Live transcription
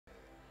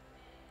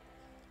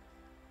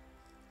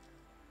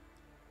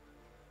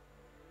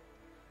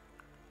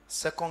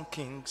2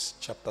 Kings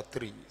chapter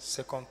 3.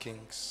 2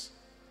 Kings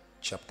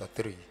chapter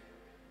 3.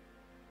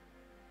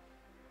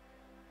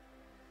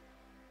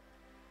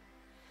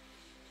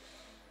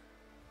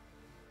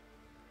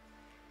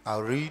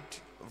 I'll read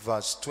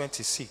verse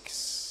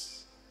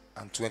 26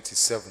 and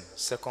 27.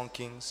 2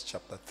 Kings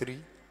chapter 3,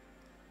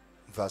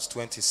 verse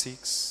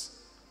 26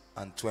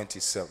 and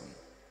 27.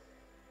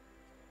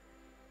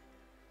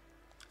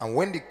 And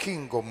when the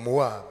king of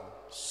Moab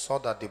saw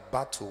that the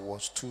battle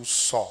was too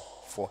sore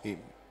for him,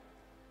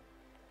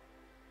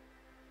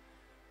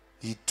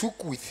 he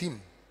took with him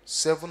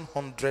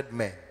 700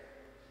 men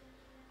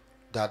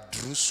that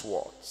drew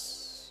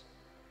swords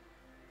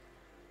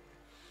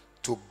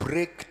to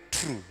break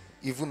through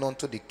even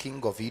unto the king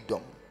of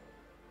Edom,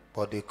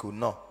 but they could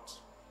not.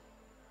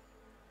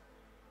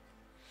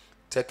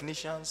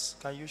 Technicians,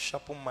 can you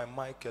sharpen my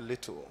mic a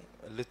little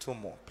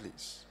more,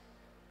 please?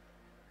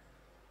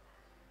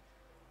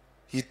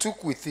 He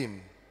took with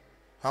him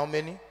how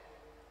many?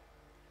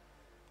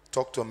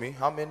 Talk to me.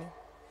 How many?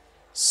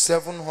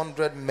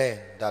 700 men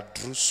that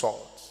drew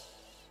swords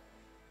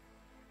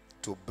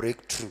to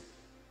break through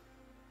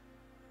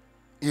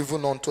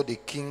even unto the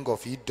king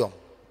of Edom,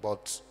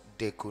 but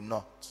they could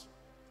not.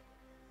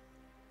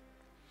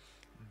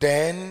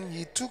 Then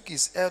he took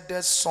his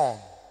eldest son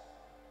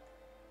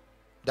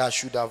that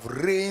should have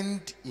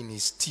reigned in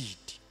his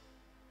stead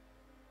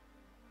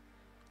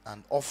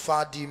and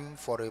offered him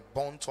for a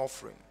burnt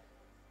offering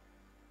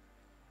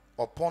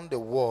upon the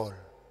wall.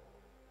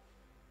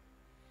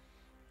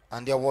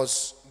 And there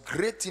was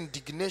great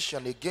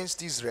indignation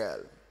against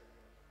Israel,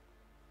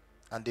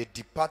 and they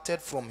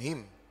departed from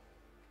him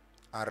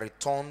and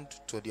returned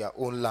to their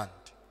own land.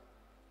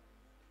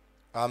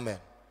 Amen.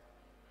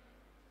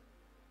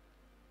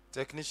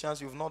 Technicians,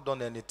 you've not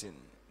done anything.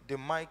 The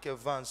mic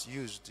Evans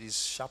used is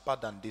sharper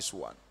than this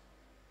one.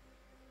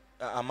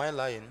 Am I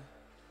lying?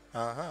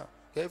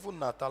 Even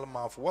Natal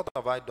mouth, what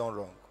have I done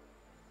wrong?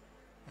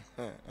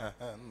 No.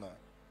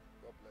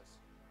 God bless.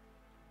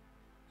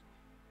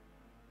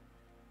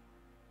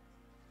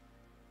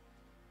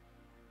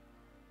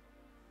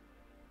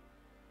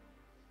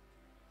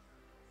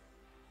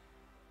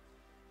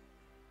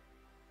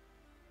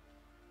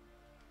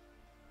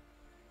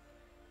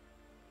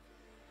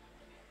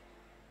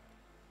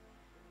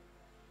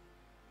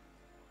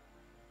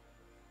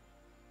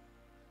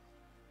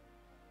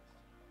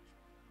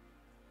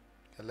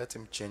 Let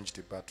him change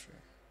the battery.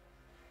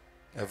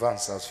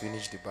 Evans has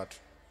finished the battery.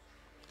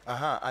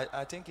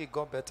 I think it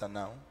got better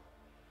now.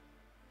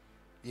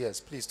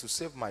 Yes, please, to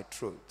save my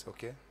throat,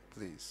 okay?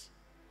 Please.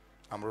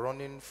 I'm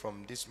running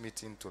from this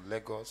meeting to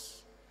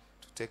Lagos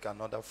to take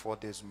another 4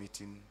 days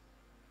meeting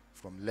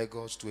from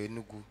Lagos to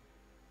Enugu.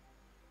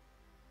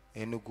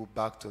 Enugu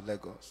back to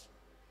Lagos.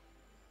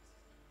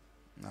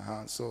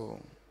 So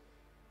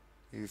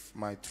if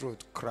my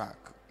throat crack,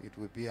 it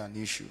will be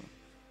an issue.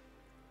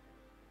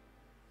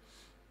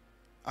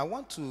 I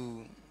want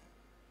to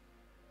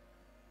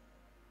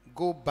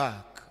go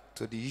back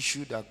to the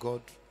issue that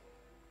God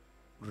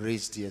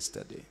raised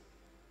yesterday.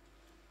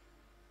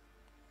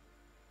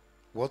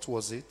 What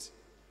was it?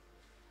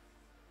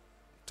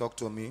 Talk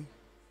to me.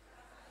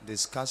 The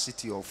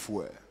scarcity of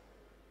fuel.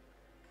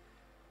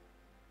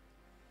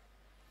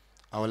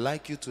 I would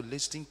like you to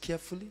listen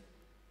carefully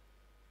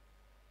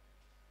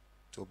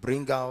to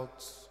bring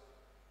out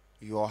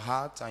your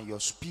heart and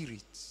your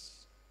spirit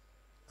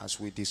as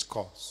we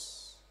discuss.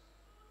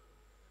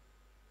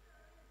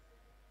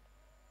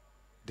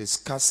 The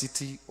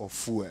scarcity of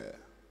fuel.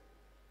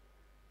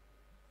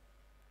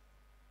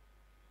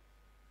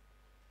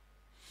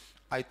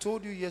 I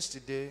told you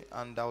yesterday,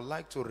 and I would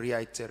like to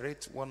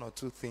reiterate one or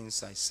two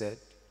things I said,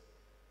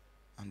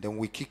 and then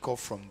we kick off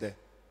from there.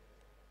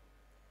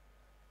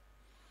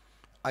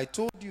 I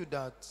told you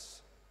that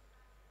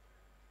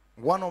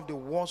one of the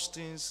worst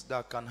things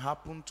that can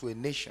happen to a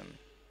nation,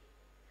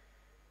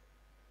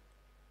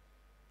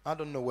 I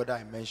don't know whether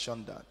I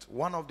mentioned that,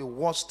 one of the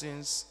worst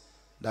things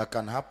that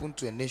can happen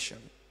to a nation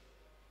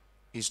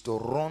is to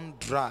run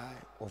dry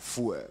of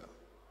fuel.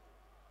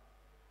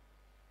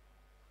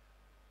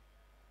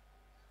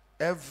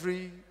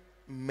 Every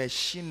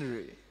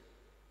machinery,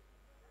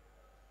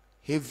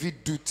 heavy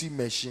duty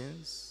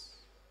machines,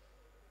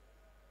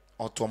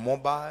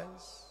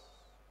 automobiles,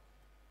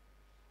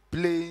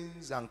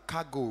 planes and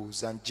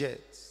cargos and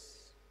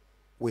jets,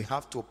 we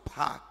have to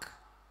park.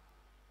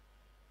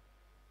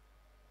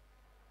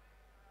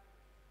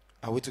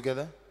 Are we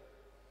together?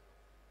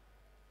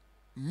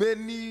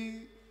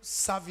 Many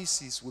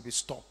services will be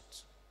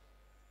stopped.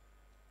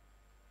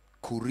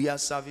 Courier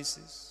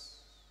services,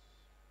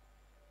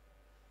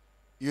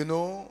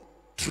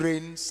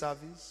 train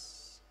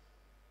service,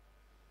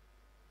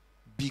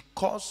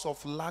 because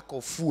of lack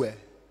of fuel.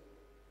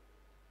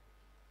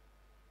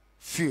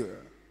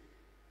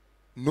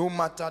 No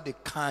matter the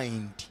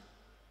kind,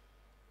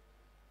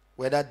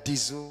 whether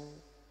diesel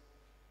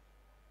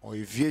or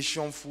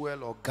aviation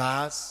fuel or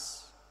gas,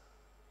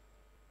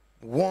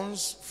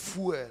 once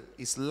fuel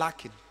is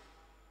lacking,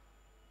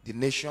 the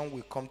nation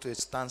will come to a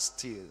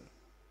standstill.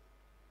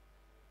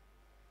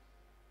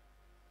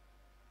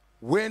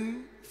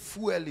 When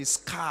fuel is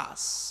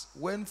scarce,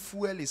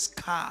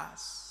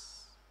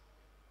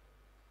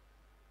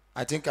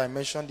 I think I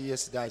mentioned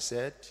yesterday, I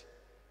said,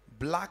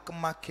 black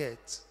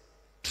market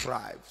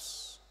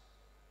thrives.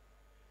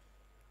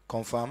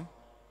 Confirm?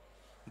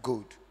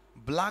 Good.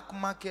 Black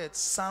market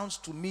sounds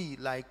to me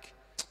like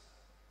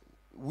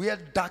where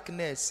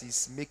darkness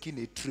is making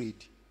a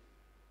trade.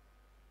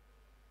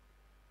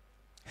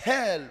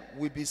 Hell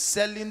will be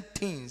selling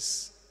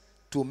things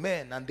to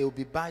men and they will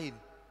be buying,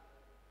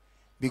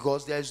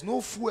 because there is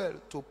no fuel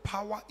to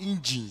power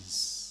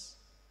engines,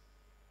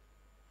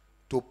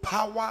 to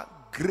power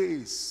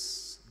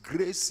graces.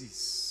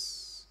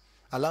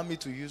 Allow me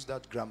to use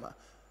that grammar.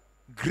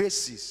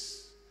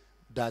 Graces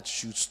that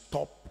should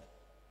stop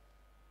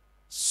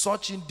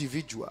such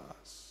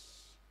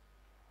individuals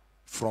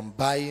from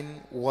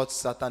buying what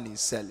Satan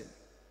is selling.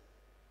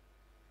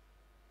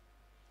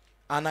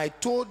 And I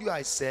told you,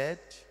 I said,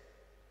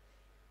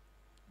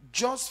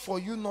 just for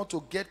you not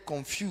to get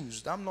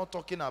confused, I'm not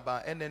talking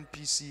about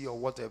NNPC or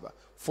whatever,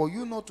 for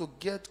you not to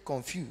get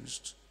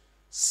confused,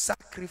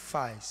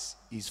 sacrifice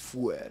is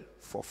fuel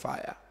for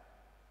fire.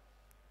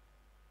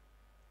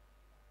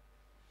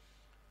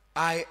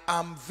 I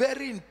am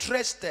very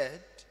interested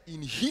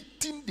in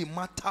hitting the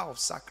matter of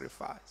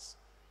sacrifice,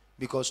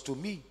 because to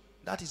me,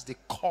 that is the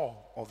core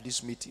of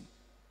this meeting.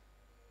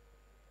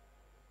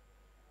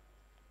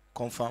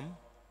 Confirm?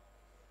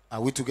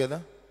 Are we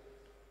together?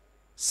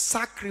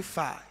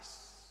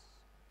 Sacrifice.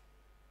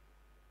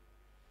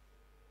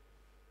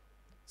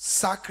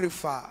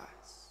 Sacrifice.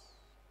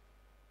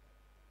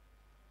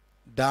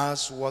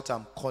 That's what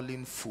I'm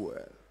calling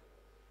fuel.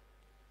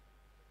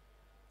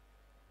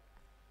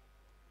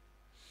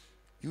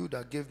 You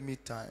that gave me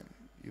time,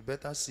 you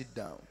better sit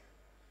down.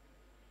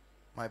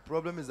 My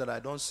problem is that I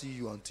don't see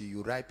you until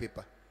you write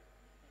paper.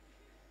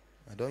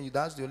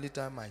 That's the only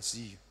time I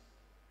see you.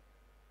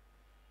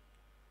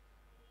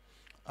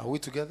 Are we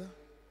together?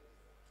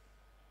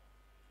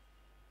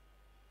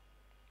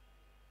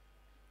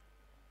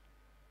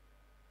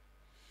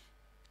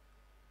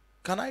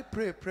 Can I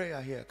pray a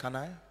prayer here? Can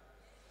I?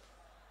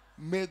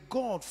 May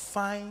God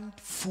find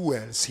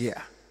fuels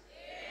here.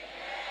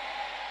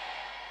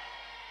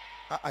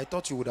 I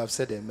thought you would have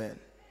said amen.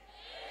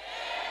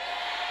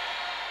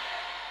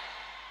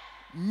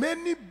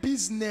 Many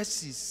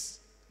businesses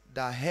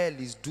that hell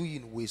is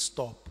doing will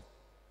stop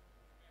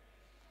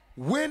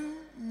when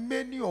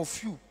many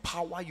of you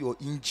power your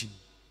engine.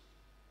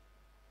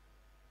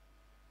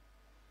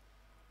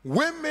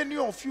 When many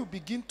of you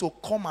begin to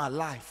come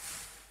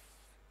alive.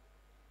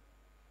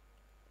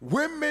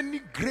 When many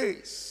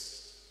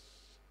grace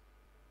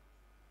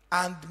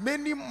and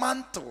many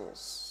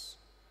mantles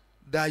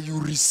that you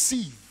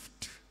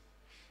received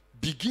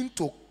begin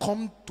to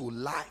come to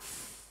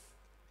life.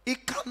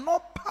 It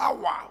cannot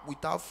power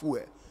without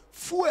fuel.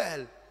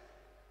 Fuel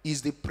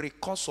is the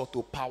precursor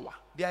to power.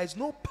 There is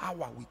no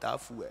power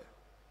without fuel.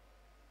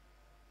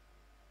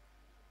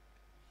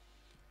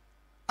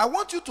 I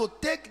want you to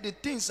take the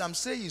things I'm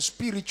saying is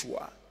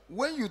spiritual.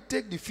 When you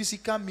take the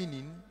physical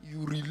meaning,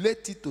 you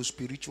relate it to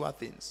spiritual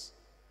things.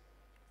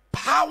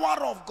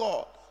 Power of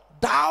God.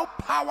 Thou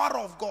power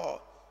of God.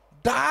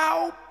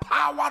 Thou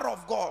power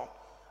of God.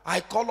 I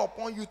call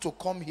upon you to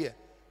come here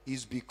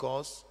is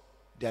because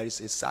there is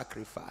a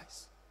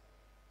sacrifice.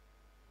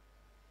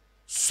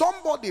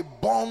 Somebody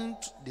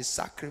burnt the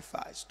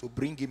sacrifice to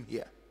bring him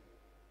here.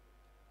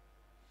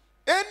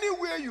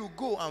 Anywhere you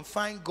go and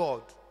find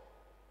God,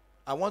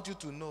 I want you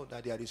to know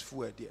that there is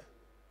fuel there.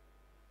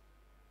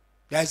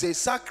 There is a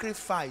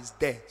sacrifice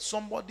there.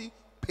 Somebody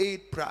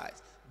paid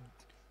price.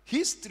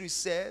 History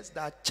says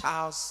that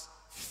Charles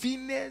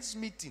Finney's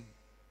meeting,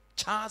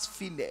 Charles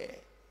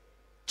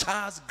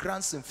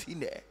Grandson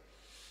Finney,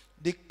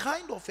 the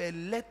kind of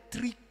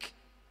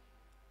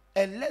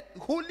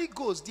Holy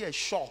Ghost there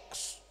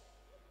shocks.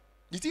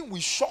 The thing will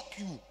shock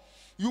you.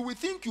 You will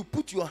think you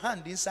put your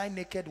hand inside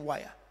naked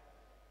wire.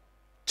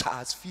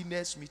 Charles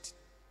Finney's meeting.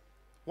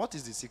 What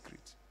is the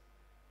secret?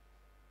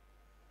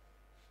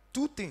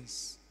 Two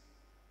things.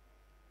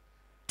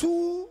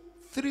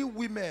 3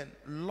 women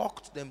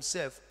locked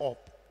themselves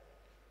up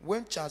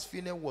when Charles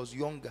Finney was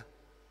younger.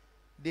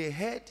 They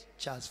heard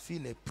Charles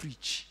Finney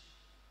preach.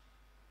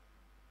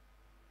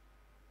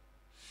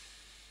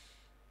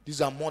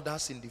 These are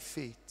mothers in the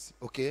faith,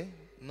 okay?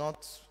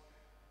 Not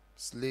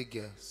slave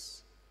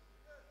girls.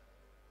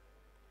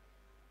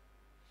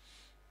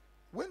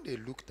 When they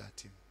looked at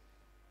him,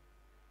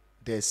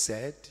 they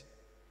said,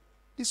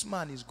 this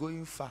man is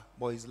going far,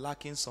 but he's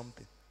lacking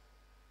something.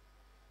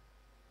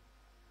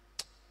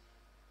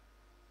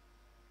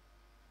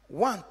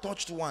 One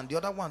touched one, the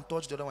other one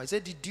touched the other one. He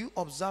said, did you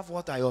observe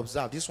what I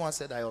observed? This one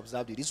said, I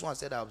observed it. This one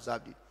said, I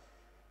observed it.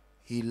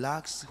 He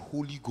lacks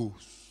Holy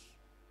Ghost.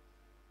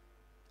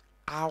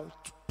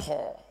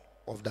 Outpour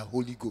of the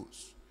Holy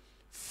Ghost.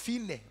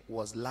 Finney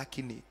was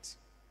lacking it.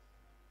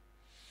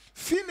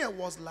 Finney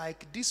was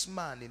like this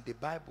man in the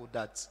Bible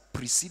that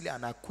Priscilla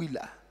and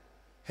Aquila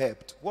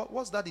helped.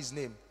 What's that his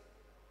name?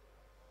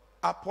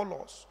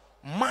 Apollos.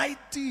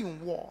 Mighty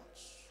in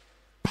words.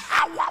 Power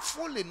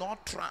powerful in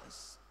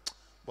utterance.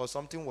 But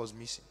something was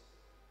missing.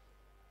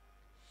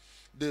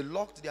 They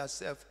locked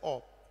themselves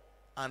up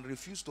and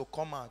refused to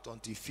come out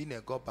until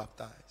Fine got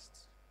baptized.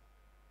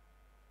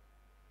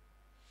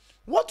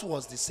 What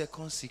was the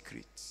second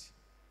secret?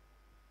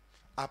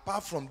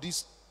 Apart from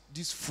this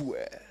fuel.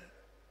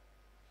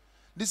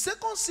 The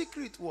second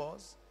secret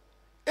was,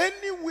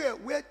 anywhere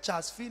where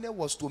Charles Fine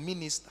was to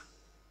minister,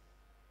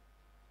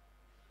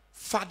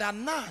 Father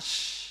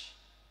Nash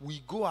will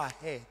go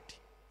ahead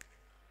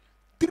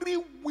 3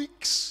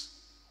 weeks,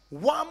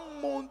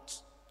 1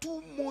 month,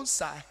 2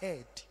 months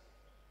ahead.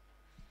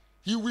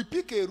 He will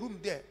pick a room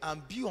there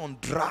and be on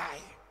dry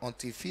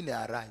until Fine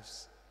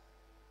arrives.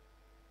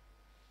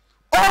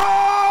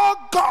 Oh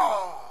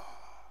God!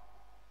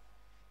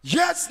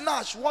 Yes,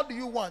 Nash, what do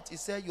you want? He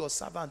said, your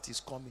servant is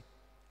coming.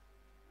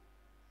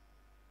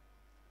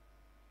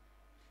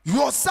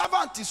 Your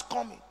servant is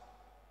coming.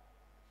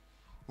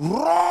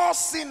 Raw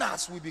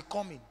sinners will be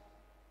coming.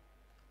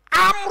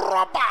 Armed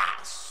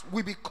robbers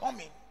will be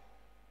coming.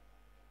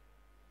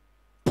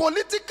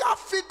 Political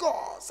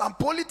figures and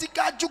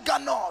political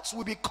juggernauts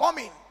will be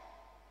coming.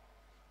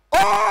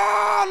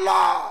 Oh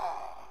Lord!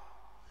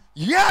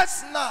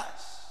 Yes, Nash.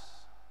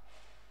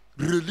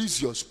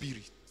 Release your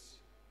spirit.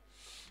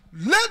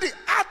 Let the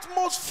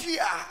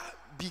atmosphere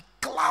be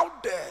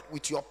clouded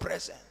with your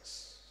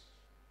presence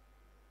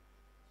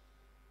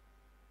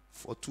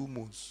for 2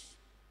 months.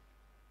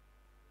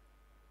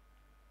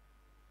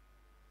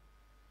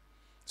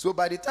 So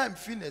by the time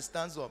Fine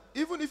stands up,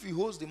 even if he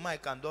holds the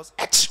mic and does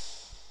X,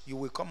 you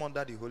will come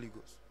under the Holy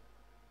Ghost.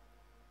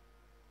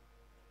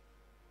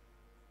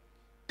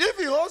 If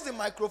he holds the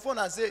microphone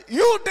and say,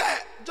 you there,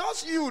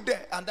 just you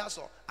there, and that's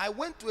all. I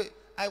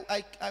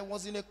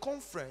was in a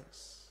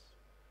conference.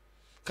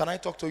 Can I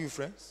talk to you,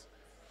 friends?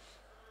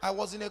 I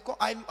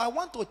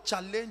want to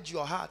challenge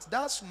your heart.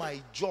 That's my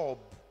job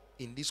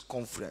in this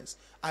conference.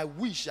 I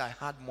wish I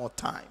had more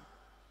time.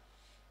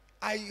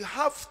 I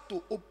have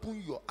to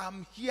open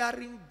I'm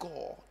hearing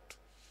God.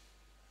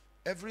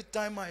 Every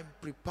time I'm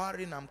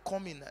preparing, I'm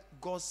coming,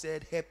 God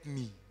said, help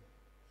me.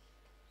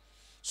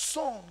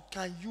 Son,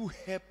 can you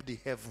help the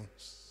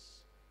heavens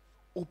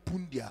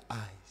open their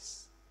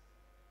eyes?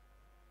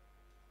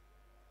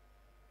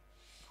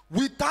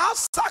 Without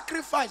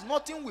sacrifice,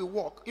 nothing will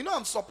work. You know,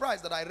 I'm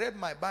surprised that I read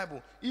my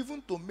Bible.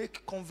 Even to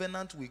make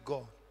covenant with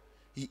God,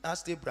 he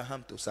asked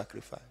Abraham to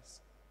sacrifice.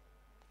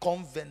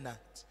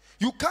 Covenant.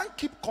 You can't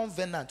keep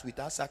covenant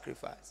without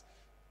sacrifice.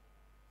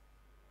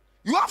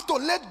 You have to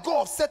let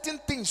go of certain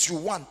things you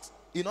want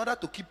in order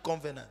to keep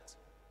covenant.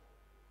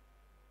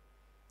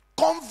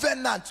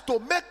 Covenant, to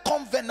make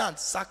covenant,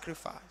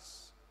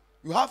 sacrifice.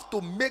 You have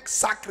to make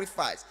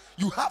sacrifice.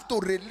 You have to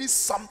release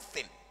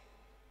something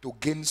to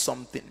gain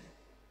something.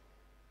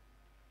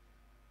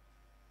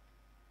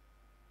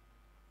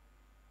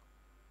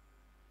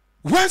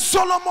 When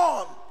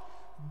Solomon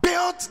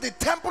built the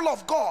temple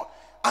of God,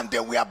 and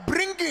they were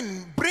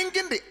bringing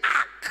the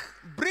ark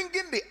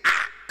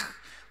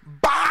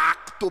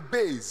back to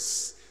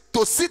base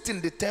to sit in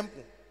the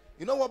temple.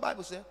 You know what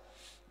Bible says?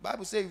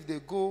 Bible says if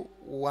they go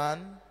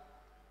 1,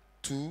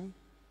 2,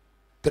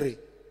 3,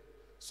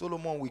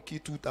 Solomon will kill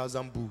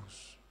 2,000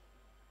 bulls.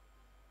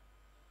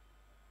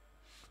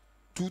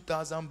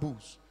 2,000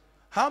 bulls.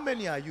 How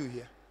many are you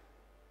here?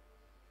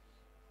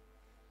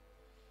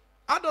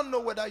 I don't know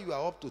whether you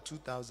are up to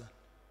 2,000.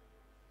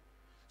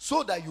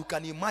 So that you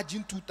can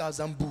imagine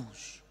 2,000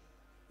 bulls.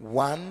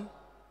 1,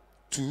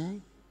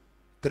 2,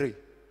 3.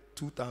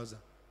 2,000.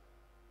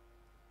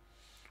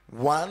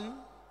 1,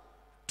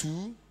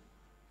 2,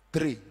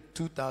 3.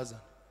 2,000.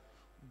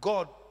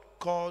 God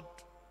called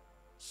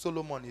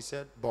Solomon. He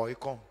said, boy,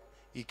 come.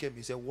 He came.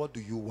 He said, what do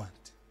you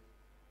want?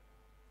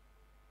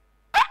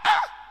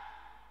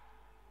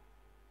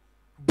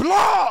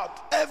 Blood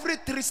every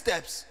 3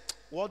 steps.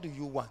 What do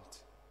you want?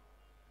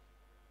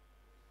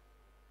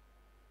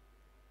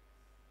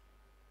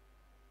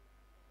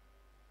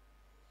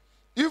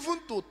 Even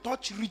to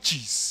touch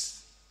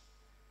riches,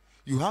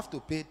 you have to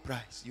pay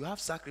price. You have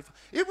sacrifice.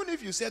 Even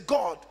if you say,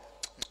 God,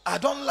 I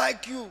don't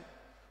like you,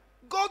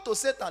 go to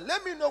Satan.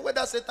 Let me know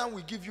whether Satan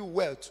will give you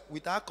wealth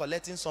without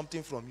collecting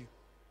something from you.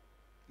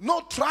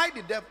 No, try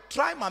the devil.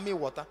 Try Mami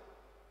Water.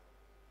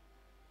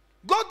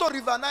 Go to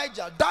River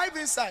Niger. Dive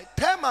inside.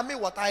 Tell Mami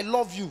Water, I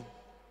love you.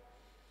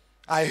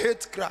 I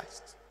hate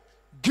Christ.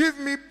 Give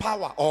me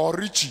power or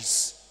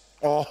riches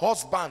or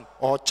husband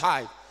or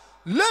child.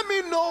 Let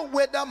me know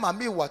whether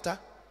Mami Water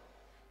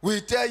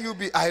will tell you,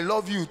 I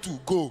love you too.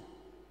 Go.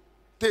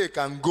 Take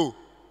and go.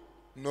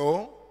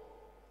 No.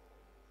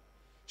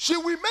 She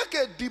will make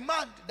a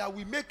demand that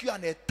will make you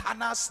an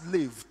eternal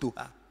slave to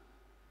her.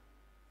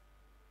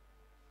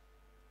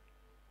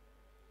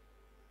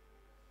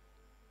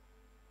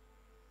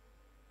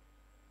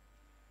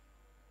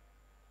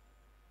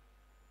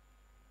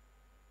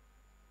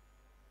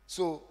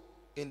 So,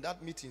 in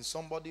that meeting,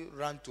 somebody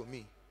ran to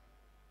me.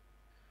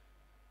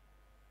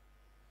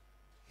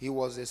 He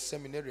was a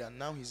seminarian,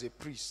 now he's a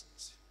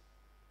priest.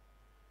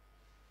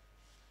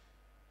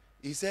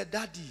 He said,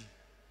 Daddy,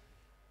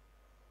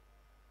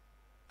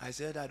 I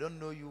said, I don't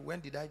know you. When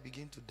did I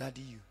begin to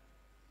daddy you?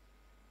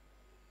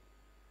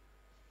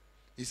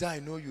 He said, I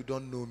know you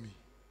don't know me.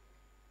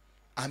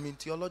 I'm in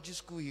theology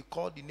school. He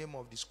called the name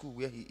of the school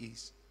where he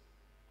is.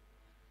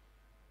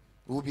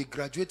 We'll be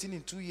graduating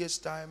in 2 years'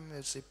 time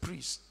as a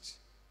priest.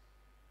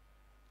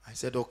 I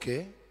said,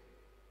 okay.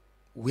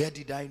 Where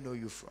did I know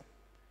you from?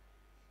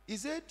 He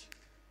said,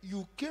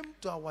 you came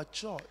to our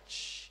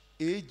church,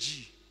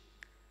 AG.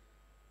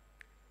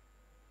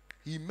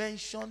 He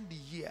mentioned the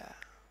year.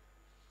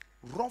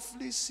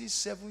 Roughly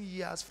 6-7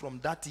 years from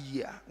that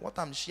year. What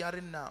I'm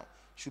sharing now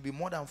should be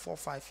more than 4 or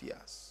 5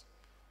 years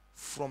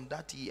from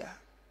that year.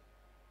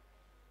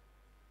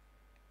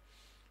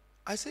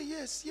 I said,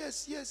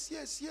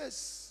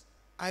 yes.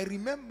 I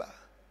remember.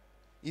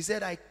 He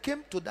said, I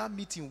came to that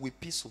meeting with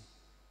pistol.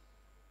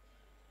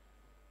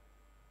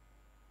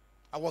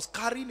 I was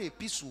carrying a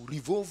pistol,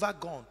 revolver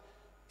gun,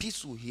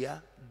 pistol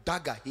here,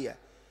 dagger here.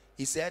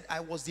 He said,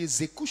 I was the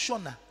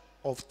executioner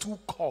of 2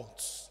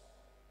 cults.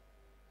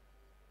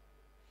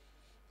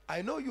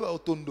 I know you are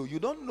Otondo. You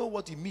don't know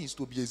what it means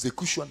to be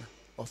executioner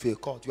of a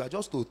cult. You are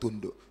just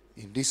Otondo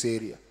in this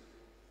area.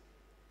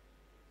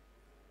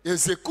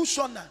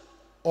 Executioner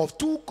of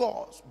 2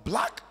 cults,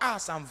 Black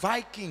Ass and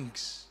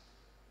Vikings.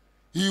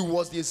 He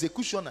was the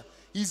executioner.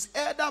 His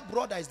elder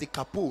brother is the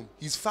capone.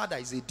 His father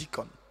is a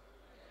deacon.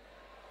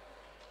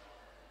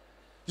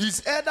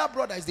 His elder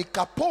brother is the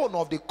capone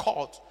of the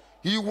cult.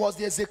 He was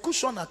the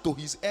executioner to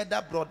his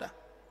elder brother.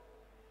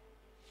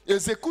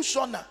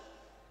 Executioner.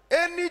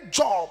 Any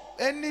job,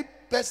 any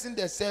person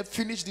that said,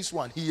 finish this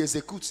one, he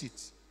executes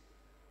it.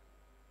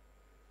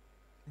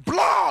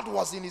 Blood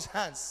was in his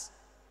hands.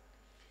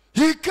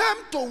 He came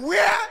to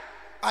where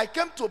I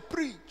came to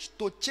preach,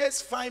 to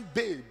chase fine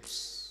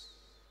babes.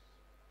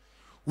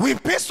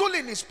 With pistol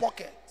in his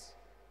pocket.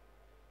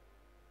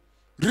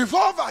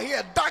 Revolver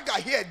here,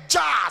 dagger here,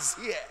 jars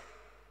here.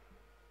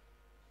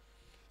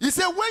 He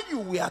said, when you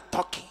were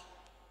talking,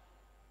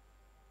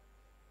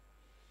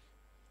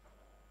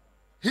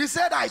 he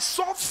said, I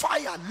saw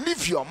fire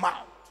leave your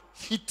mouth,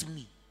 hit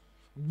me,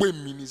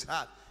 boom in his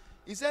heart.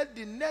 He said,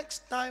 the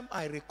next time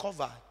I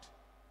recovered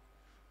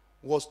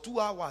was 2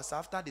 hours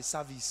after the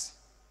service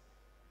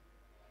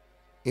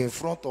in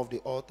front of the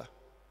altar.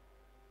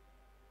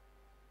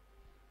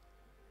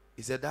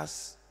 He said,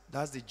 that's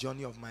the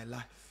journey of my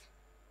life.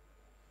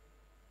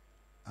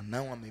 And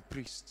now I'm a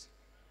priest.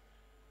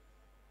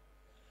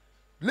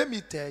 Let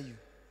me tell you,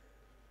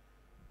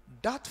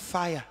 that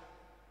fire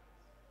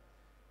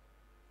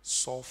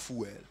saw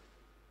fuel.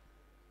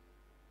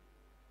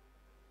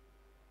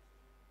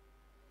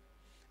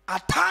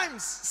 At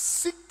times,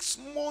 6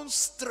 months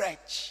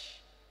stretch.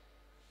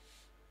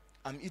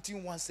 I'm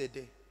eating once a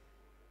day.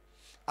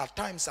 At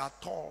times at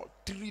all,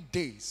 3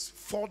 days,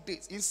 4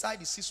 days, inside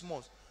the 6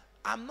 months.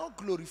 I'm not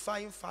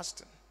glorifying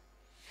fasting.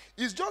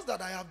 It's just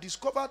that I have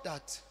discovered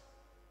that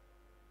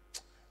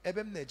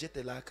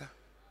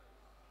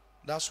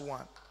that's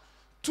 1.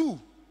 2,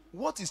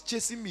 what is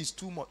chasing me is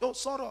too much. Oh,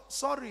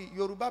 sorry,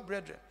 Yoruba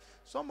brethren.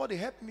 Somebody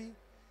help me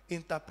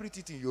interpret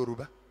it in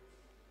Yoruba.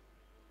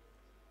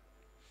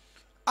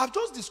 I've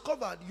just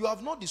discovered, you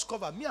have not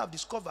discovered, me have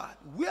discovered,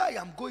 where I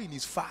am going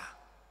is far.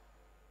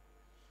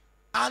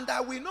 And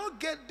I will not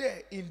get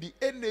there in the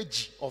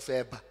energy of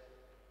Eba.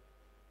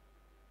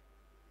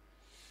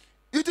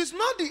 It is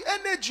not the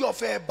energy of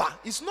Eba.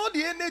 It's not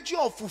the energy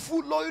of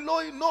fufu,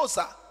 loi, no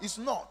sir. It's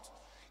not.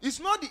 It's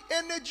not the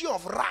energy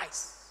of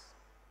rice.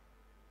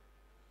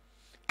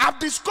 I've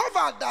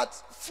discovered that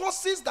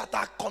forces that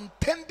are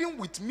contending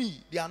with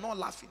me, they are not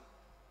laughing.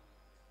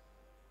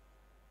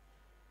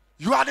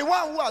 You are the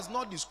one who has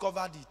not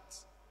discovered it.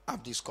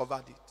 I've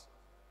discovered it.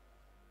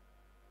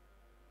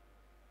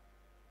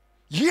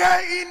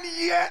 Year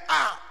in, year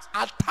out.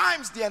 At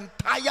times the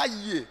entire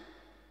year.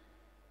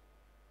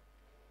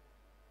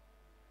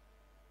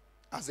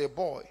 As a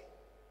boy,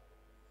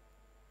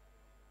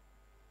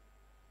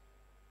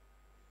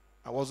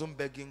 I wasn't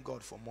begging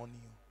God for money.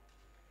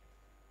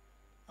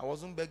 I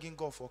wasn't begging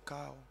God for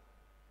cow.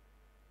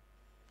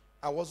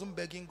 I wasn't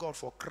begging God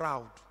for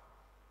crowd.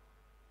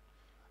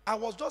 I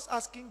was just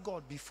asking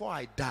God, before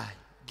I die,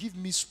 give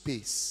me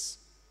space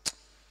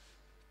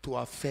to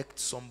affect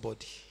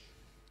somebody.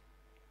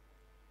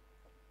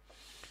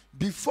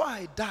 Before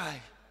I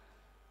die,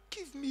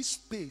 give me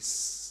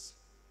space.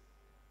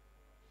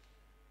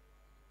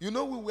 You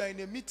know, we were in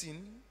a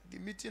meeting, the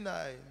meeting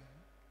I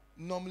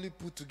normally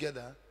put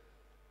together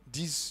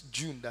this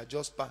June that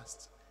just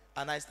passed.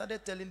 And I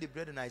started telling the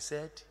brethren, I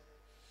said,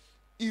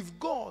 if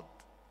God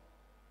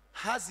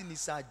has in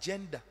his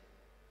agenda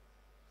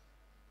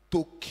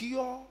to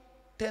cure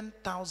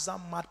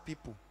 10,000 mad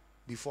people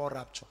before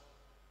rapture,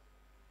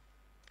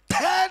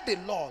 tell the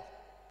Lord,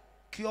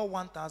 cure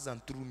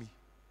 1,000 through me.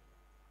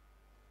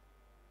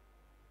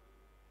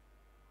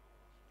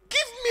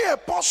 Give me a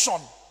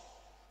portion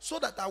so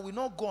that I will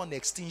not go on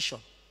extinction.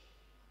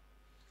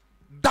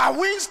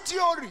 Darwin's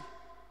theory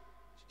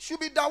should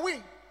be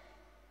Darwin.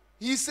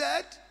 He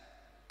said,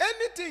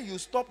 anything you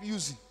stop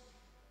using,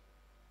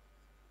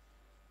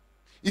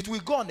 it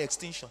will go on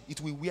extinction. It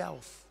will wear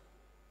off.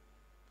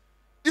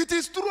 It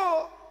is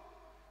true.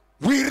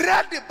 We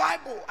read the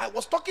Bible. I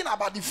was talking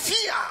about the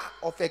fear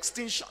of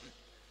extinction.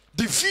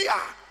 The fear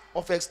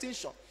of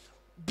extinction.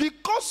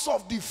 Because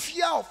of the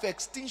fear of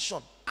extinction,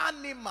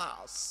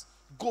 animals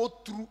go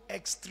through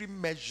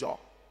extreme measure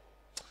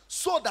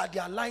so that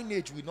their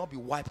lineage will not be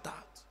wiped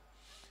out.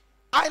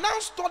 I now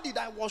studied.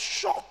 I was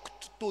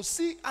shocked to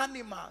see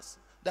animals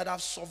that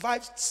have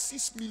survived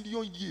 6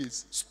 million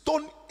years.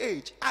 Stone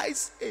Age,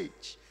 Ice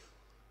Age.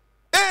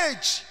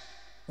 Age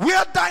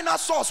where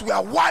dinosaurs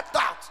were wiped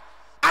out.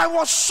 I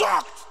was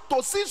shocked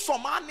to see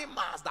some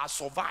animals that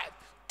survived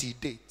till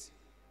date.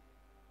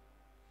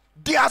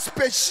 Their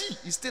species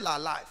is still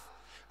alive.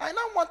 I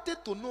now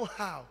wanted to know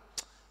how.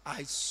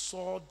 I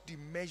saw the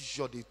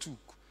measure they took.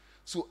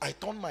 So I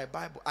turned my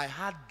Bible. I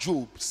had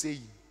Job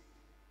saying.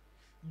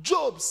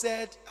 Job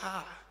said,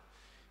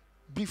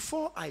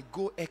 before I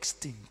go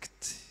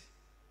extinct.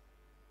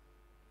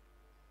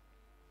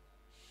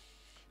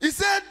 He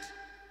said,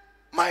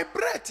 my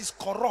breath is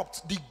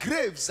corrupt. The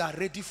graves are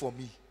ready for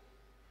me.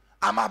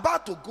 I'm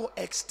about to go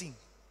extinct.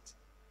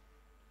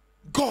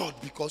 God,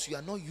 because you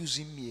are not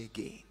using me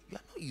again. You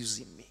are not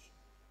using me.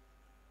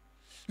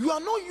 You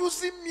are not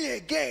using me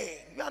again.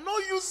 You are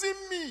not using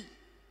me.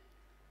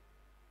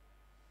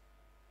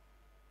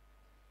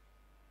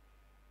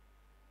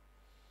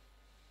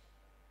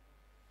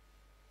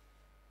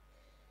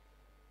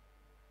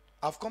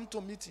 I've come to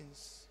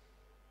meetings.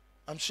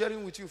 I'm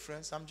sharing with you,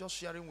 friends. I'm just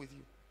sharing with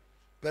you.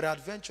 But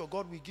adventure,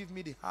 God will give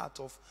me the heart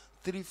of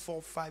 3,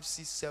 4, 5,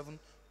 6, 7,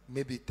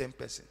 maybe 10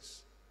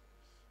 persons.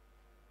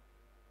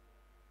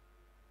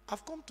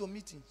 I've come to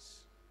meetings.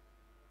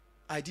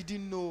 I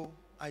didn't know.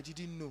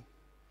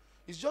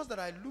 It's just that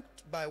I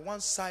looked by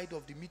one side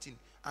of the meeting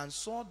and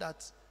saw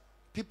that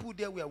people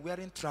there were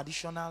wearing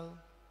traditional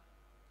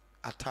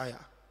attire.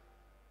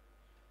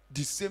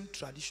 The same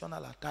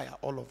traditional attire,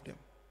 all of them.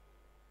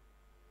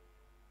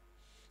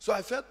 So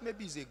I felt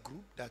maybe it's a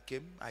group that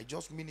came. I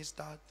just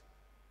ministered.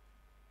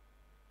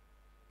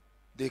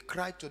 They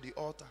cried to the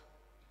altar.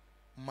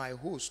 My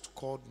host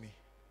called me.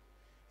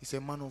 He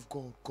said, man of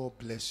God, God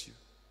bless you.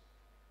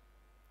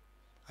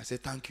 I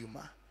said, thank you,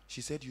 ma. She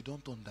said, you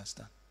don't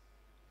understand.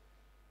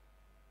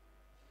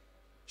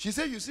 She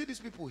said, you see these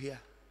people here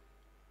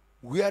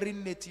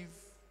wearing native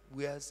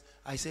wears?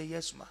 I said,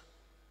 yes, ma.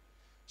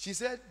 She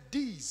said,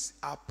 these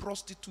are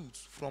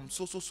prostitutes from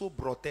so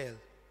brothel.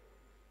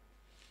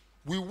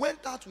 We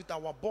went out with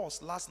our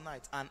boss last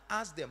night and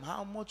asked them,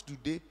 how much do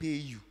they pay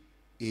you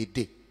a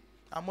day?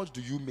 How much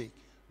do you make?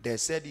 They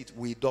said it,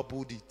 we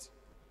doubled it.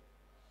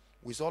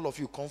 With all of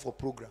you come for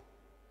program.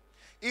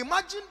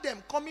 Imagine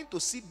them coming to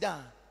sit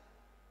down,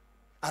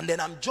 and then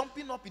I'm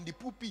jumping up in the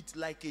pulpit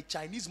like a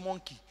Chinese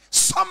monkey.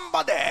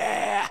 Somebody,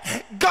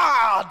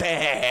 God,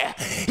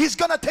 He's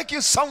gonna take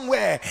you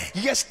somewhere.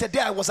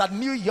 Yesterday I was at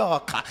New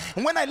York.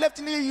 When I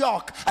left New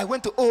York, I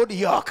went to Old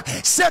York.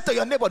 Say to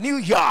your neighbor, New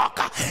York.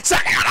 Say,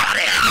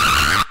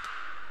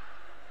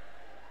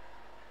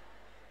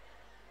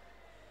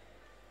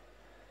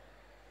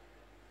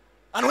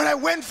 and when I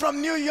went from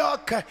New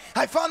York,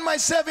 I found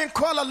myself in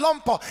Kuala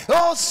Lumpur.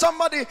 Oh,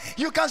 somebody,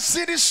 you can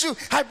see this shoe.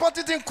 I bought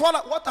it in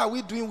Kuala. What are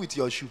we doing with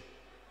your shoe?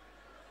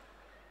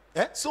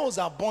 Souls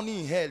are burning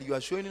in hell. You are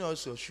showing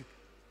us your shoe.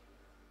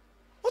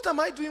 What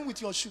am I doing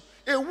with your shoe?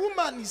 A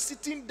woman is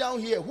sitting down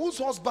here whose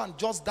husband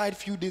just died a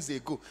few days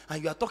ago,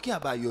 and you are talking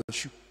about your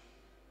shoe.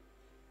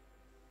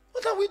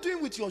 What are we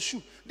doing with your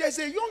shoe? There's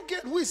a young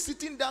girl who is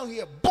sitting down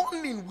here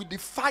burning with the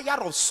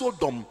fire of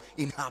Sodom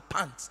in her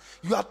pants.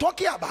 You are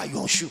talking about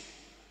your shoe.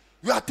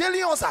 You are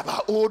telling us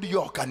about Old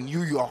York and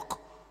New York.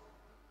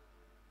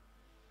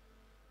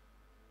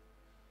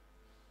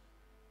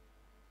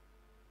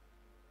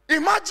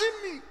 Imagine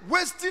me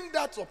wasting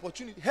that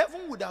opportunity.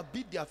 Heaven would have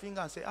beat their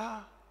finger and say,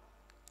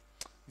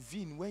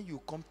 Vin, when you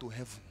come to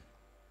heaven,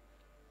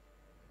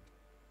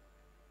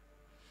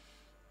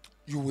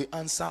 you will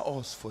answer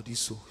us for these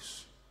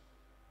souls.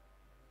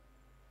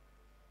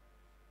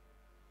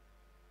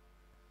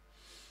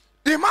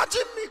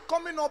 Imagine me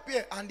coming up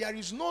here and there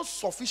is no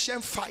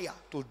sufficient fire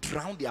to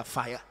drown their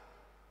fire.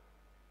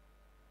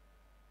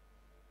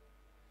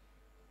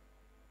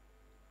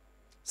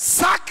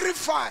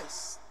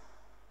 Sacrifice.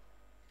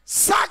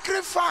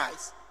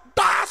 Sacrifice.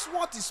 That's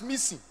what is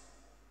missing.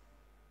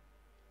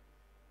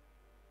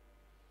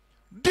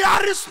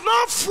 There is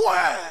no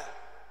fuel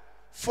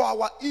for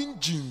our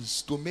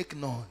engines to make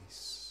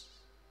noise.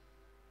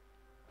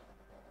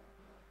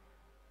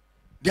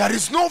 There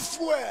is no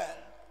fuel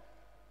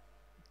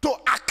to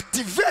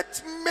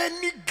activate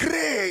many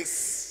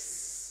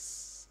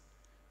graces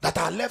that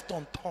are left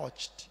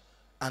untouched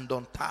and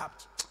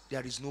untapped.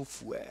 There is no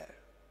fuel.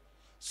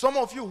 Some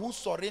of you who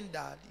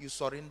surrendered, you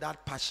surrendered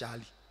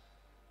partially.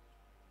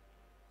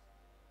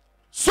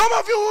 Some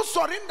of you who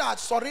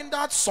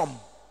surrendered some.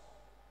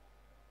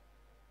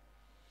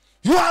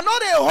 You are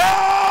not a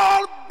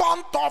whole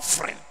burnt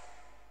offering.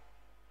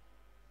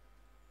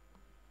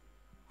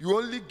 You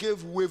only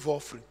gave wave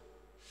offering.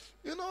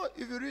 You know,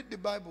 if you read the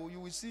Bible, you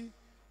will see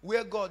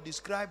where God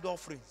described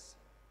offerings.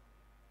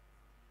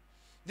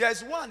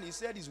 There's one, he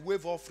said, is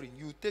wave offering.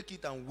 You take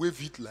it and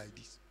wave it like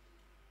this.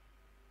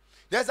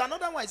 There's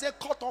another one, he said,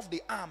 cut off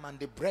the arm and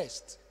the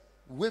breast.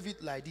 Wave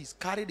it like this.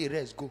 Carry the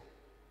rest, go.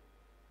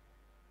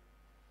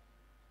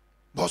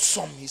 But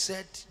some, he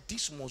said,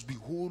 this must be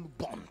whole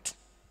burnt.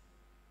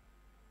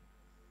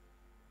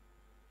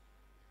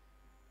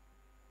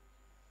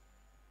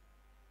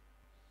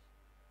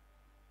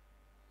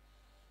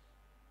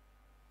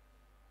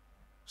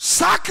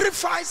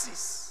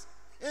 Sacrifices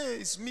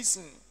is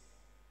missing.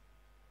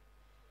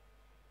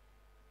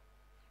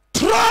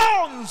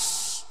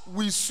 Thrones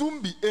will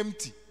soon be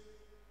empty.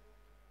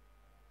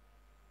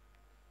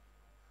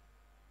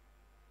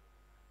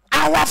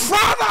 Our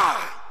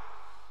father,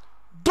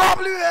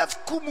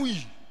 W.F.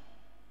 Kumuyi,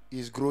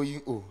 is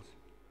growing old.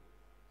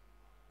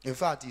 In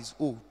fact, he's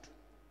old.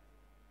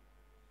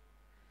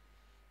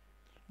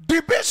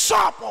 The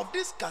bishop of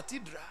this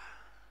cathedral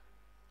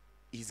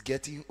is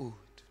getting old.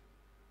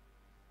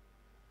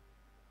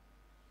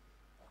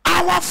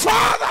 Our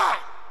father,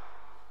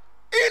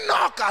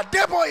 Enoch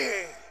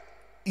Adeboye,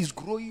 is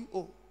growing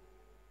old.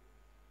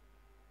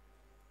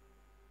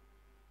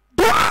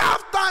 Do I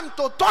have time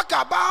to talk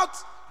about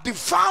the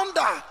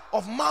founder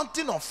of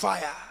Mountain of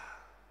Fire?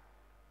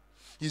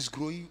 He's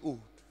growing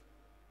old.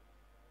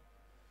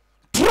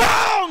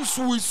 Thrones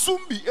will soon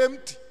be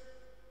empty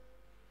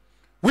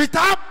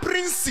without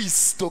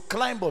princes to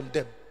climb on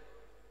them.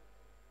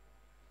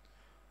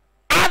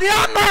 Are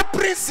there no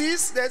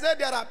princes? They said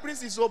there are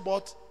princes,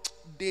 but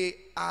they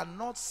are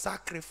not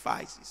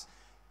sacrifices.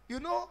 You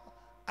know,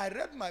 I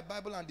read my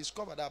Bible and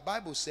discovered that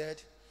Bible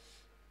said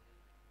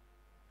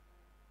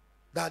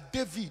that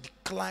David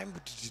climbed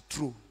the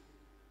throne.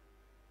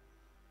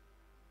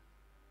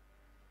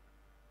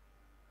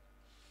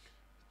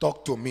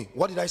 Talk to me.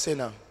 What did I say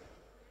now?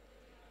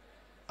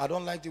 I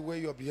don't like the way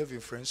you're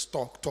behaving, friends.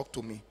 Talk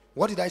to me.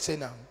 What did I say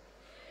now?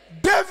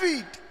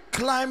 David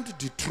climbed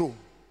the throne.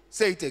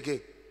 Say it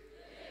again.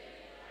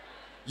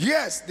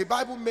 Yes, the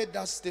Bible made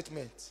that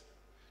statement.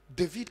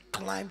 David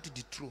climbed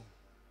the throne.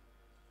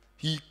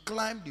 He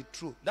climbed the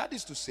throne. That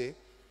is to say,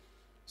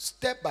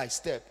 step by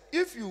step.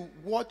 If you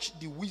watch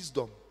the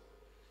wisdom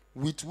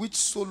with which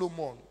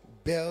Solomon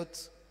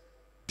built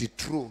the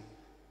throne,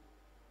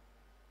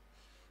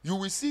 you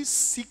will see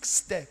 6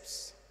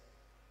 steps.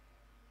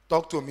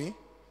 Talk to me.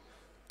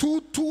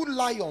 Two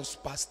lions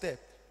per step.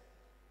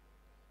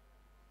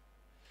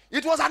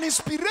 It was an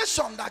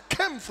inspiration that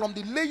came from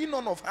the laying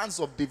on of hands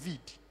of David.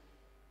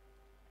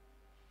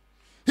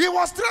 He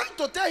was trying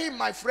to tell him,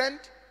 my friend,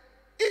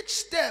 each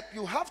step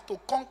you have to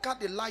conquer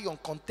the lion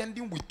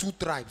contending with 2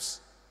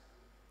 tribes.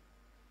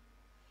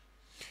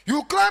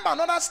 You climb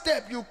another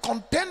step, you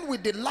contend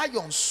with the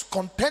lions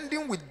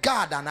contending with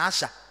Gad and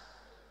Asher.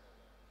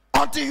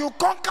 Until you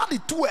conquer the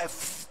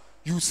 12,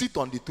 you sit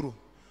on the throne.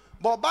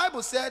 But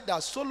Bible said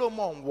that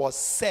Solomon was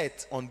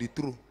set on the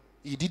throne.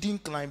 He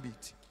didn't climb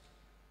it.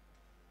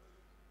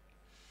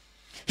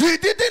 He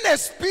didn't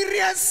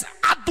experience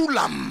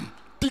Adullam,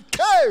 the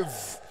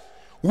cave,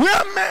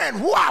 where men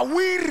who are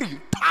weary,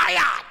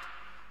 tired,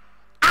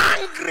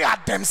 angry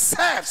at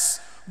themselves,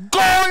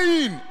 go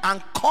in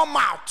and come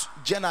out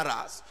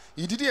generous.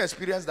 He didn't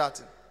experience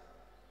that.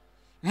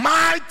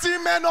 Mighty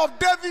men of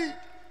David,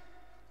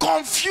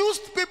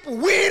 confused people,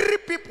 weary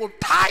people,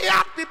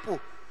 tired people,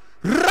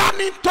 ran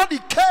into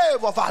the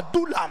cave of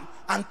Adullam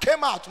and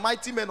came out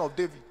mighty men of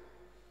David.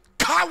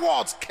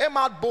 Cowards came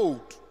out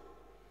bold.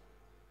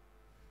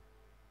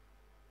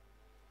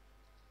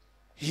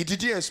 He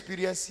didn't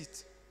experience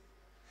it.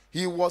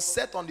 He was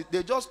set on it.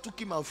 They just took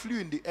him and flew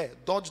in the air,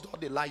 dodged all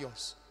the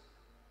lions,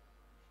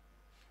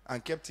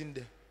 and kept him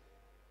there.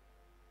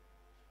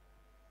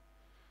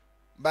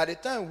 By the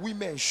time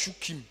women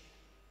shook him,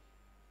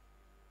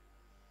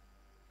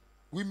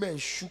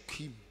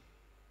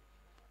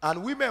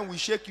 and women will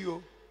shake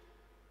you.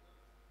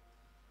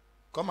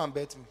 Come and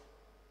bet me.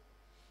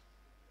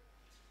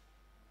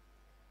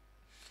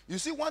 You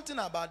see, one thing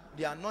about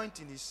the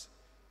anointing is,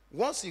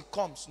 once it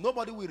comes,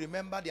 nobody will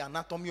remember the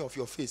anatomy of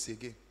your face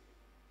again.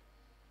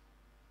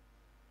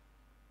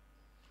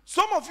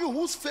 Some of you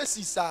whose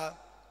faces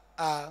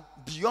are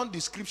beyond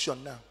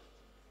description now.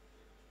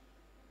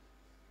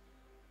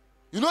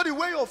 You know the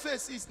way your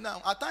face is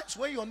now. At times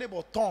when your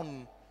neighbor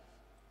turns,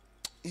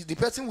 the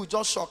person will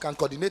just shock and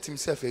coordinate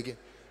himself again.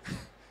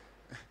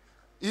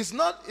 It's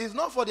not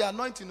for the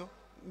anointing. No.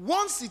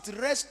 Once it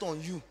rests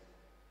on you,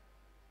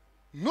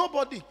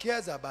 nobody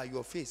cares about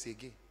your face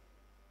again.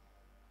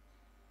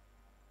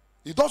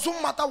 It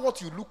doesn't matter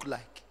what you look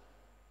like.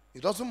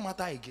 It doesn't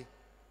matter again.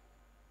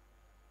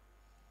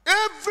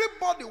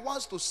 Everybody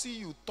wants to see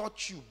you,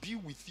 touch you, be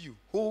with you,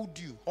 hold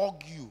you,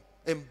 hug you,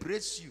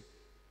 embrace you.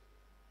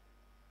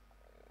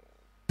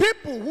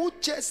 People who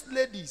chase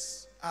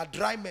ladies are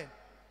dry men.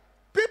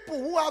 People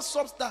who have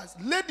substance,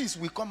 ladies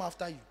will come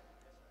after you.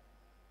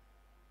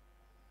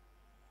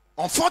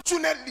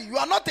 Unfortunately, you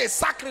are not a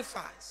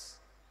sacrifice.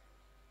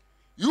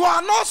 You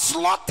are not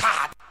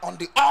slaughtered on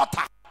the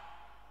altar.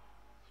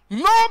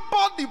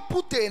 Nobody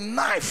put a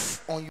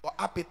knife on your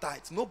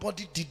appetite.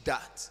 Nobody did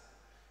that.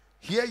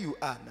 Here you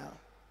are now.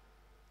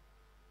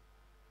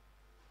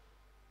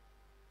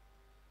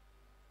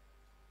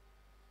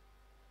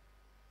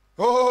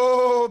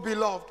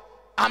 beloved,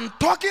 I'm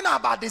talking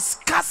about the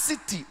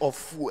scarcity of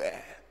fuel.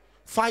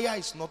 Fire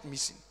is not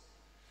missing.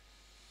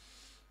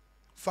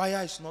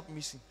 Fire is not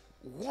missing.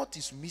 What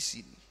is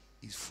missing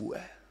is fuel.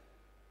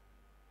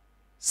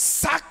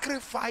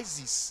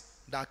 Sacrifices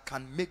that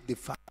can make the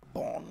fire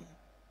burn.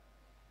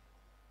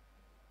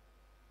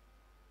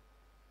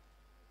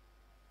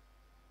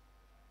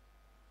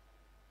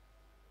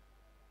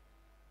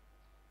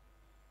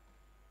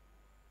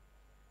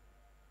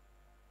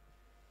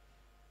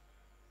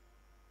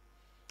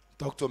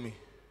 Talk to me.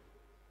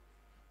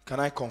 Can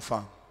I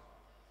confirm?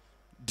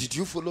 Did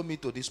you follow me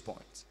to this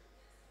point?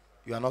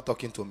 You are not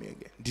talking to me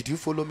again. Did you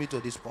follow me to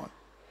this point?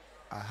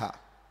 Aha.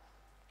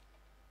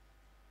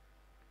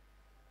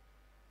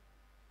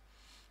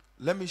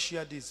 Let me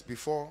share this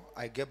before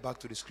I get back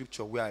to the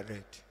scripture where I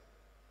read.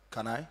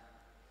 Can I?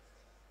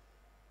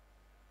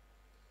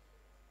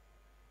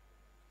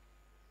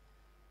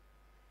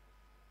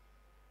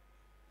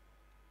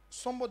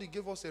 Somebody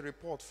gave us a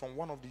report from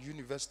one of the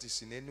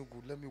universities in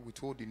Enugu. Let me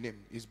withhold the name.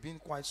 It's been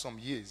quite some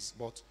years,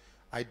 but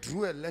I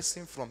drew a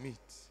lesson from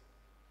it.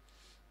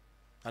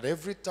 And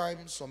every time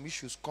some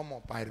issues come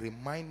up, I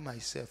remind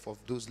myself of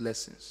those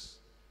lessons.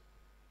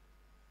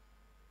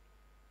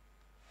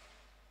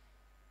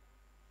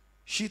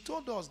 She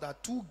told us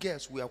that 2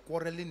 girls were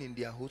quarreling in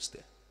their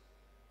hostel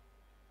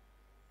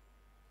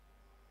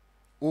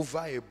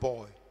over a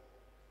boy.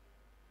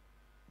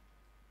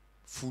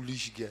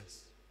 Foolish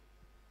girls.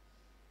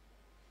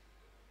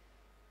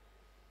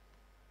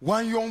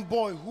 One young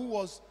boy who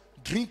was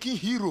drinking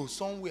hero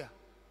somewhere.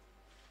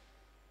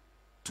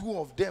 2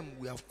 of them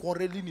were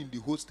quarreling in the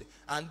hostel.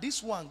 And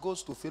this one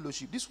goes to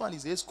fellowship. This one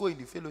is ESCO in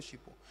the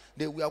fellowship.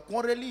 They were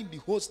quarreling in the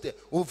hostel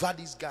over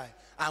this guy.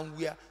 And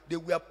they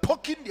were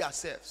poking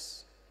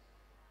themselves.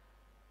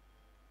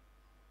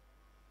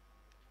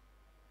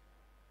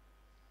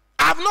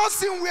 I've not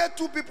seen where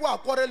 2 people are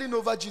quarreling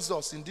over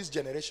Jesus in this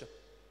generation.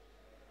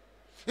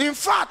 In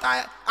fact,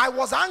 I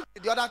was angry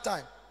the other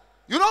time.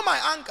 You know my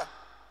anger?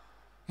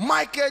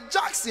 Michael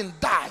Jackson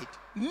died.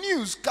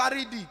 News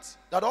carried it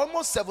that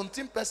almost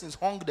 17 persons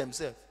hung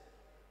themselves.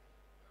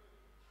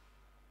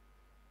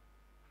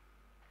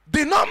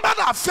 The number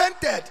that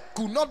fainted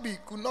could not be.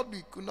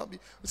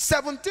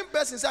 17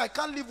 persons say, I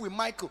can't live with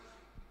Michael.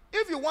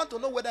 If you want to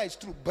know whether it's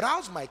true,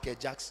 browse Michael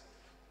Jackson.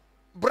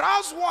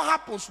 Browse what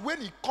happens when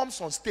he comes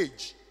on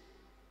stage.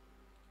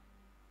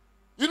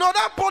 You know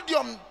that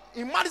podium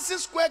in Madison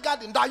Square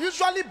Garden that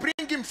usually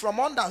bring him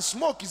from under and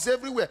smoke is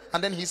everywhere.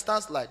 And then he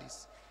stands like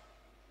this.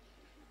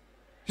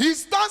 He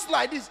stands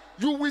like this.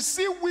 You will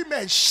see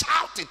women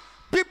shouting.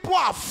 People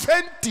are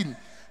fainting.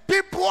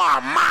 People are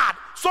mad.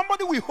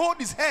 Somebody will hold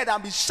his head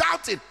and be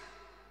shouting.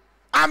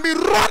 And be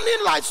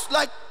running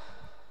like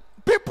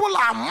people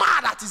are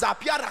mad at his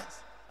appearance.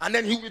 And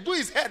then he will do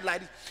his head like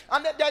this.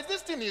 And then there's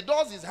this thing he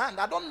does his hand.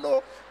 I don't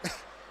know.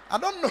 I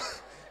don't know.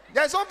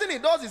 There's something he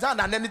does his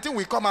hand and anything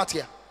will come out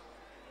here.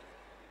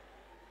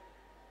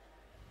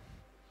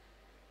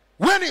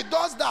 When he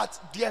does that,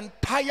 the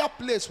entire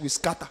place will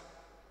scatter.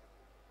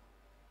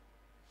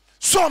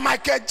 So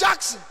Michael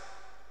Jackson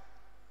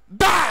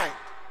died.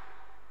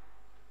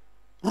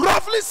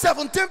 Roughly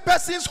 17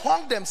 persons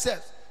hung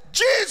themselves.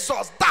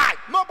 Jesus died.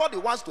 Nobody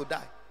wants to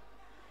die.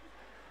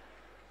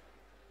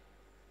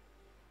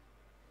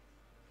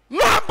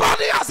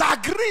 Nobody has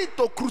agreed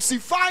to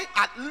crucify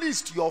at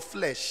least your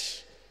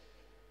flesh.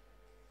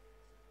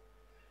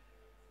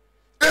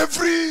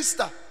 Every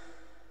Easter,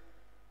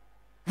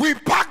 we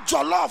pack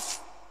jollof.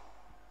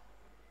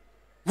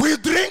 We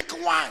drink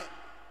wine.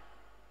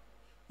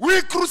 We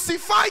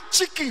crucify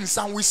chickens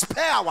and we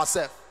spare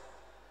ourselves.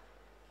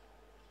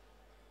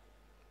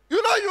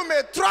 You know, you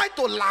may try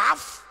to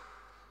laugh,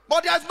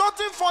 but there's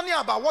nothing funny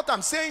about what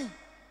I'm saying.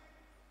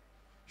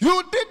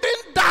 You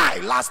didn't die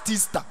last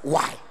Easter.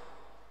 Why?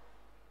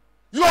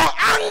 Your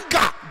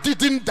anger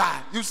didn't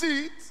die. You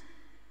see it?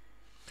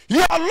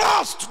 Your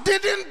lust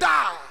didn't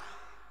die.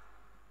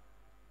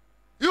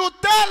 You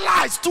tell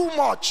lies too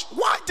much.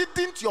 Why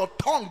didn't your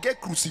tongue get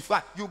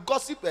crucified? You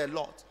gossip a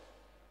lot.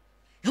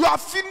 You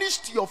have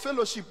finished your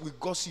fellowship with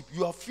gossip.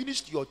 You have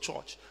finished your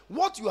church.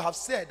 What you have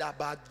said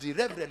about the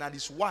reverend and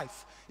his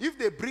wife, if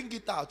they bring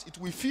it out, it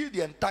will fill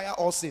the entire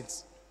All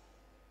Saints.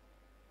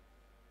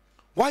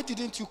 Why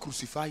didn't you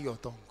crucify your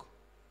tongue?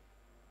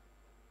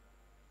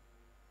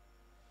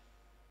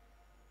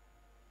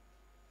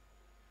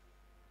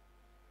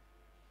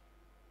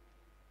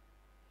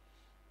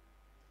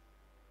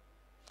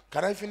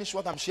 Can I finish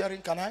what I'm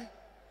sharing? Can I?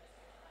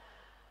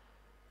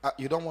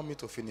 You don't want me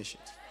to finish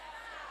it.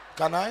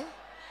 Can I?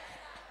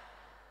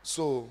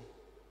 So,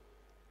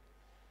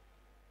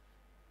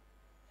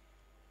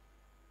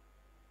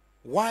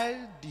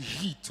 while the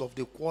heat of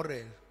the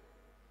quarrel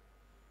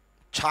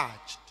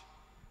charged,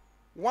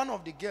 one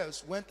of the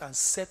girls went and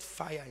set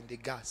fire in the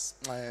gas.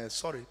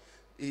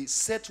 He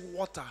set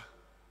water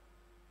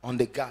on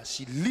the gas.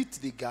 She lit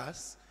the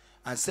gas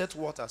and set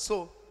water.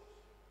 So,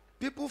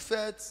 people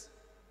felt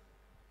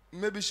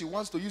maybe she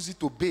wants to use it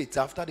to bathe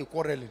after the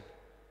quarreling.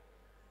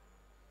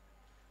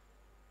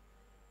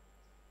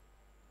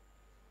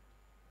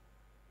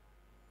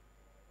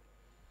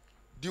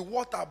 The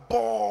water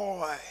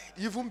boiled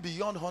even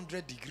beyond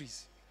 100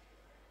 degrees.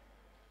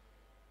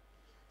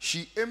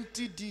 She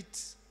emptied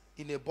it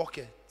in a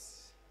bucket.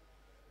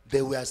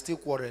 They were still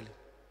quarreling.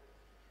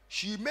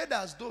 She made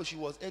as though she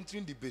was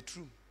entering the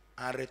bedroom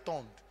and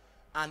returned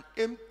and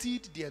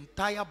emptied the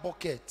entire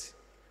bucket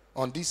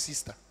on this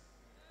sister.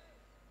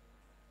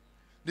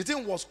 The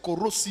thing was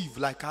corrosive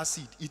like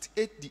acid. It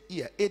ate the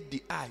ear, ate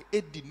the eye,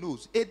 ate the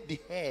nose, ate the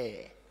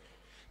hair,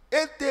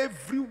 ate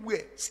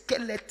everywhere.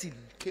 Skeleton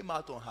came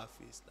out on her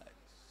face like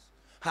this,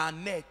 her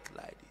neck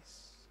like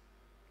this.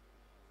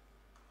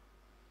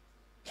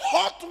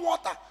 Hot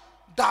water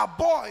that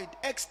boiled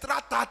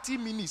extra 30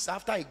 minutes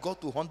after it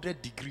got to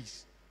 100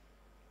 degrees.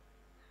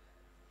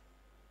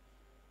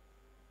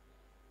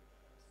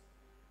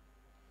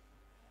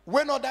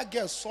 When other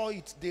girls saw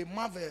it, they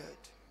marveled.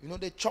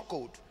 They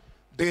chuckled.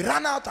 They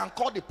ran out and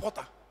called the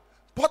porter.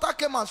 Porter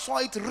came and saw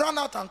it, ran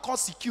out and called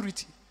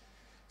security.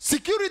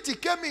 Security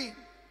came in.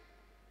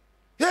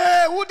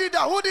 Hey, who did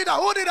that? Who did that?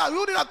 Who did that?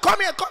 Who did that?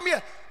 Come here, come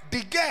here.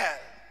 The girl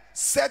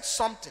said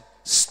something,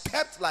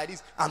 stepped like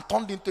this, and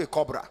turned into a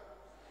cobra.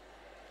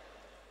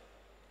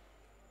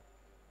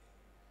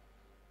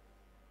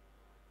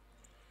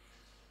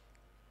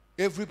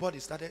 Everybody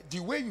started. The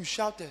way you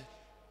shouted,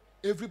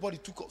 everybody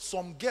took off.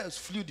 Some girls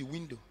flew the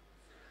window.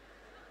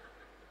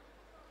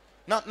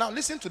 Now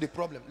listen to the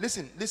problem.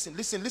 Listen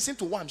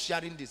to why I'm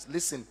sharing this.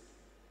 Listen.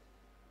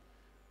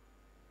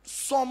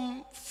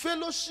 Some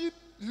fellowship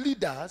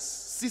leaders,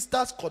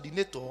 sisters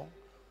coordinator,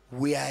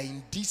 were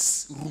in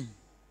this room.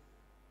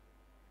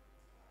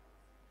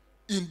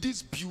 In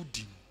this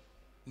building,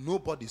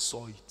 nobody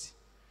saw it.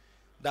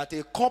 That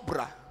a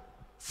cobra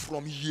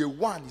from year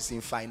one is in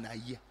final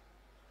year.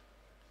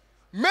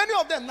 Many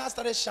of them now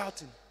started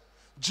shouting,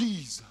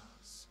 Jesus,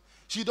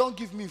 she don't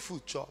give me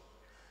food chop.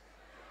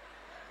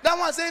 That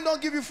one said,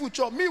 don't give me food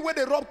chop. Me, where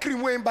they rub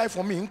cream, where buy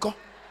for me, uncle.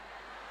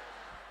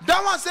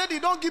 That one said, he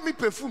don't give me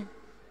perfume.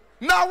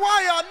 Now,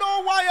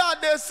 why are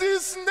they see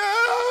snake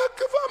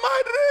for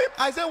my dream?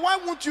 I said, why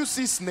won't you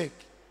see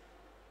snake?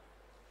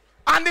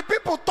 And the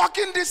people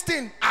talking this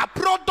thing are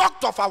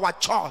product of our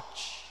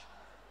church.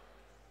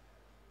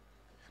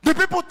 The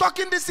people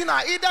talking this thing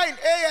are either in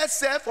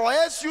ASF or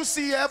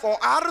SUCF or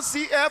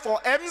RCF or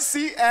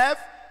MCF.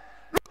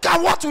 Look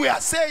at what we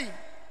are saying.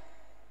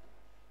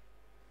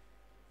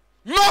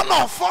 None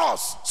of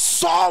us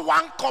saw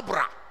one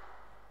cobra.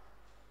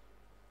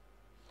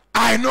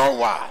 I know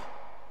why.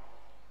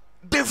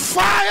 The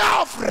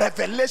fire of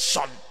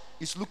revelation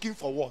is looking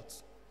for what?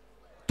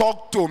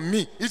 Talk to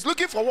me. It's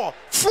looking for what?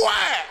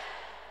 Fire.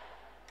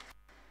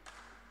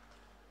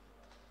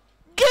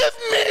 Give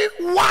me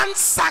one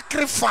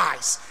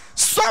sacrifice.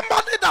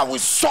 Somebody that will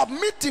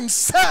submit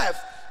himself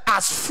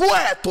as fuel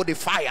to the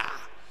fire.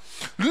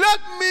 Let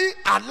me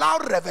allow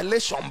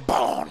revelation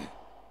burn.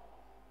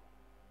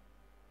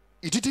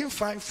 He didn't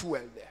find fuel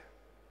there.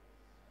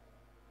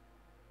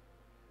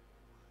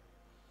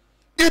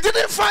 He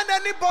didn't find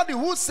anybody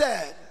who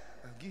said,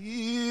 I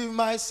give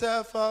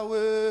myself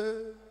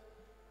away.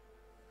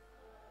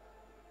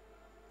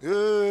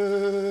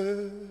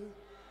 Yeah.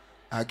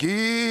 I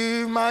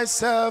give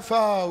myself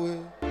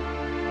away.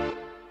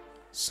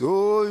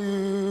 So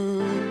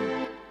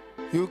you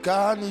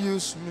can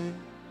use me.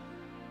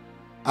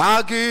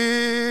 I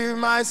give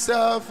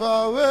myself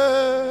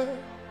away.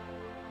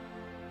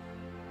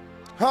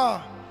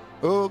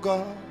 Oh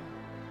God,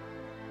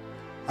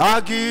 I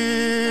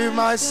give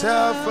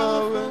myself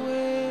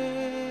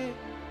away.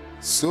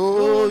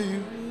 So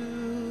you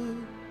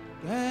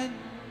can.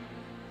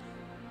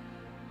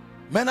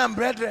 Men and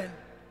brethren,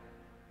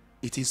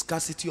 it is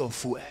scarcity of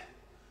fuel.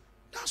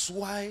 That's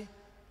why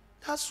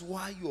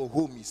your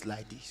home is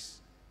like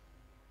this.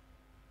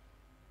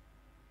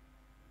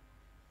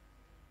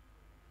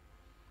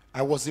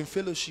 I was in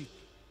fellowship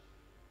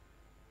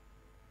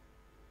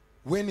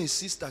when a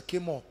sister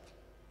came up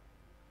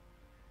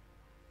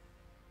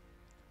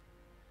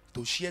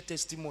to share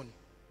testimony.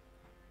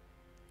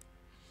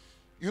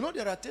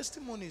 There are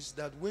testimonies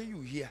that when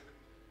you hear,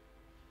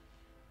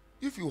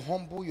 if you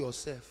humble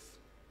yourself,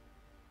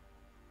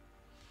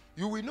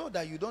 you will know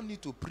that you don't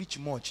need to preach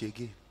much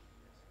again.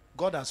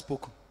 God has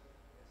spoken.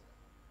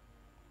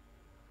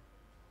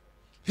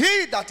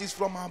 He that is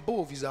from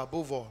above is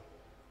above all.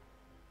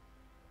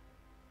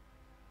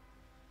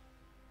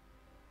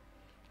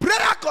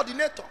 Prayer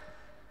coordinator,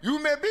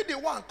 you may be the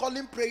one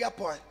calling prayer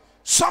point.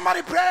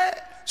 Somebody pray,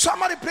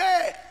 somebody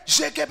pray.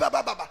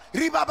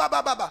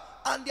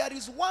 And there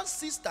is one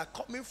sister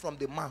coming from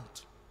the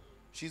mount.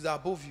 She's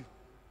above you.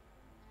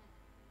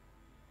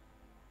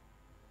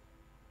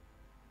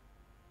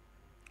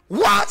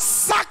 One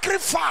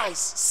sacrifice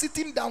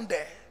sitting down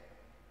there.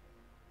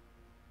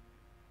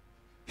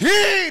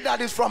 He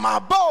that is from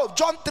above,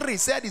 John 3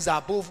 said, is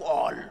above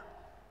all.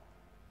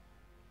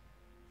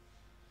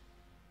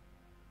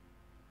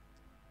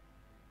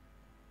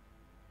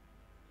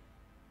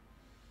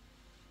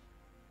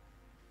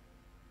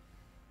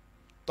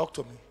 Talk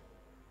to me.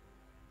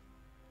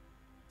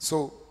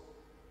 So,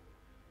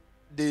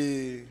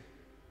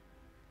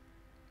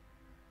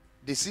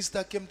 The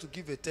sister came to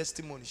give a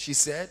testimony. She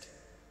said,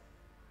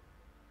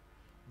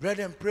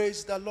 brethren,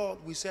 praise the Lord.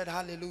 We said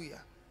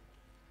hallelujah.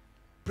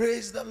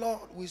 Praise the Lord.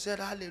 We said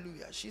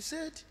hallelujah. She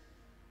said,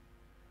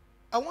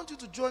 I want you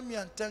to join me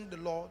and thank the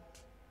Lord.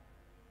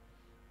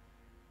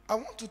 I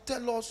want to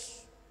tell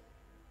us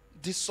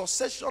the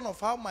succession of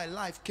how my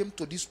life came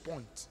to this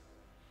point.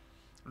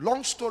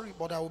 Long story,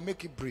 but I will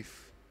make it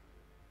brief.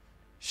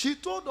 She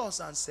told us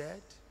and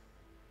said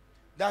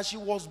that she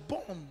was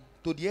born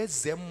to the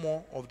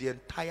Ezemo of the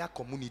entire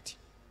community.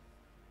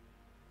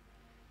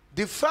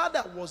 The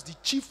father was the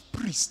chief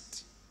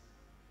priest.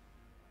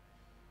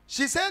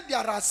 She said there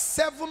are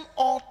 7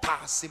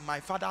 altars in my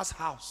father's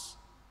house.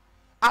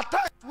 At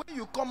times when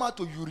you come out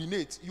to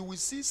urinate, you will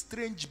see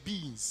strange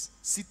beings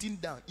sitting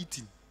down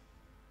eating.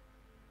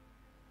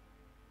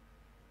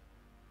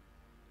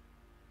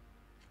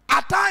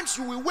 At times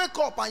you will wake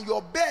up and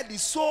your bed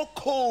is so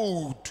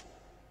cold.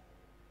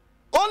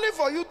 Only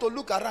for you to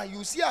look around,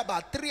 you see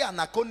about 3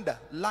 anaconda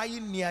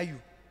lying near you.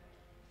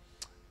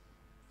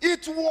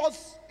 It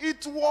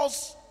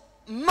was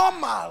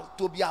normal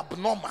to be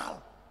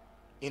abnormal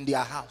in their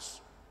house.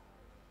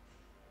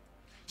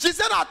 She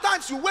said at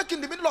times you wake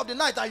in the middle of the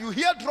night and you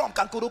hear drum.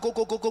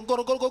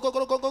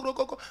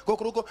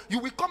 You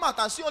will come out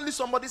and see only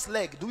somebody's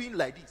leg doing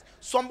like this.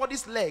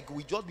 Somebody's leg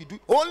will just be doing,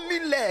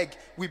 only leg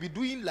will be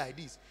doing like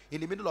this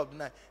in the middle of the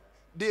night.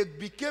 They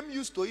became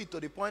used to it to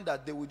the point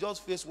that they will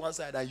just face one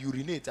side and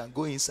urinate and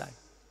go inside.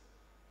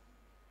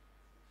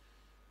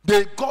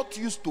 They got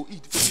used to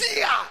it.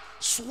 Fear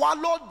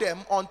swallowed them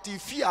until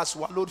fear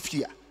swallowed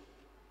fear.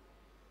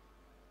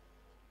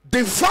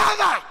 The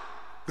father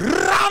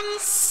ran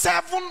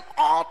 7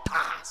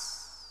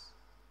 altars.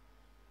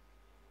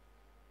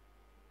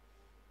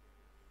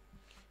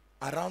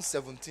 Around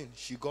 17,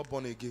 she got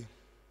born again.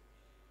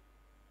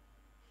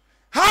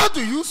 How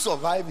do you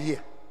survive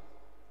here?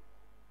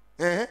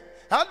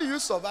 How do you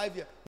survive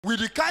here? With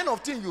the kind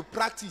of thing you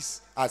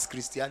practice as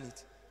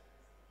Christianity.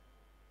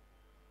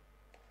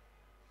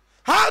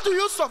 How do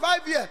you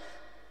survive here?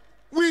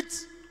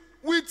 With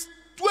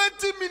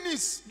 20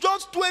 minutes,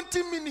 just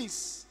 20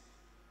 minutes.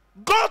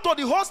 Go to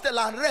the hostel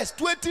and rest.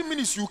 20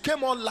 minutes, you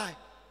came online.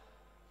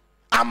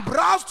 And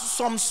browsed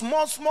some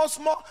small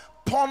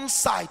porn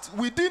site.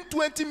 Within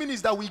 20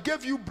 minutes that we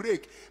gave you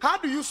break. How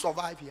do you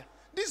survive here?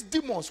 These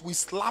demons will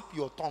slap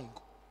your tongue.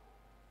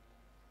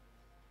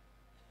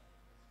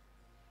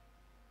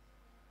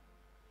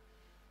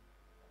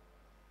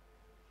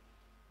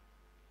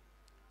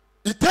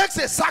 It takes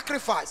a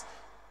sacrifice.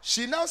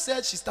 She now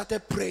said she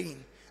started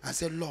praying and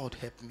said, Lord,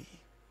 help me.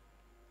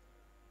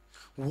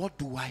 What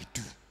do I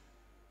do?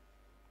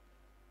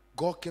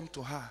 God came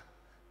to her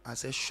and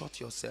said,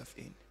 shut yourself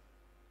in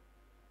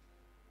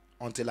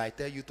until I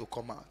tell you to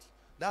come out.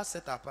 That's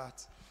set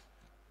apart.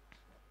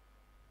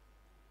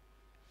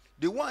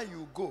 The one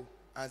you go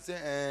and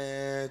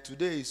say,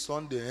 today is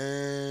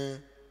Sunday.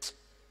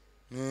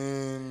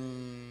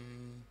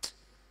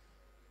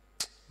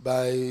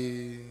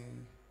 By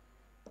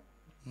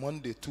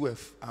Monday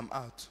 12, I'm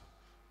out.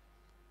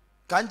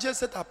 Can't just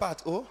set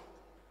apart. Oh,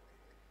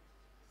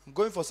 I'm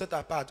going for set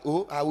apart.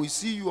 Oh, I will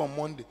see you on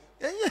Monday.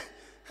 Hey,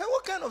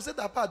 what kind of set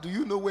apart do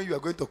you know when you are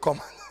going to come?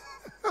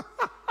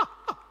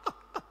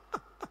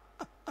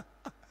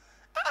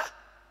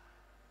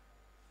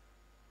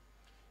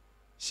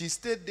 She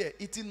stayed there,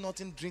 eating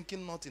nothing,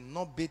 drinking nothing,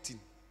 not bathing.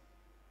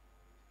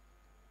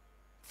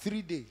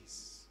 3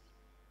 days.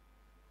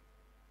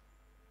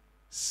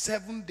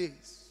 7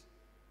 days.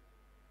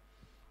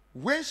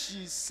 When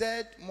she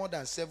said more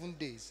than 7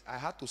 days, I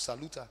had to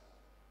salute her.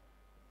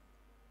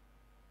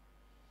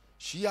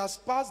 She has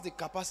passed the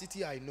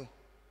capacity I know.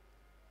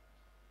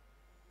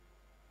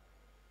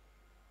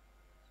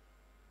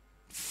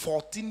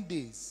 14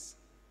 days.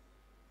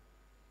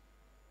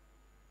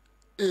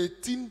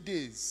 18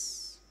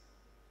 days.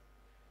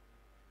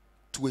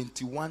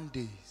 21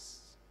 days.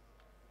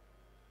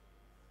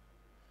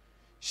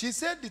 She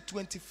said the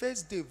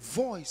 21st day,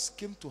 voice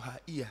came to her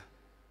ear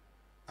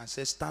and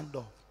said, stand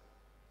up.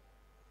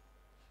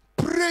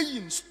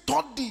 Praying,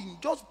 studying,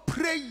 just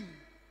praying.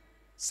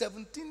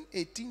 17,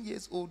 18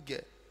 years old girl.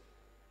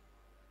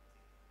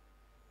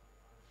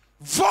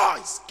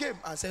 Voice came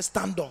and said,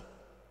 stand up.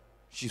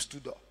 She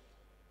stood up.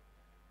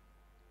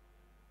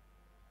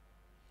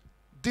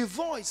 The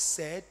voice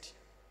said,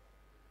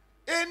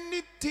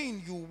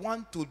 anything you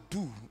want to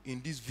do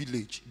in this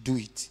village, do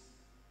it.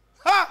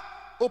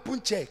 Ha!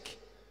 Open check.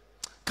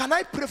 Can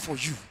I pray for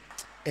you?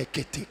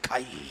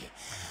 Eketekai.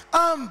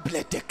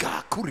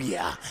 Ambleteka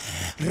kuria.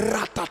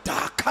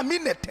 Ratata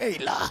kamine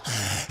taylor.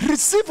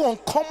 Receive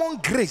uncommon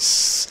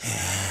grace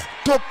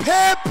to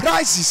pay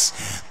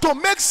prices, to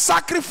make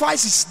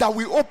sacrifices that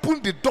will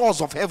open the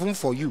doors of heaven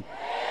for you.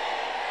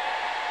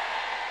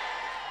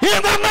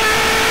 In the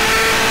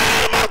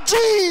name of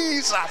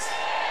Jesus.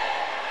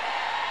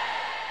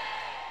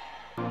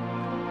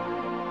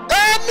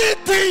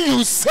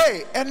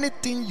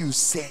 Anything you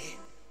say,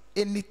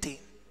 anything.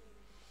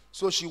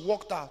 So she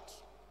walked out.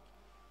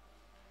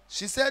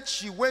 She said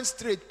she went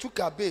straight, took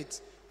her bait,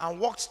 and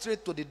walked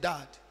straight to the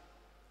dad.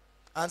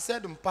 and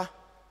said, Mpa.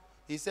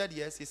 He said,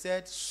 yes. He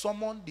said,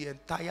 summon the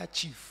entire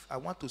chief. I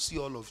want to see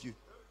all of you.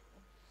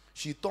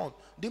 She turned.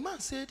 The man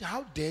said,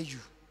 how dare you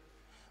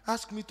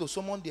ask me to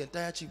summon the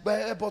entire chief?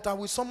 But I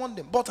will summon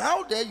them. But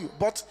how dare you?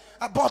 But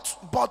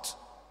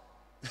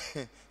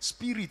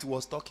spirit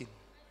was talking.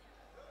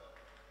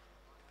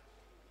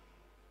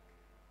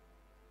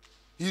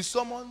 He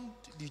summoned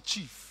the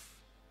chief,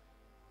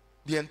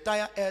 the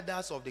entire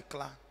elders of the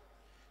clan.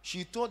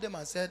 She told them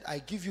and said, I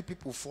give you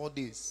people 4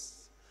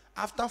 days.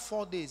 After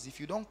 4 days, if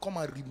you don't come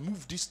and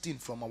remove this thing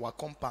from our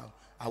compound,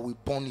 I will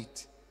burn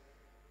it.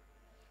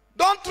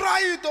 Don't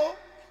try it though.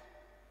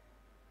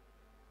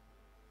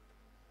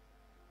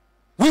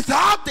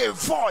 Without a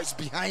voice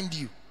behind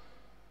you.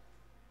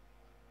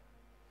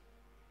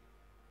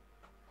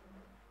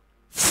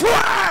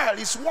 Fuel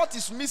is what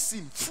is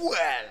missing. Fuel.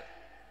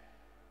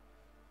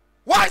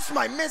 Why is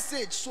my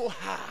message so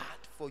hard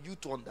for you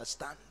to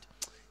understand?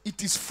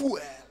 It is fuel.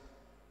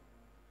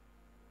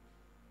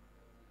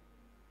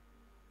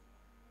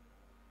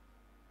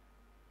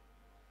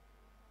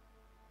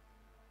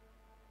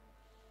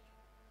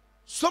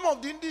 Some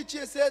of the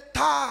indigenous said,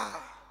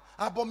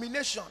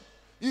 abomination.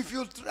 If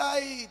you try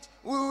it,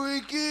 we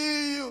will kill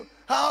you.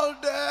 How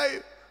dare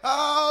you?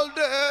 How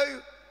dare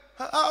you?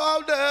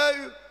 How dare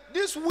you?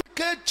 These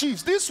wicked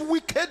chiefs, these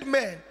wicked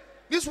men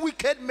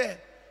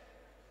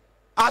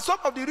are some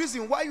of the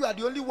reasons why you are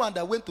the only one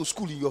that went to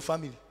school in your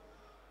family.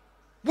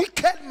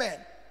 Wicked men.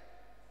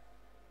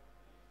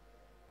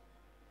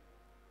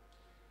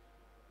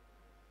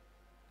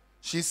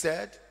 She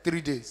said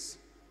 3 days.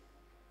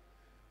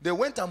 They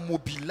went and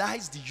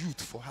mobilized the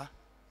youth for her.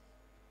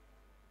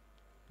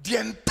 The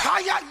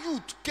entire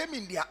youth came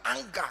in their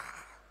anger.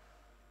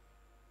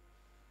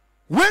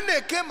 When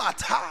they came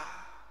at her,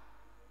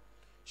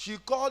 she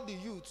called the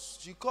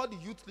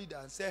youth leader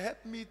and said,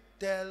 help me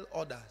tell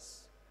others.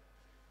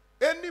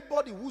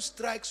 Anybody who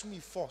strikes me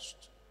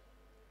first,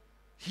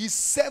 his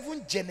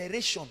 7th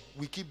generation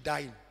will keep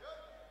dying.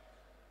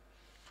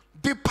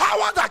 The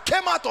power that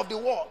came out of the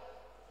wall.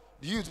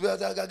 The youth,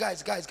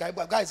 guys, can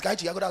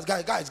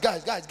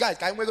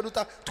we go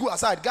to 2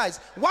 aside, guys?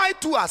 Why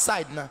 2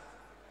 aside now?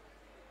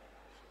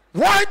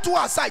 Why 2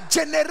 aside?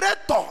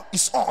 Generator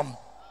is on.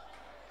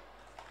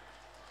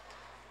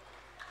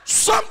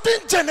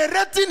 Something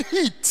generating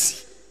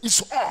heat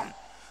is on.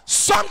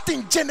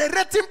 Something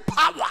generating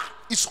power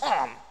is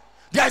on.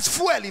 There is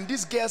fuel in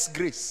this girl's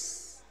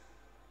grace.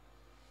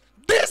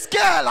 This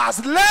girl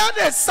has led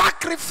a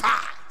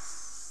sacrifice.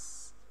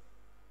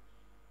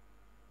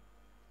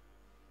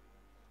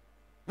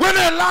 When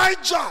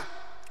Elijah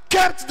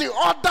kept the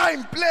order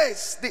in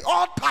place, the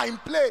altar in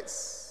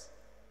place,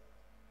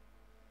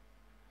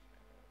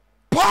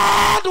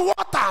 poured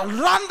water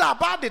round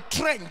about the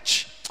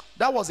trench,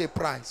 that was a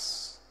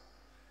price.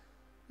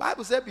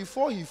 Bible said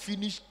before he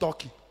finished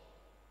talking,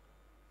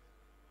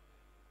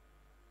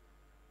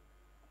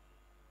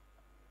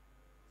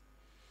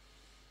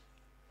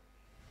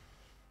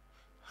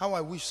 how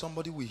I wish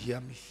somebody will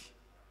hear me.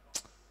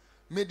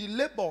 May the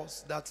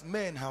labors that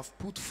men have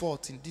put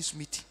forth in this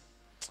meeting,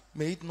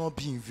 may it not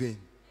be in vain.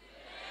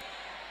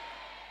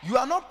 You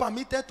are not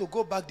permitted to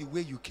go back the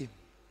way you came.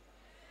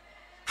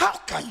 How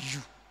can you?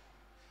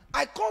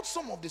 I called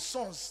some of the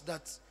sons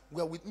that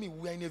were with me. We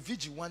were in a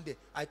vigil one day.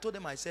 I told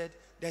them, I said,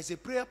 there's a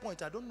prayer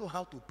point. I don't know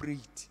how to pray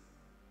it,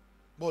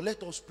 but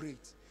let us pray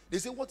it. They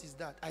said, what is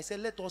that? I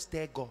said, let us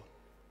tell God,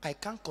 I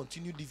can't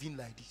continue living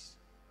like this,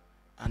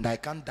 and I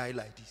can't die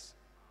like this.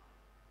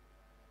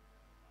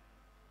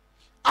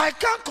 I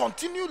can't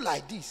continue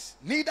like this,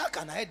 neither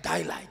can I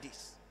die like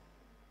this.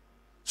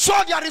 So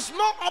there is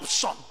no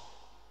option.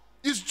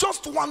 It's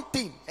just one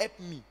thing. Help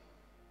me.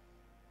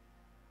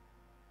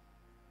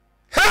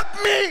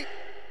 Help me.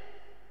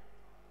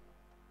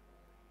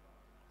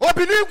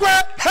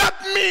 Obinigwe,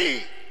 help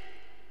me.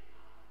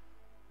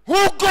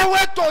 Who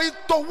goeth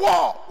to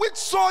war? Which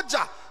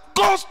soldier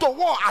goes to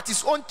war at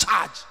his own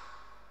charge?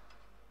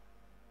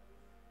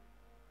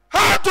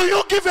 How do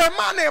you give a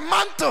man a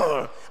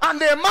mantle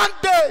and a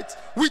mandate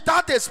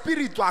without a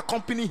spirit to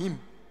accompany him?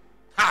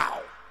 How?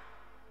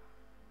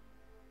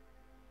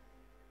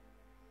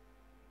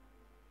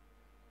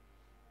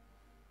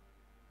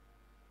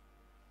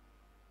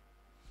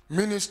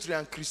 Ministry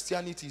and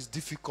Christianity is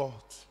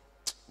difficult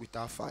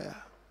without fire.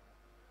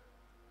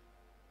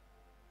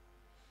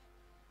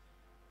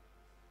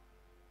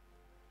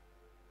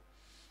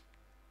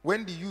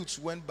 When the youths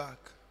went back,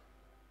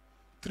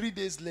 3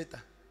 days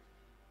later,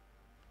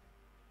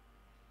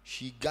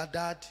 she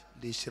gathered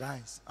the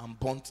shrines and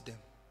burnt them.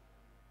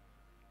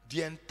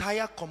 The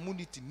entire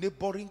community,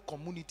 neighboring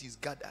communities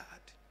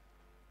gathered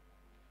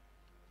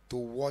to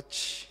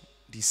watch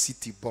the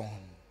city burn.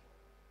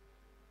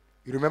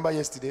 You remember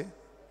yesterday?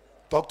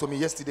 Talk to me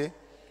yesterday.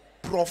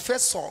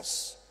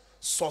 Professors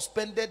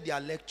suspended their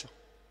lecture.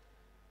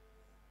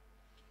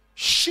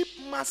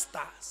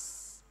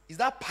 Shipmasters, is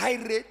that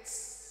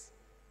pirates,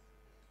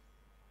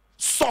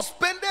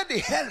 suspended the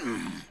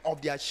helm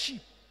of their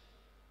ship.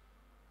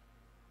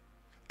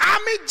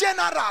 Army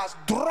generals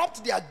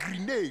dropped their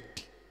grenade.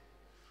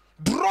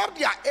 dropped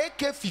their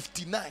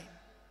AK-59.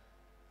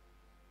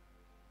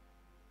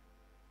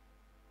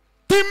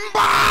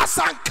 Timbers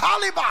and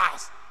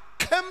calibers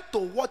came to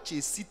watch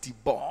a city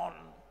burn.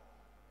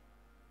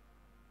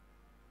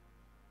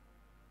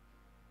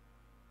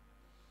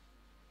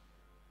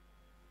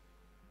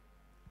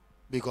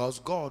 Because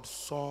God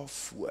saw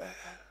fuel.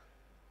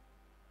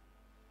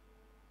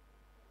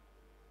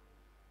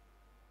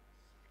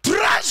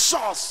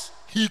 Treasures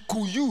he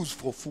could use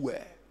for fuel.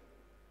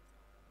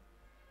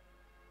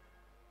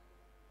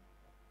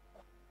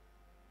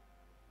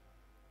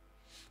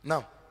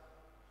 Now,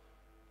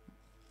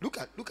 look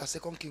at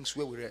 2 Kings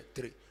where we read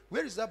 3.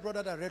 Where is that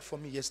brother that read for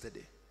me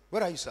yesterday?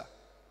 Where are you, sir?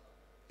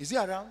 Is he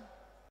around?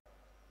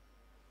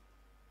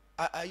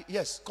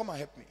 Yes, come and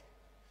help me.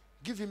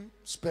 Give him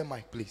spare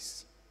mic,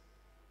 please.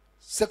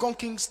 2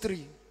 Kings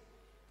 3,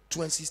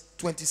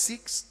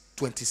 26,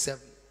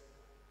 27.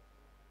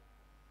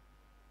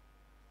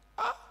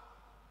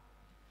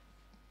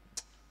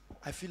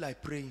 I feel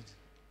like praying.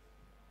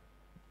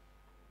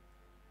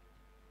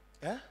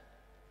 Yeah?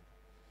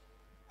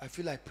 I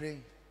feel like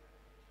praying.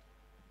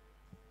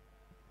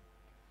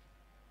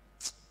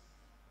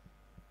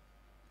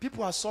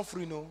 People are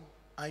suffering, oh,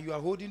 and you are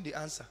holding the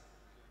answer.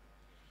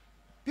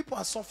 People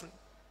are suffering.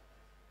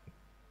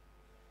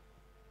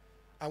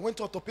 I went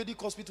to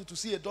orthopedic hospital to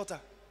see a daughter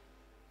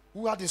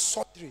who had a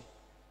surgery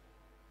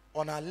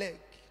on her leg.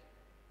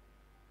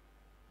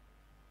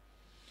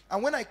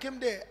 And when I came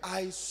there,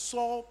 I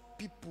saw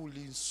people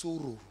in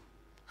sorrow.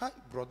 Hi,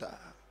 brother.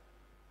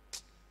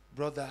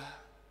 Brother.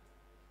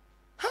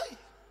 Hi.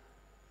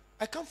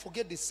 I can't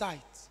forget the sight.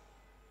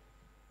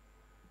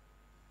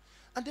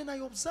 And then I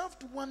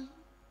observed one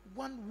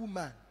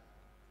woman.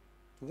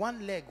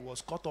 One leg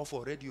was cut off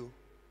already.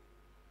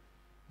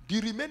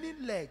 The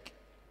remaining leg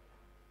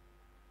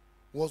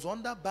was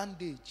under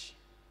bandage.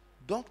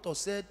 Doctor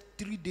said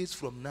 3 days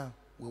from now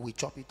we will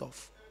chop it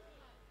off.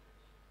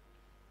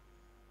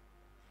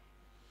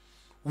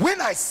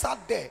 When I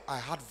sat there, I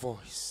had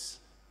voice.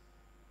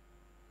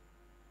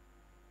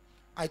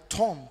 I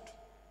turned.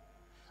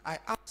 I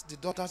asked the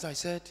daughters, I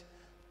said,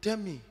 tell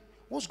me,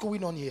 what's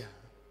going on here?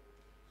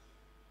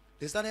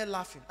 They started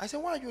laughing. I said,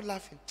 why are you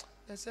laughing?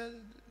 They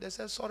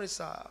said, sorry,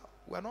 sir.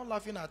 We are not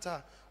laughing at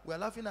her. We are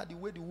laughing at the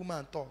way the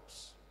woman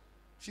talks.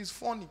 She's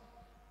funny.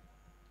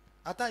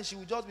 At times she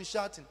will just be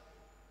shouting,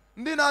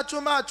 Nina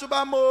chuma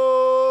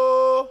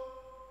chubamo.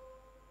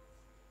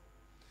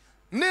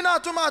 Nina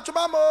chuma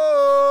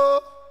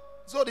chubamo.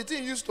 So the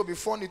thing used to be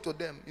funny to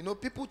them. You know,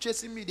 people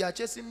chasing me, they are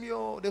chasing me.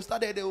 Oh, they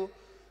started. Oh.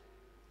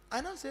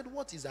 And I said,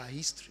 what is her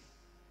history?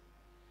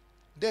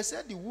 They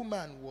said the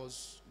woman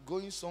was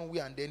going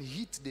somewhere and then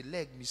hit the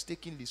leg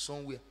mistakenly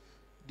somewhere.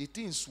 The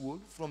thing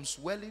swelled. From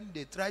swelling,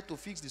 they tried to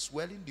fix the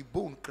swelling. The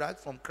bone cracked.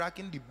 From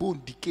cracking, the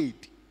bone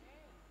decayed.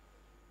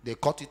 They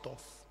cut it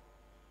off.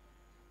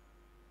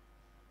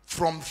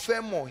 From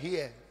femur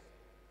here,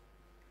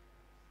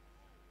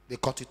 they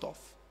cut it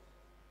off.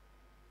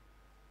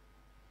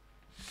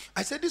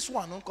 I said, this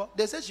one, uncle,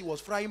 they said she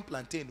was frying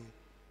plantain.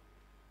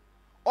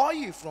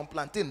 Oil from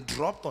plantain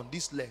dropped on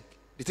this leg.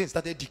 The thing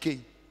started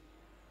decaying.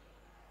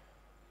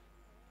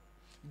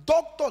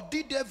 Doctor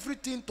did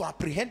everything to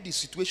apprehend the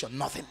situation.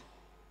 Nothing.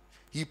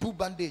 He put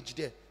bandage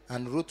there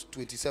and wrote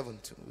 27.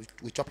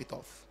 We chop it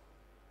off.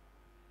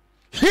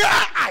 Here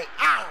I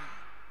am,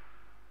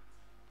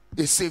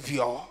 a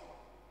savior.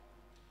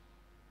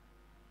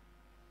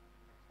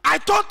 I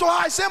told to her,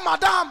 I said,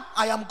 Madam,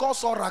 I am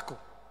God's oracle.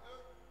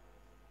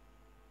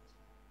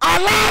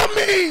 Allow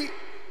me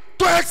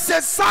to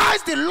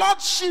exercise the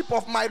lordship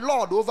of my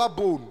Lord over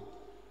bone.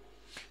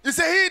 He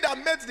said, he that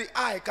made the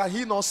eye, can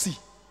he not see?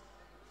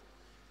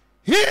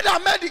 He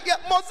that made the ear.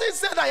 Moses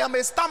said, I am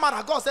a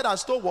stammerer. God said, I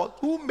stole what?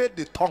 Who made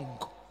the tongue?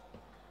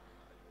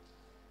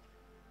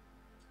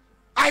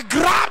 I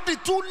grabbed the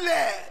 2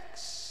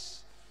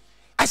 legs.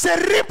 I said,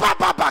 Ripa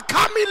Baba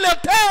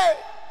Kamilete.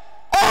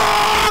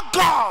 Oh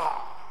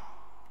God.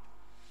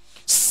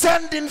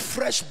 Sending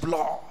fresh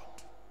blood.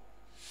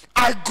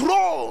 I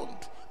groaned.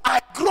 I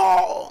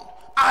groaned.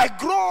 I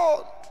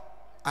groaned.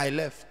 I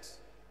left.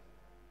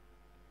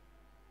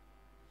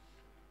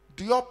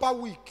 The upper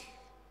week,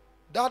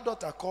 that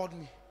daughter called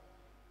me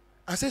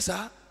and said,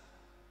 sir,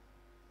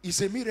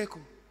 it's a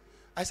miracle.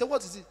 I said,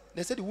 what is it?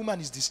 They said the woman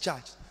is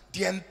discharged.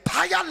 The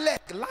entire leg,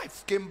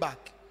 life came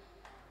back.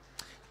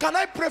 Can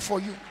I pray for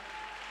you?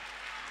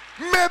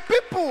 May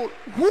people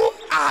who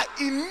are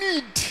in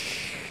need,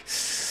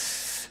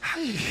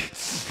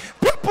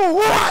 people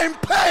who are in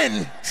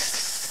pain,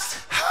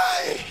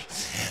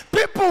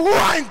 people who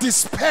are in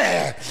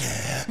despair,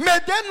 may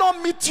they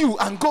not meet you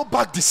and go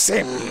back the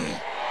same.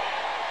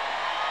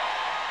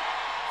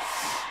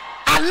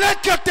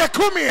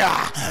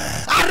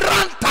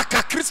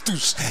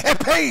 Christus,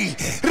 Epei,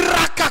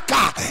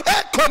 Rakaka,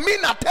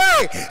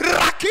 Ekominate,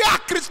 Rakia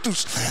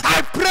Christus.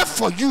 I pray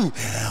for you.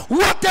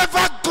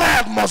 Whatever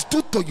God must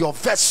do to your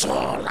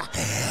vessel,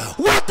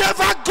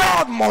 whatever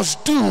God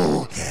must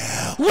do,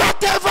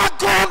 whatever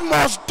God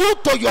must do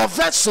to your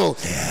vessel,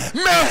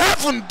 may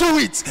heaven do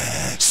it,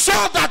 so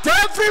that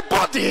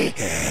everybody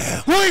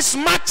who is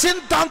marching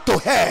down to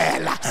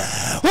hell,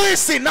 who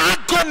is in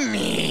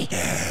agony,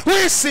 who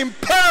is in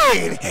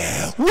pain,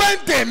 when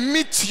they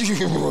meet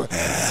you,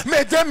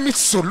 may they meet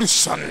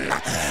solution,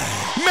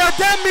 may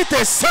they meet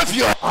a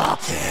savior,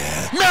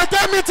 may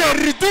they meet a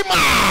redeemer.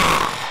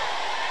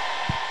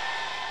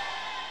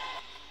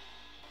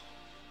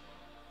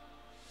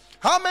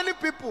 How many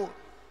people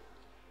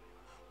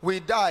will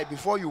die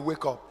before you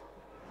wake up?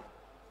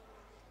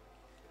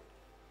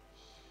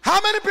 How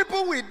many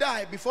people will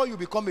die before you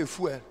become a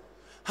fool?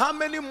 How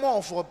many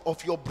more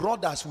of your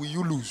brothers will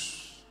you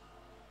lose?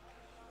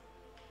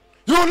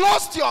 You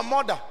lost your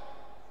mother.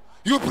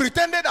 You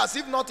pretended as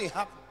if nothing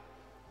happened.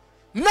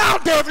 Now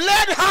they've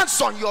laid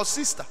hands on your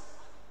sister.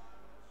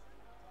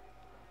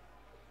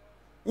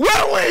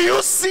 When will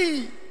you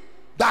see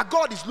that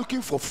God is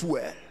looking for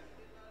fuel?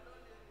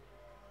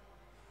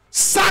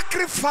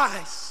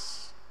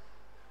 Sacrifice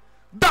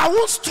that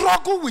won't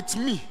struggle with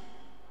me.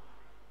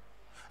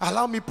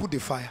 Allow me put the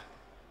fire.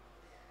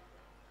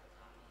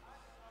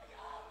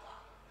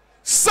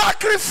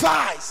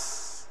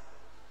 Sacrifice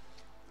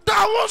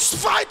that won't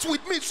fight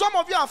with me. Some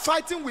of you are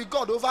fighting with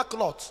God over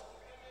cloth.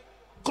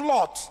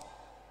 Cloth.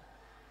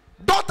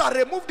 Daughter,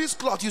 remove this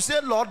cloth. You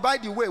say, Lord, by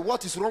the way,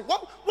 what is wrong?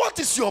 What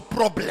is your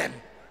problem?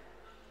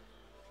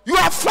 You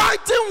are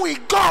fighting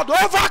with God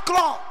over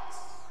cloth.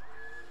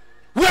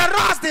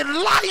 Whereas the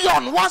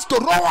lion wants to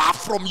roar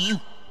from you.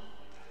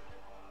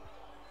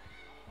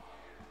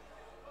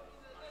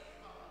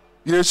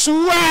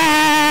 Yeshua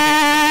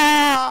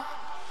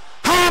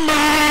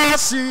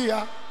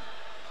Hamasia,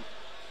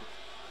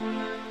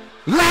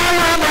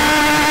 Lion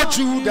of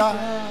Judah,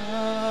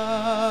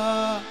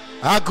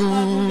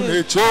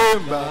 Agune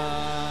Chamber.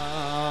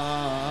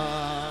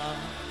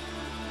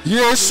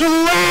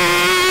 Yeshua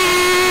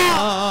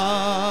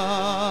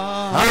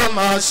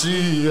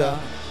Hamasia,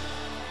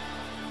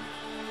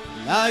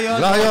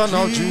 Lion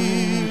of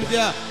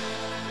Judah.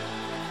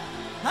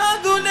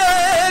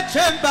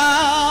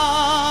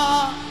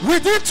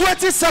 Within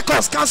 20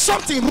 seconds, can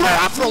something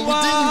roar from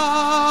within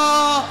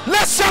you?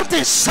 Let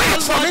something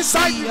shout from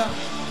inside you.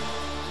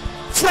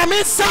 From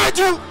inside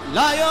you.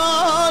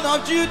 Lion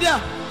of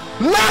Judah.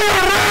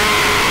 Lion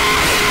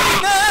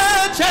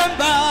of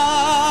chamber.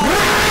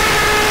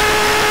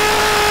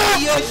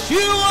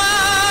 Yeshua.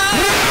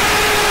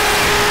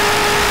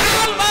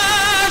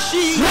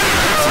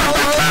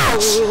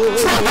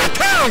 From the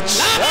cage.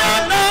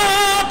 Lion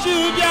of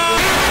Judah.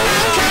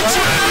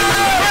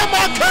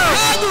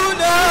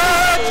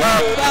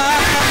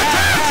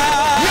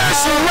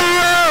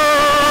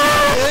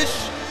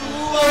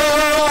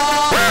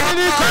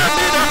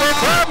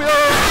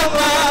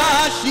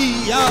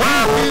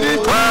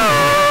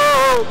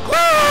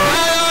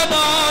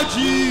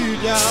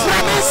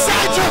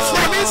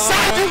 From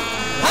inside you.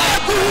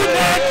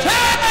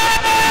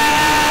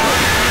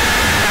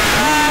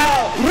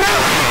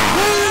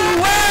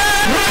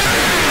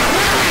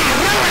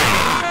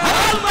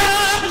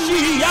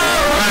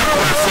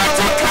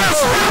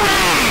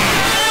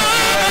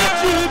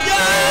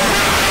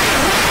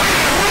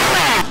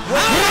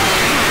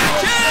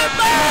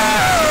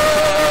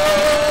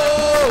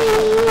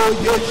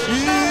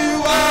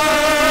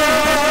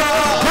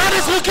 God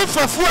is looking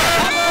for fuel.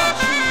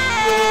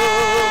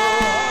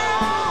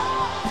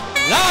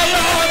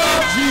 Lion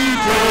of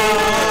Judah.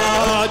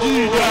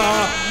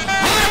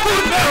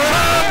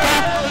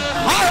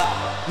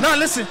 Now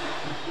listen.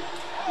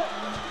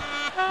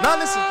 Now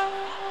listen.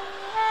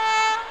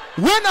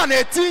 When an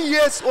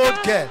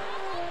 18-year-old girl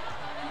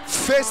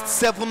faced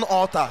 7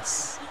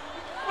 altars,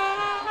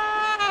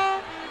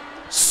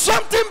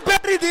 something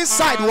buried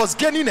inside was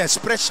gaining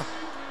expression.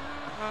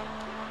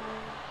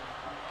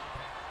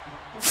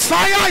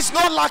 Fire is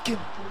not lacking,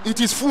 it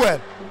is fuel.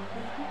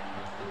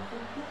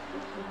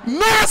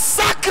 No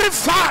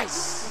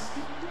sacrifice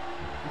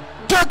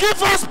to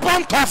give us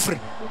burnt offering.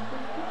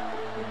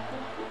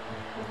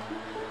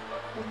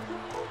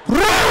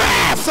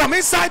 Roar from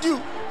inside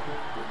you.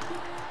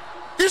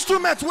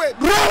 Instrument, wait.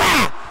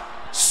 Roar.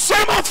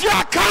 Some of you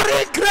are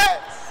carrying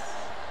grace.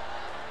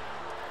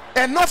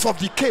 Enough of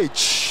the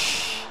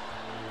cage.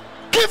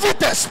 Give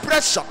it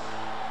expression.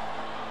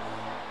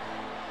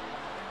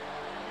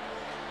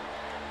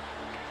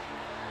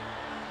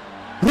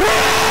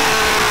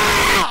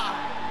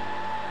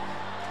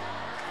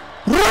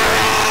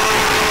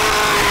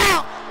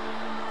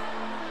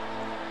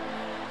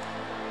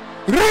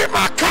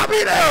 Rima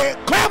Kabire,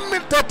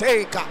 come to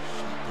take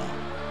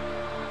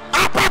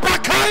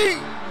Apabakai,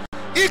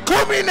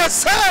 Ikumine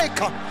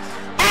Seka,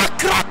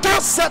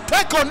 Kratos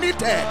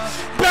setekonite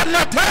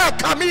belete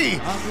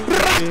kami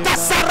rata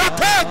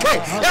sarateke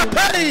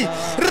eperi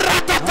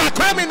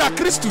ratatakomi na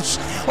Christus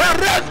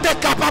orende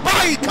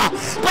kababaika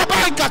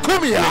babaika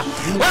kumia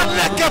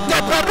olekete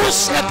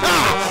peruseta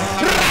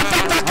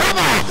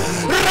ratatakama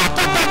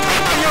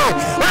yo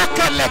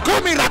akele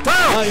kumi rata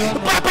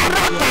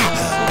babarata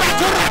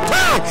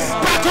bakurata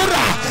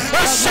bakura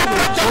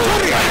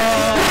esabratakuria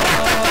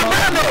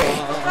ratatamane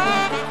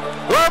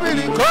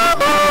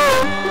obilikamo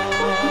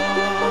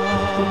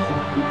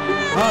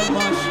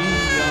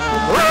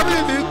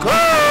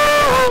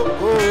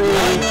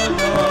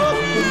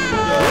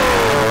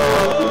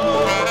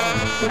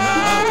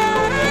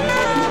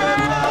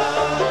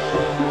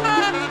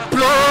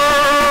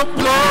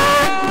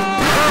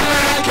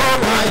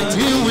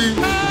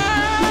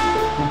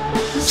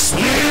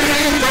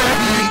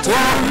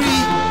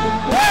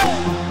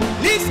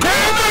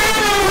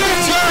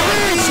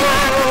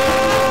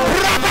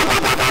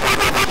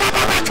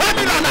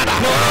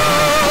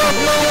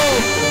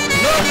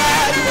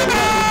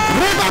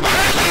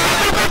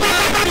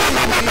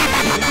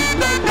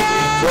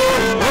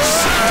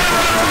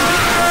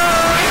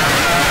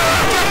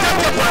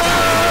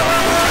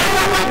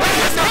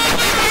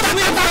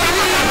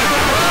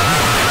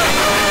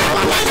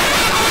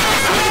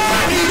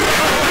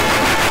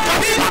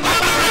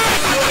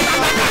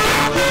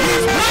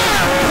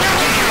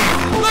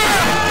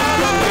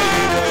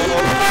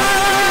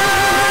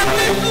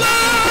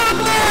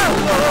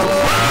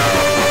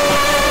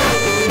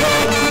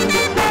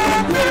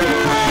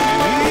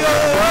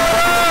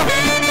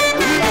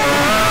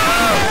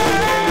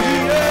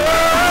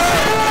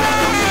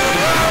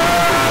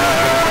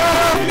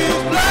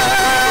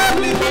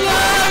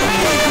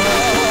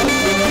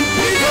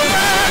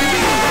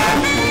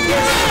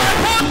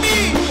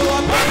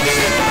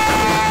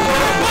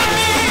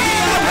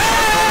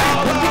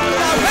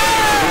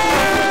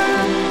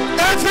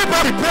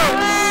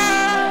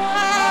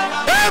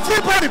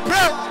Everybody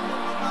pray.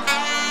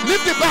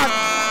 Lift the band.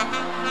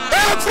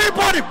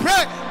 Everybody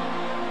pray.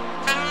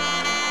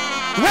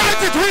 Why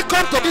did we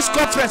come to this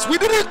conference? We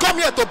didn't come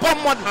here to burn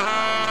money,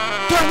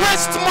 to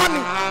waste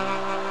money.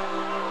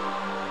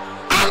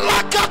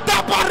 Alakata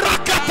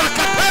barakata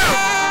kapel.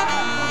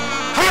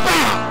 Haba.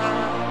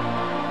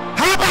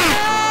 Haba.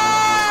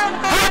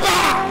 Haba.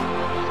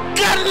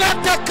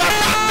 Gelete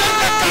kapata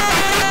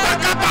kapata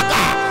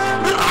kapata.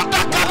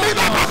 Rata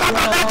kamina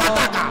babada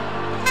kataka.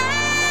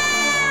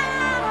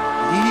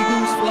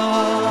 Eagles fly.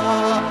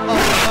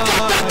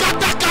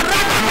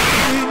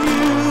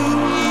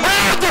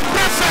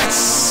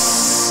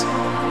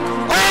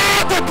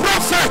 All the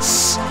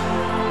prophets,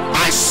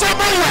 I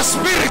summon your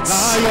spirits.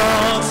 I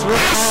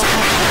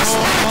summon your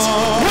spirits.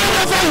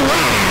 Wherever you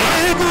are,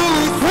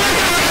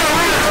 wherever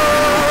you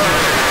are,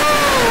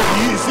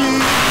 easy.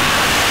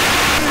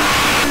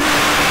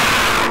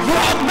 You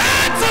are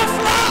meant to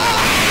fly.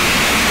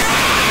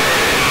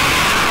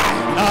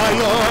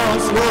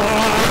 Lions roar.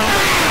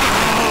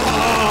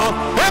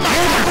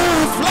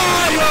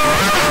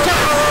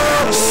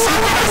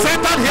 Someone has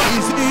entered here.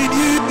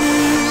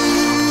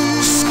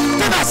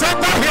 Something has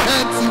entered here.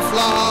 And to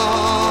fly.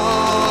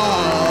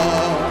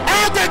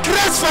 All the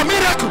grace for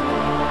miracle.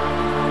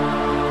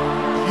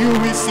 You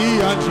will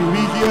see and you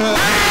will hear.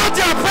 All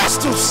the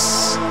apostles.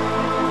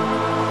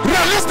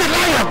 Release the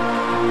lion.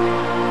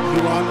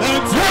 You are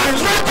meant to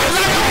release the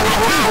lion.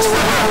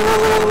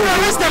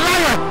 Release the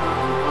lion.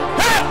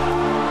 Hey!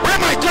 Oh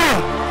my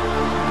God.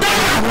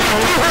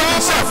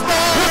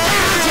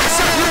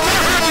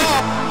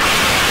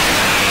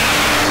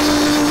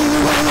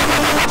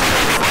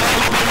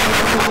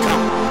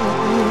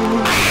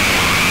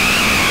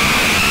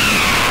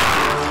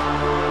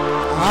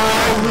 I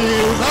will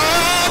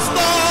not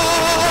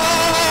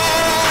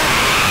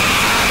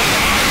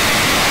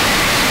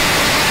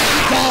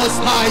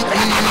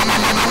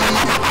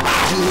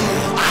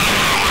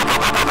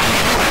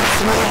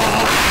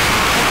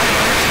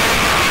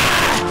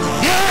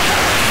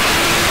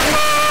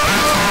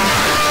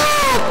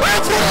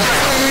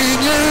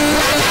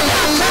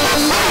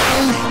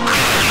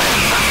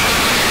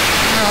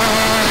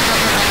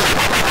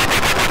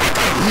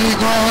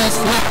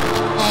stop,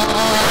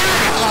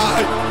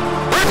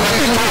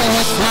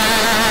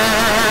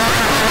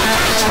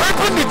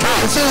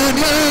 because I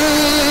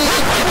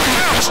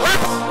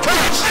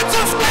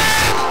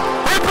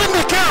open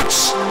the couch.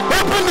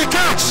 Open the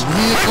couch.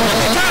 Open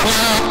the couch.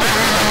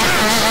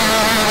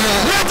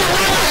 Let the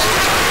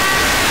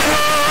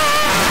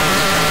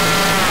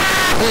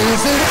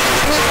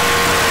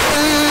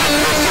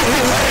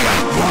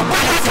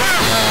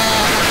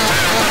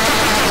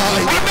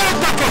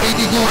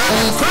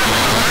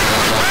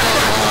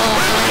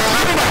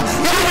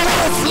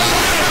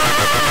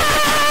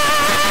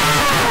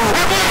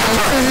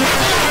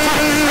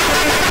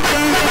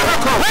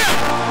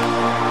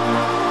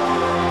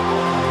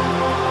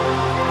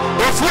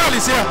fuel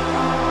is here.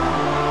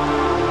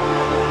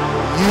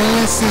 You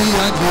will see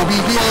and you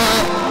will hear.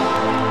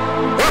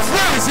 The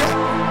fuel is here.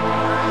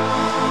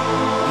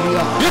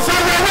 If I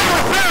were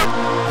a prayer,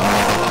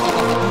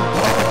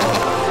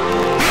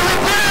 I will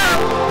pray.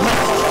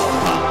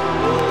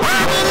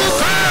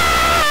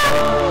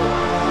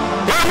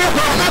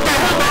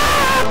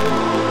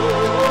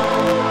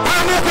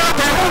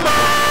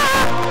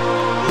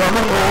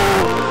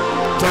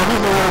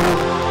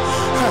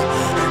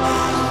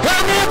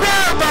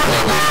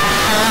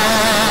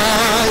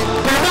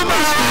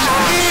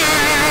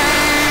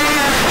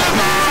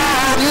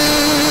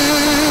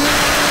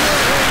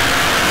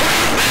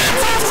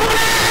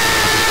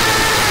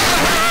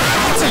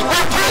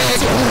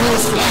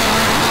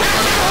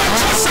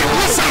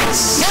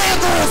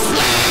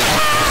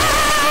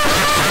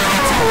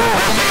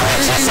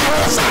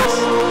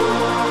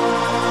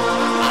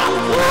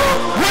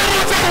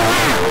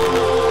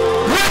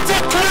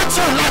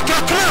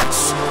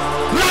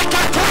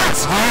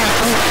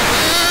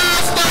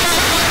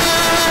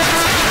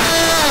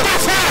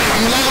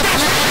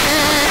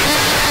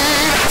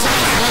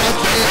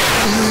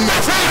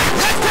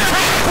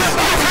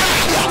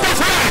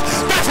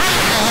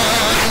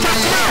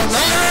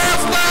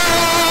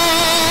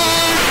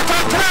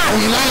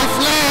 Will I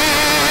fly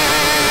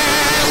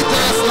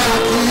just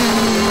like you?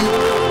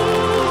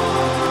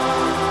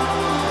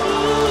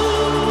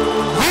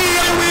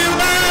 I will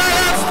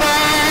not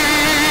stop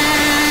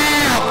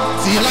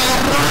till I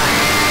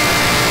rise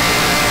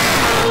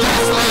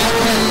just like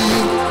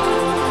you.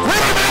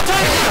 What am I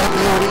telling you,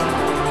 glory?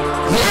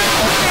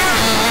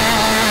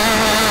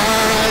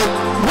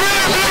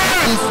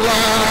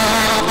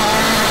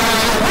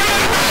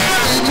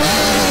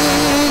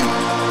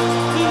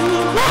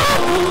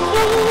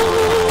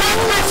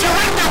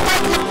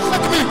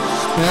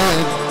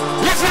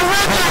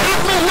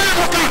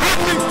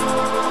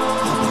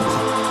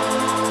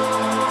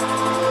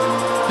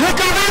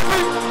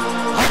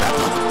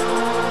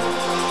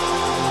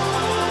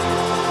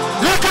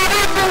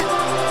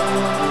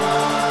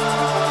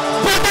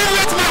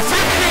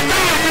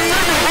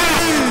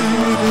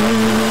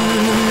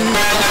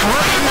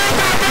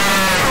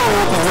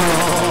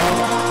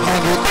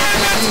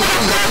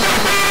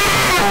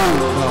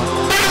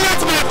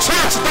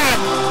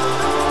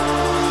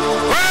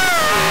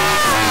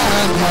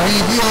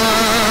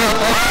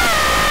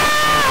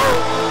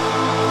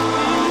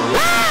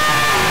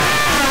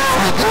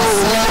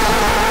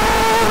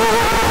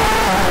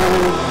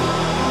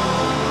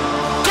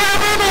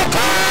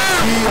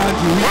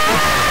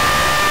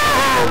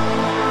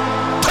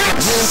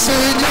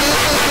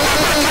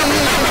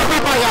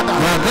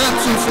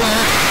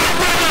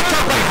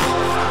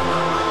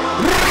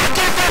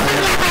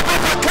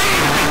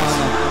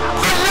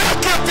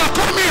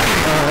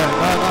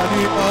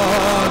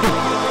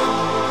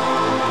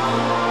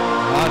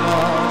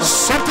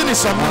 Something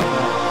is on me.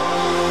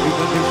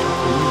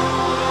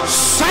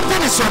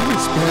 Something is on me.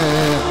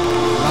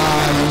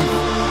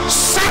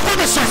 Something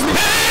is on me.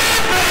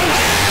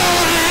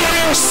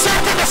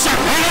 Something is on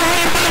me.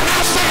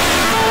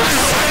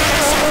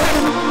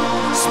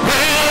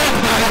 Spend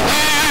my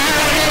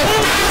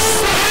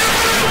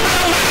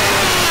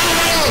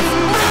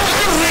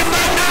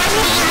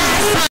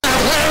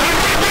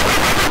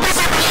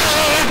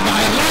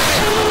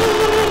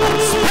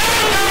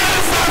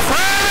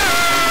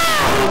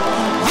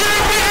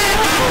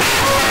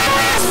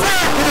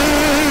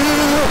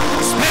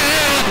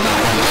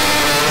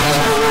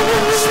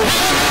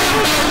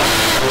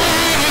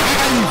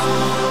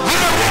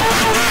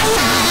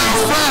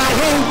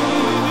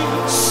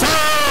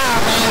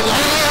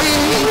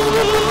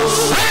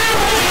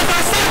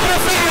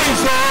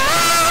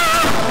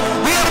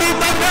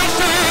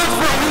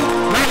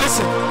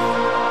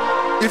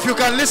If you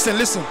can listen,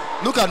 listen.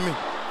 Look at me.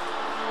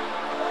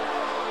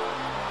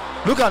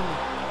 Look at me.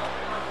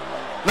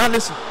 Now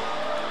listen.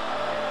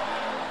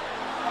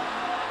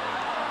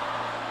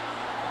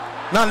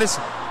 Now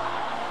listen.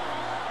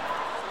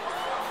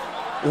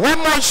 One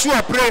more issue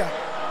of prayer.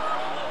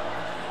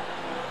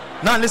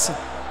 Now listen.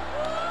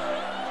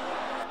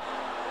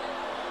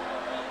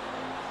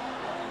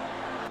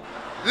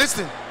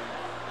 Listen.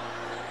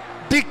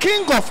 The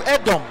king of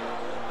Edom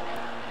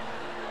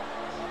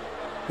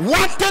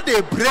wanted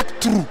a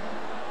breakthrough.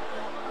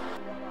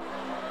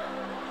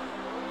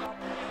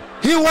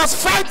 He was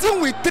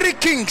fighting with 3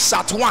 kings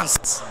at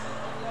once.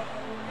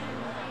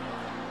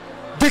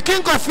 The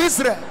king of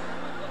Israel,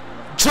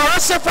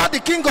 Jehoshaphat, the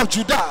king of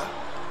Judah,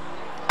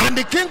 and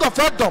the king of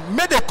Edom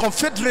made a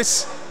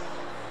confederacy.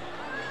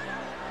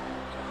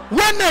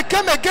 When they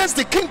came against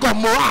the king of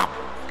Moab,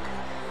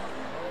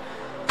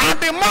 and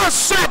the man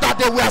saw that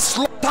they were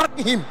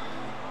slaughtering him.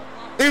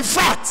 In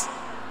fact,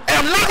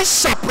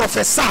 Elisha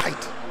prophesied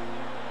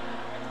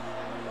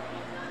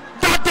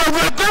that they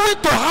were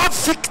going to have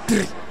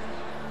victory.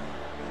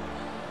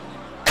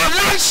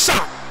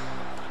 Elisha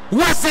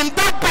was in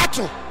that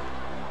battle,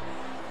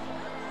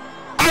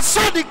 and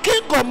so the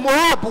king of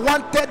Moab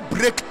wanted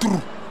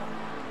breakthrough.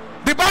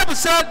 The Bible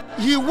said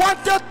he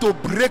wanted to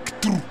break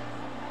through,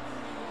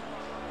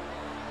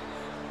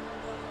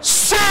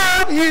 so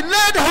he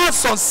laid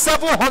hands on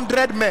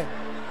 700 men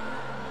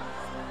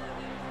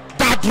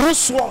that drew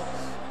swords.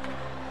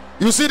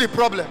 You see the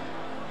problem?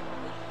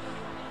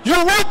 You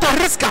want to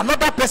risk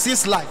another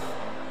person's life,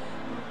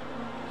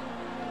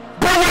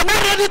 but you're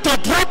not ready to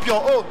drop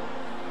your own.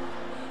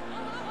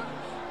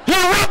 He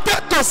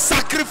wanted to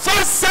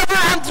sacrifice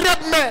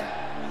 700 men,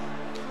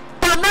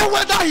 but not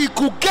whether he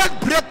could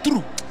get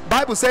breakthrough.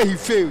 Bible says he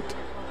failed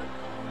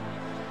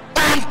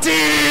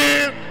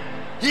until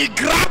he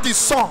grabbed his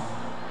son.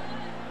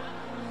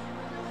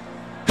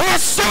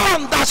 His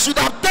son that should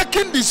have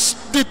taken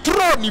the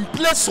throne in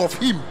place of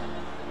him.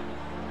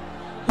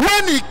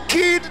 When he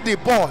killed the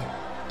boy,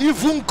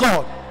 even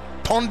God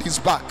turned his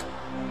back.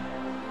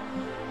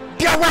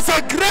 There was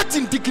a great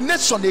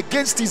indignation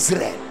against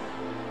Israel.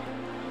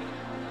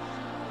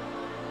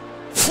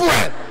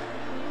 Fuel.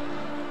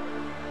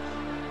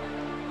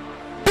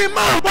 The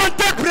man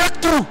wanted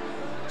breakthrough,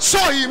 so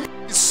he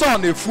made his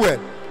son a fuel.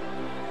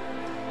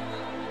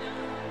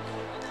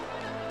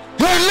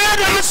 He laid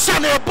hands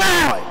on a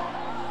boy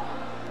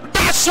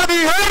that should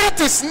inherit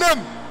his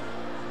name.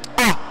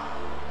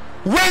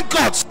 When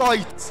God saw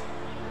it,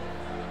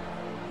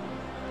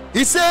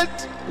 he said,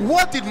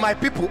 what did my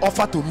people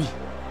offer to me?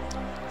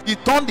 He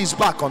turned his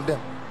back on them.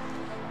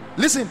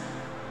 Listen,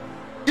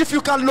 if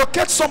you can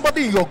locate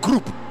somebody in your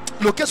group,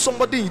 locate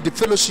somebody in the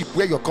fellowship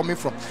where you're coming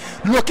from,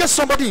 locate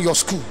somebody in your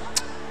school.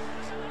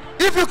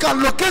 If you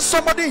can locate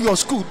somebody in your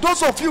school,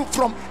 those of you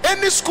from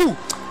any school,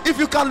 if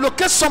you can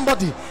locate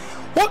somebody,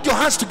 hold your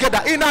hands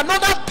together. In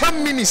another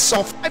 10 minutes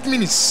or 5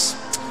 minutes,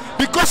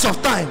 because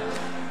of time,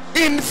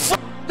 in 5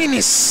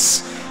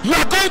 minutes, you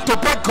are going to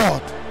beg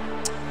God,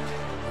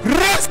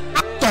 raise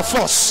out of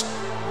us,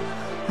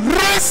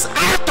 raise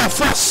out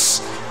of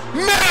us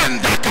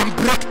men that can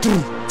break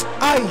through.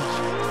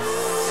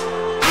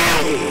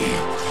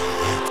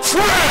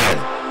 Fuel.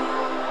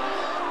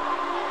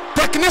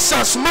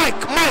 Technicians,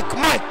 Mike.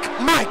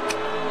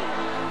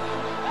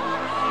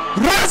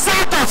 Raise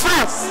out of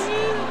us.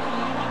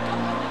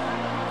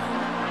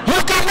 You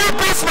cannot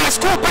pass my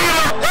school by.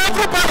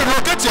 Everybody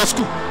locate your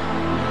school.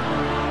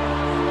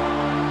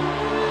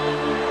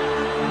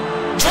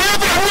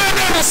 Jehovah, who are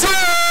they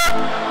say?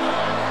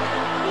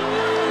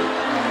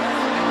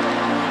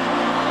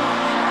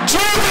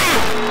 Jehovah,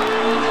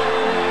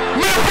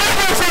 my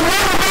brother from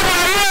where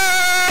are you?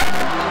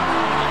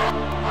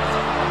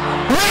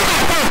 Where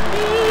are they?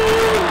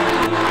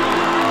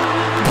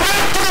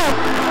 Breakthrough.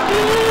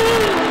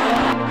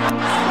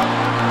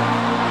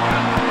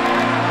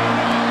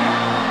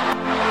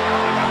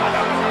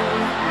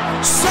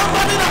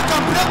 Somebody that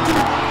can break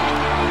through.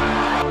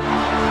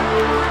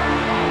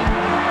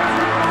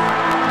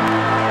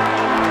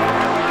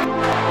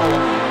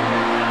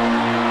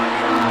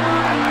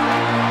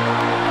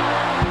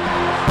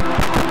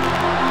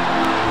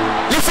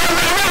 If I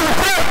were you,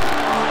 pray.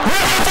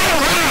 Wherever you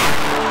are,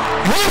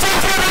 leave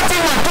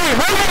everything you're doing.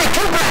 Why would you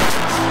keep back?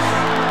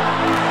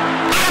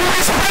 I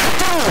must break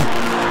through.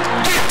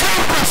 You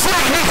can't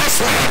perform in this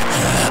way.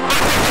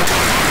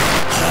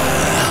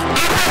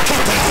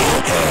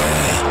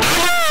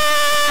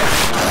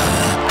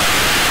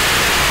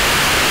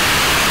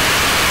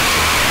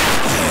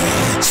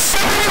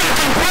 Somebody that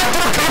can break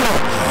through Kano.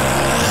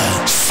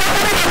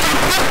 Somebody that can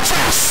break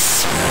trust.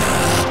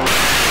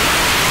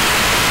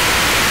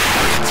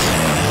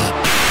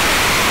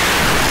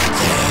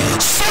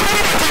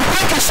 Somebody that can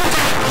break a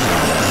sugar.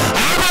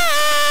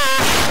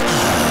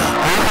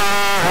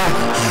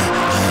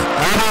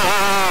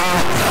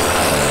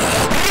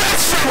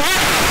 Yes, from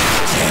where?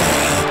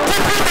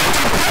 People that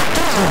can break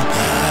through.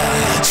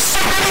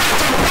 Somebody that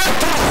can break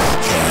through.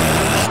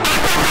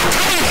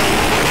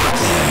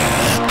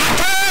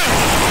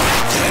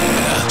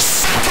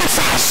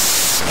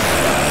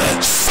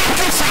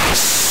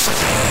 Sacrifice.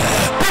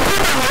 People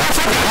that will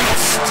offer their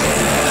life.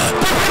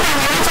 People that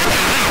will offer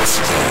their hearts.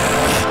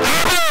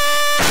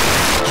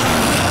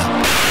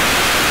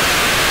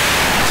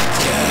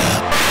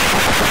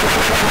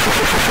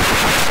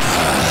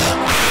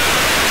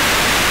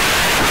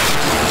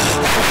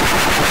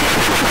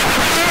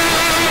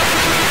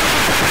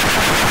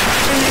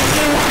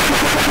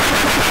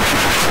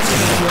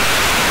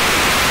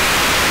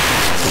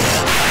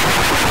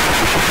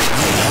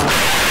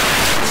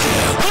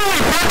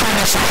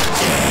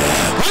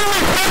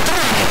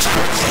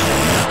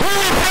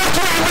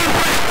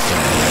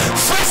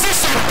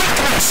 Forces of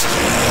darkness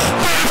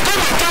that have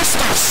come against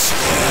us,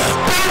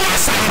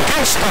 powers are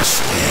against us,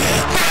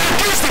 they are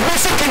against the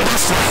music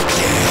industry,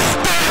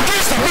 they are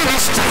against the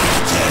ministry,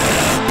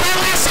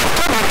 powers have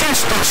come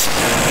against us.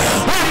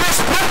 We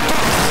must break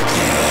through.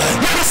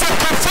 There is a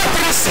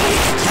confederacy,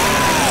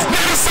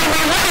 there is an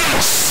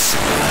alliance.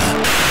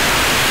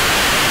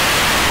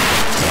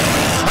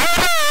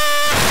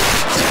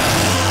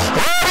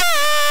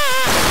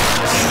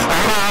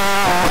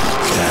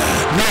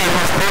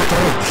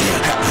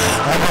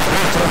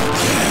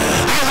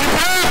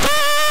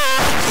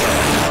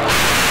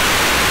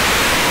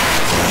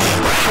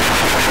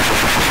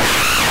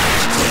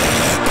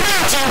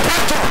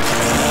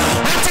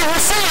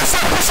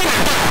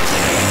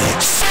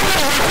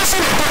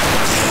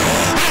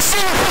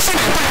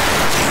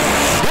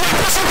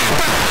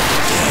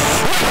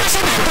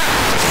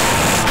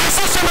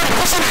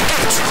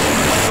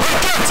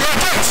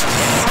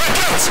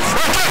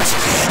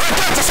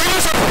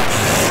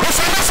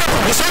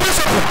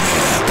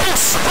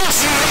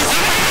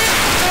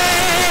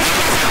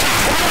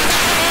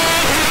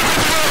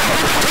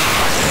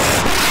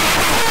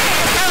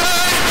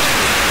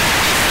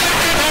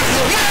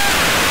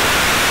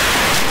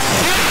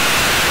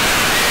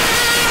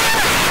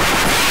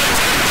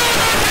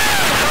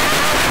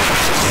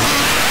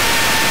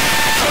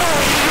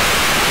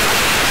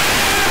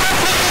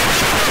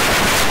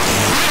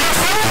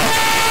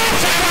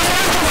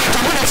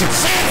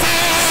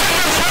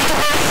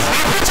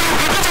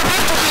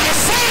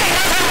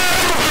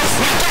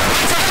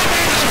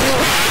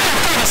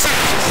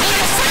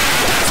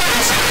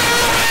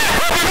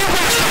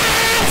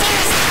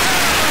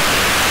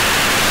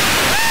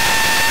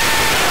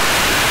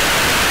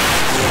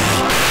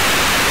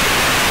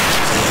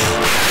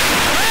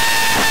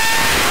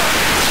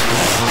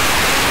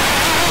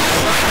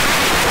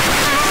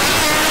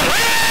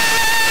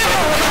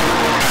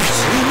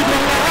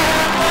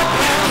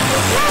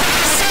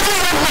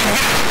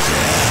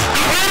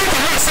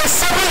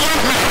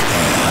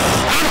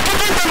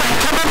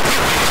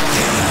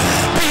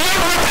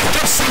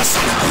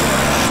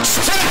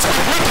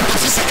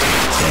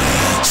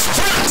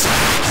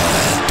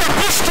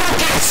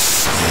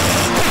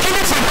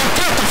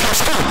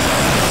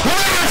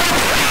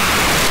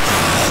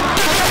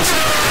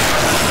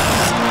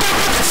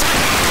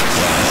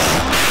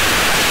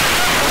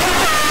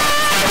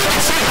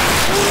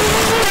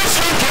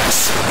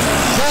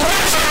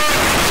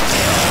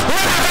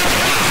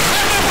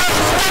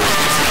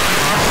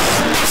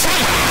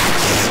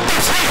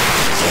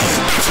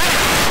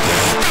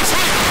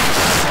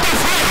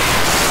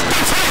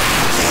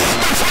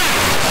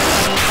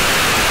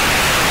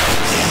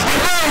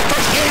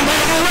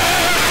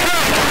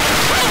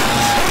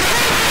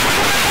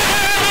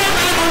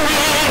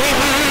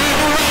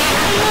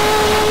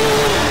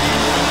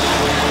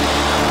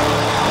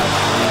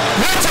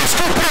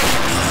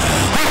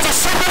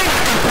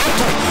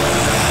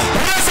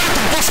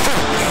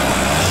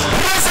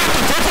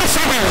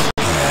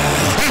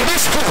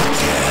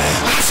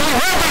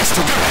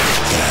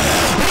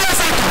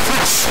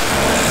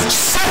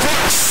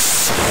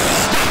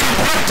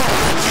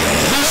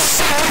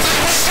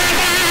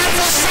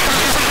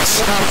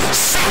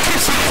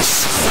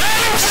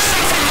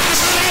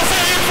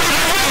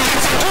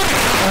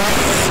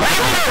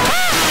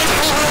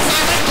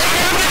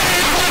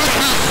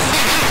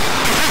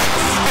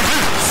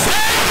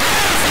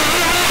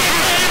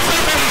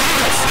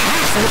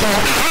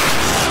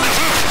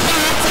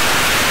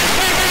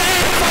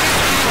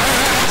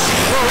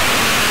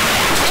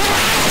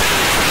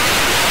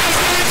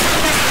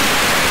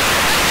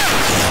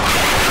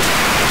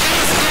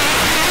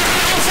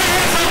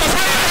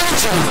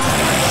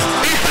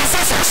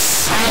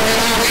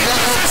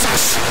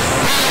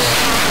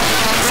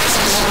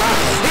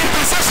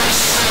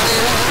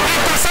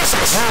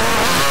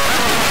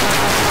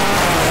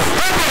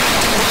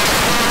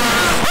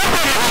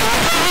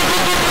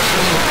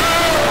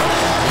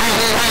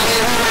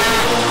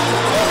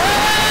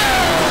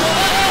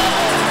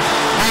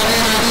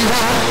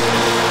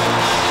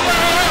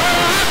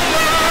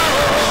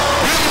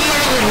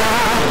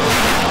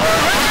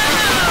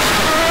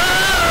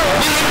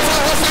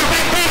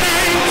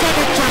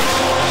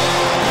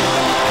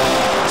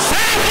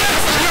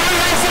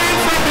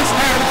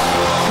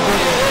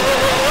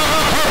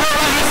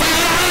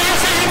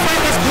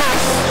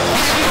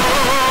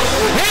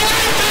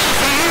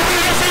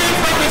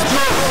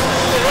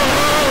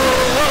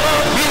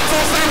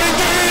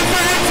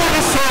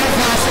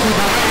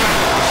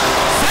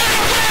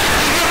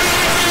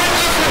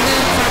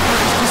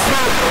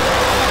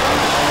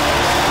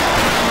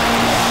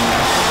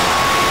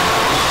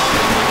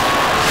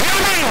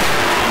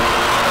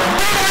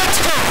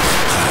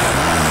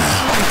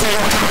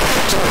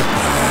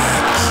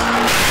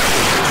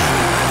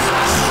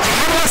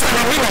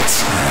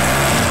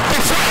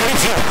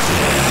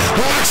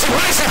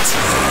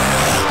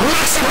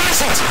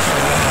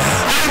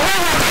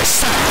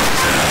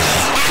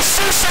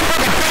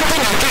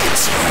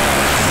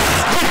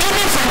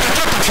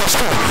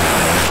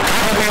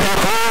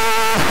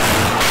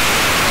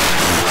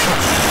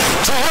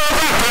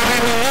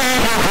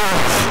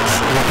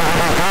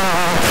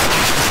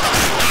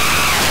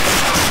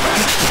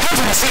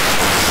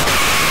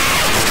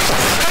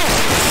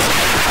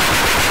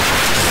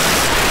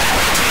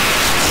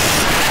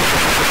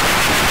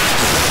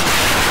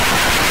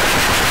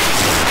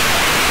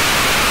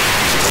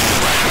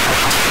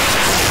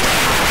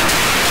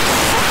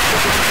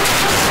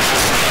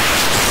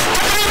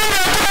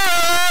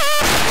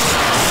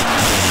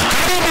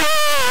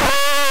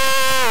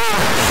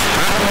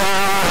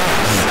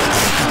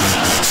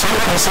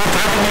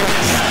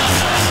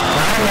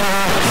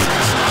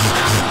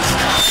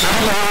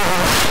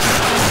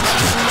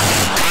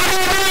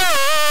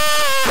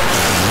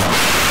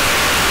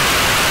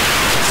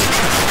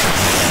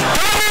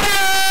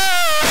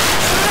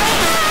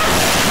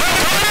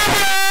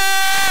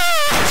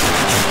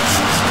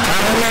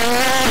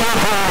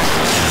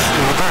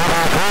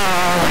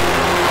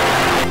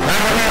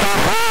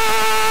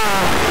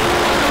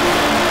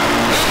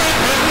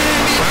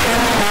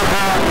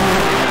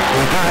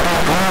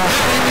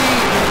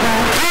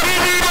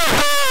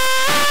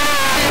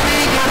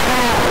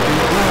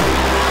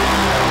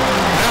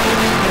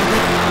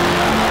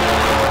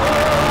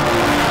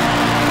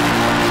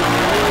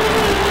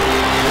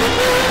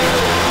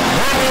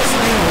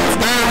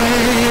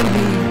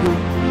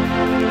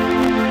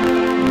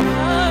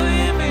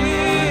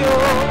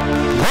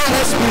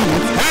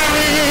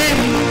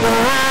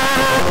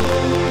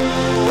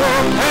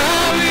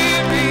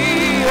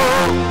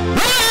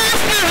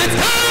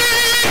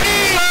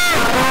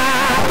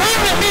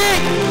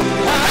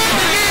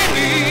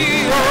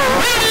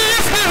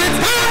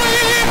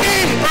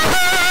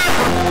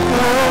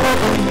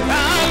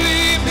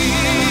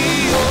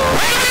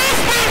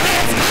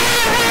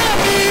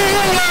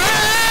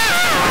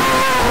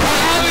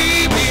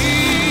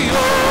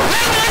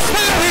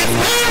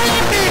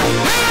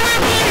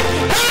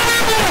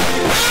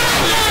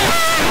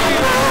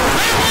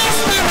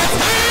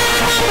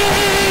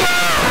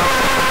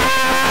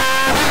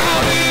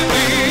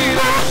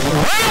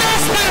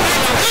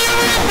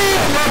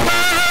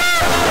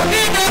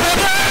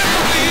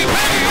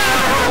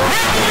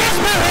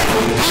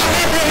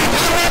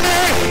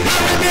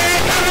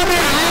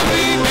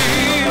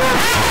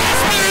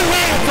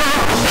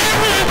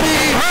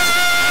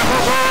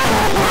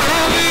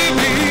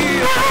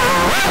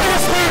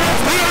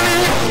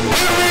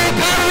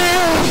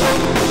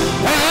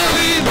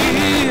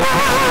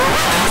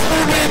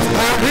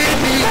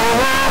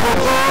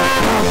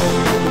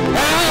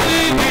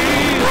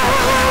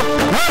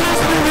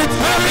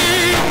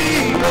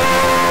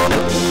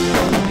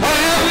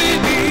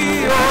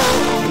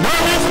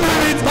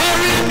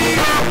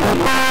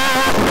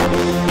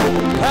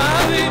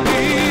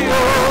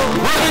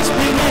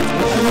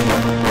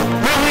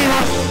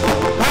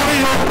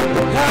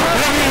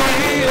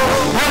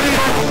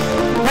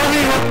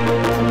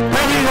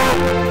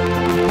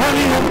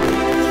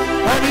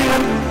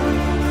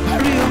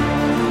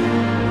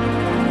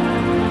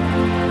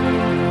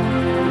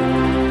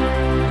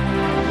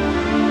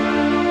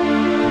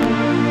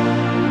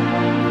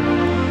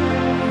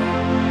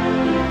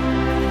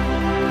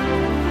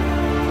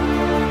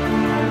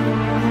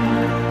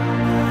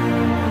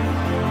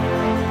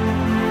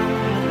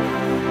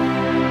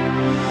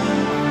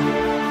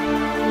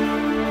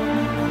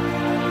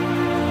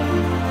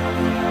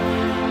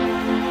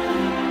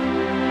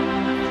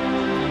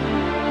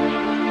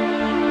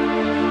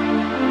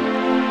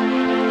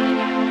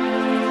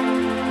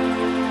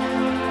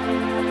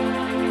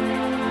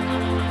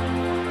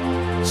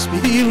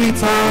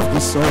 Spirit of the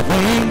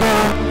sovereign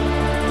God,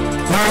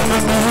 come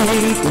and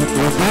make the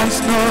presence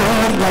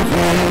known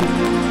again.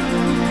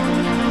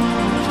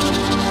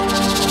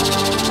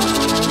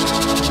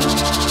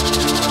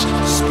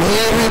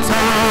 Spirit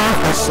of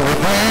the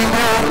sovereign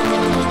God,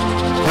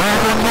 I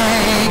will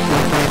make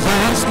your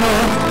presence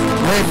known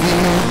with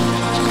you.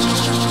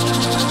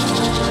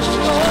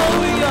 Oh,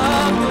 we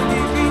are the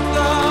living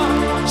God.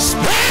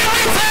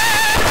 Spirit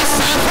of the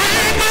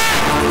sovereign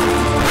God,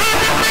 I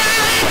will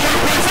make your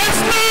presence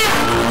known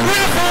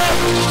with you.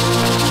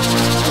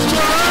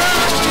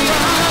 Oh, we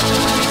are the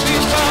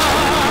living God.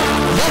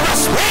 Your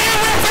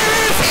spirit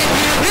is in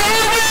you. I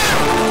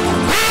will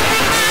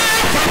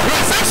make your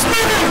presence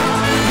known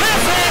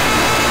with you.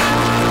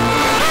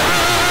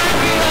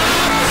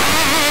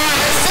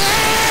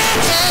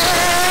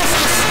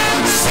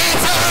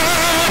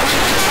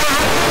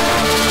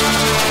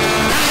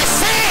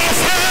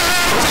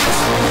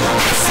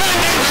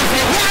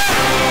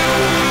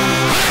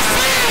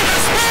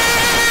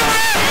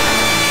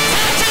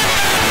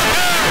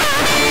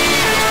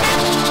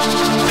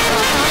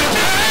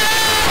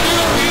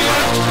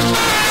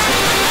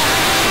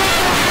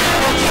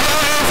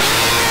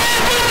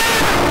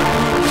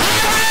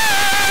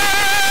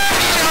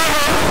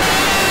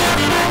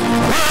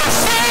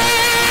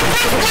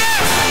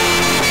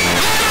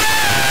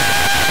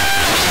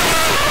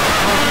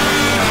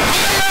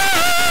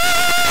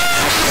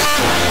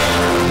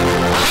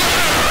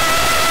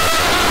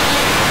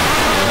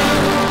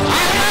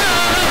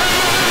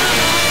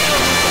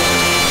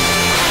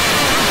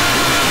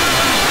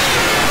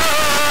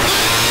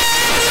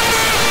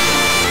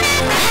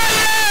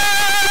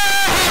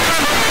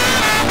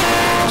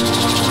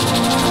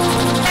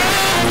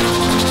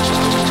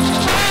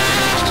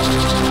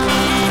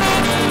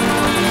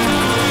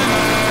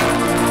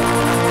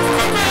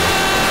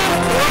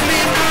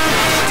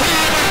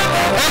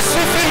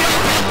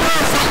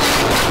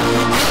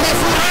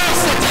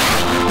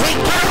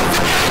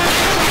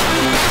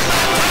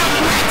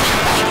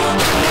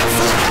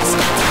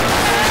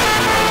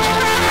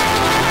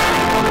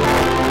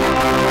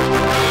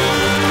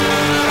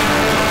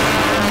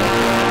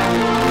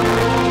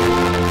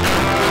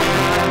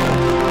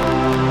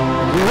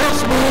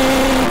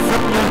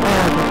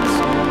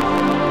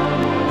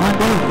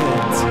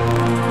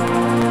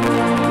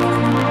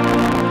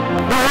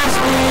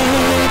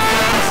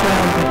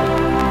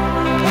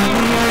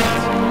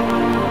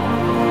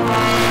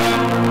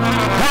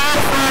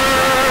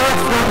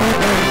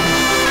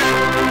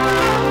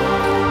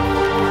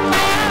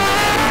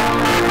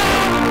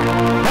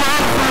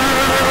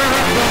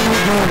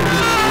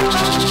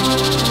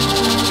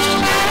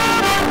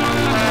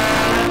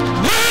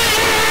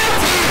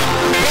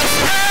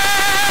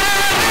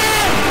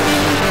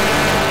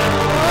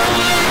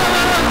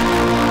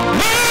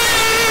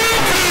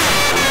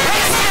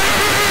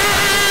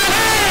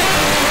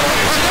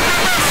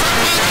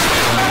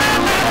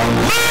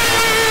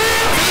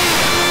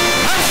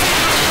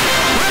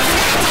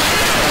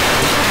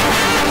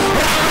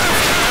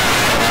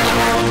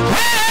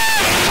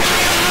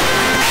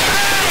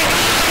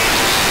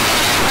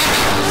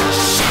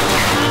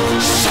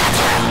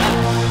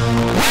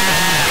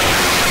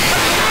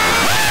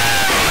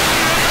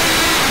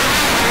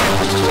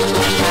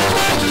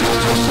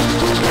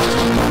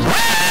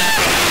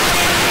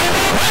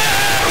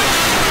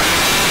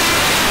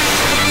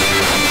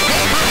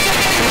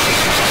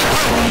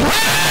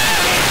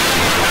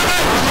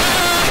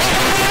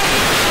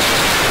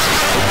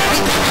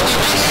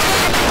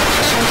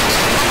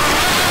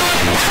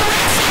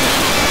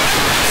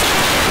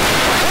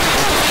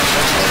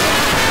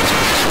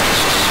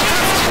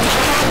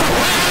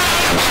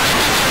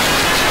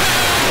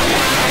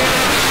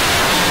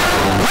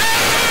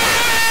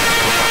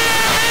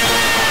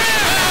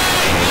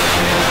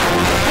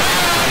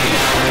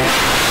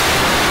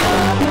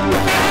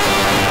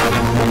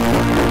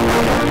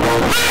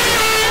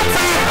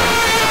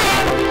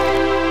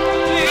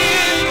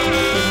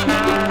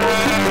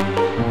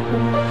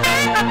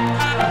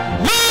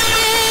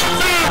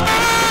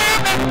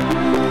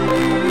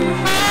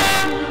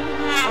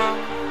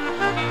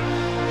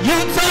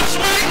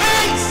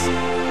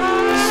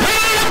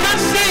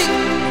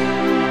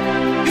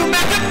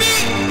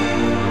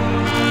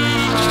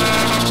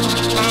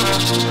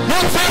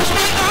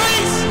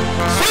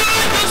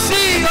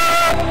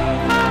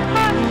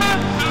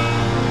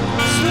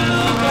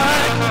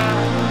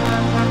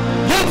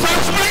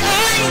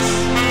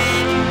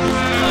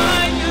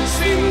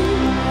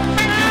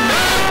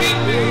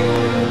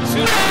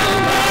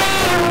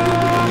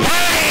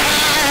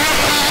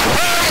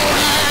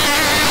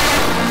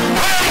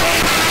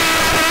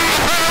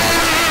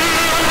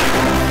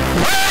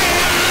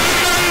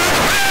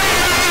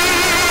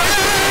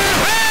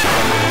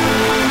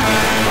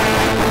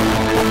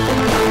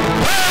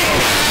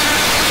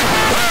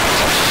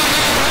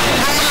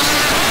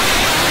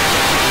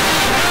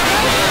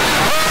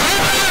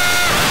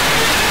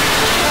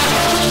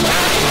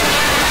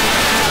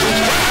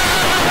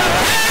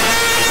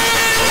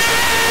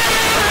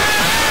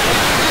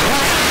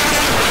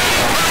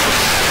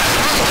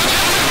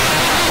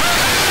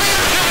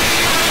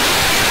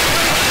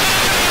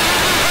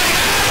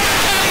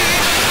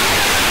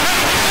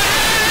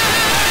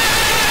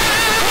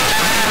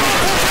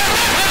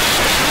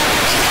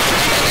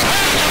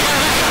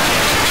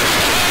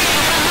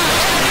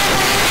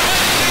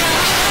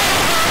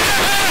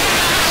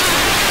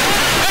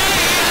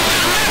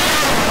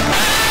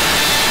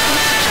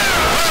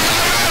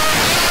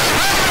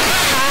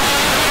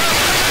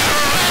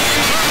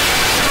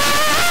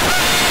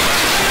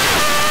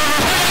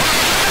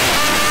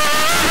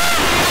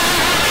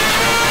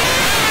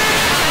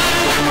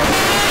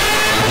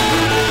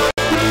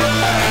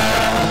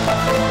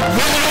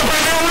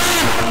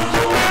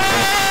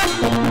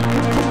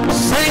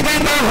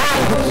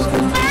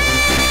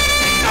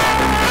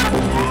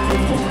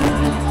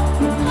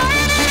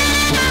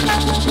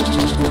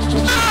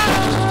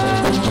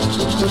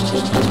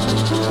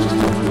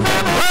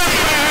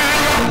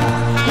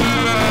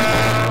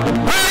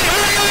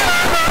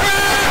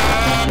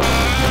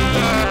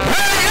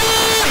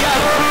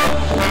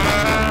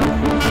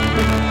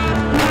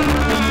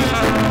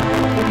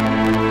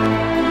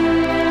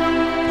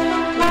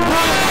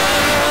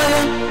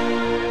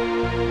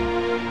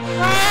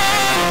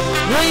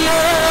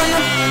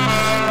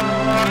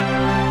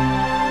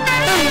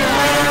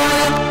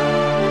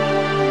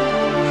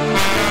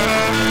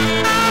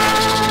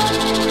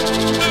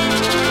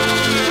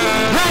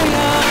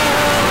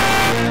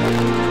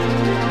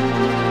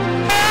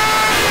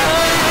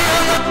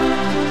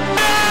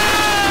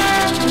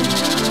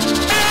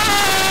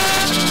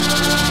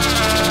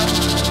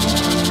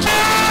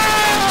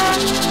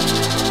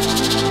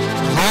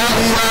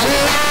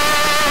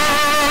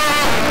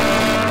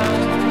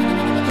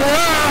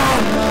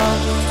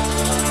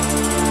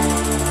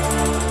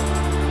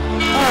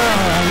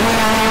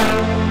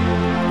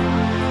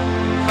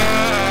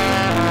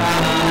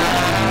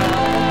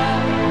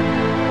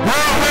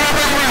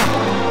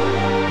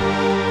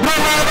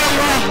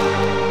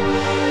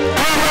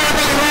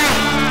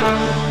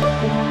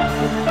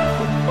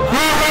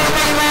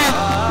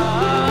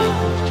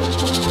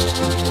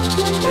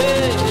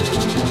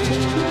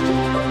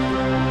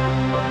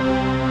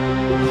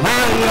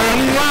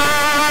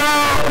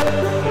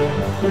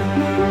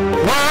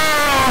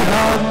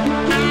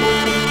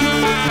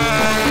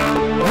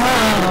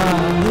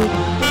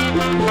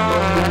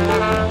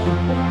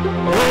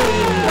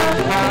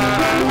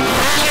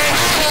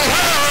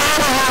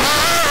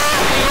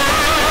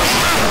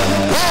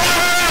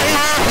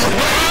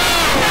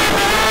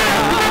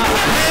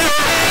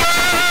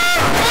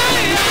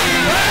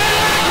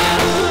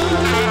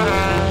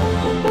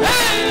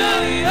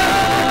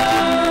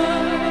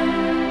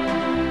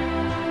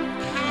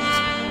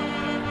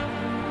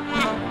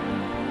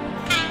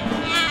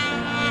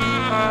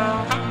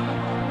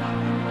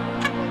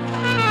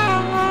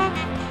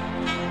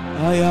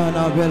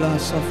 Ayana Bella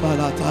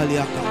Safala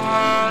Taliaka.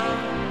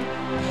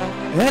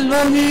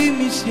 Elohim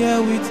is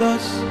here with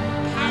us.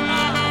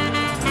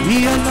 We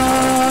are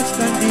not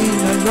standing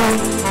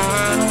alone.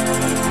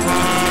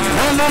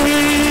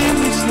 Elohim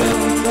is here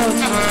with us.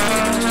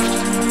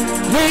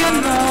 We are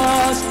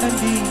not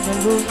standing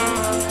alone.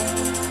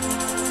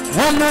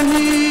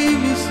 Elohim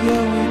is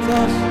here with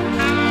us.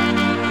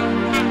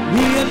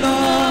 We are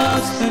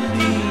not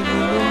standing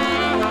alone.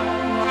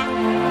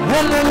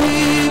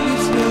 Elohim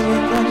is here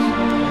with us.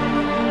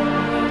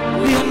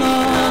 We are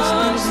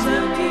not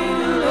standing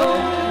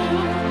alone.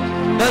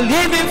 The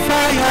living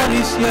fire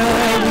is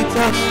here with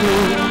us.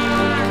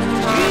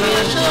 We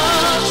are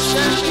not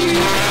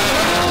standing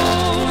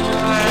alone.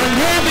 The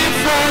living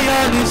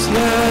fire is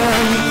here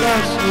with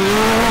us.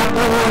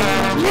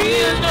 We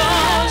are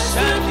not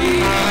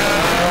standing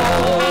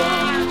alone.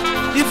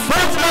 The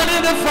first man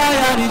in the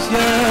fire is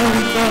here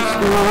with us.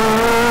 We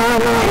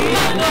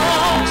are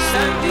not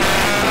standing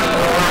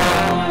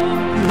alone.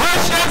 The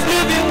worship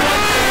living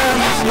water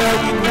is here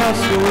with us.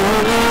 We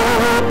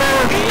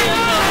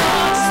are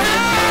not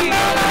standing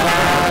alone.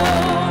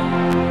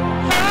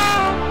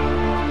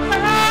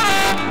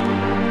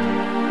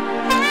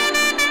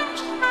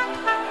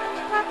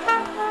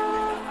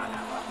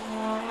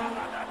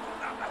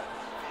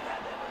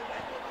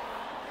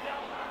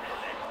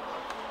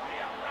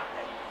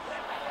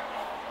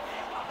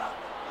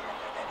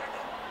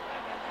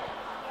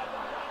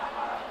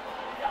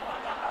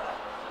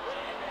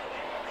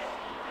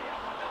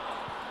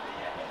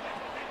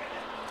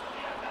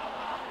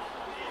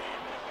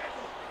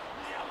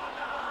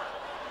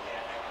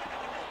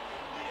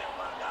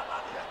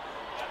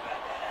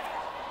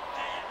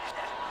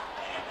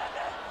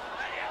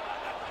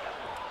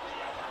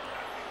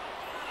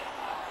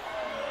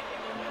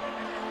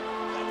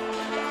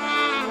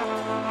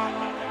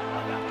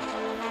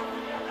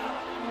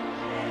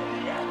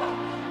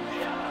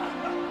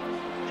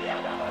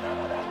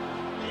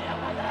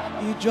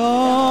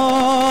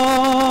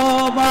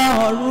 Ìjọba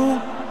ọ̀run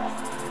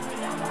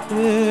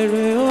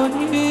èrè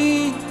òní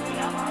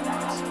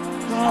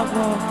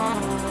bàbá.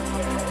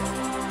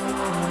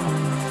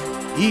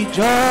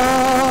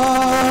 Ìjọba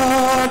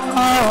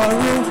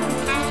ọ̀run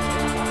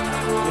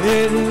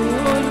èrè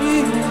òní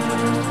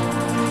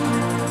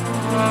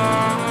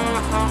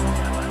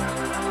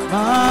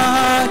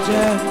máa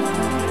jẹ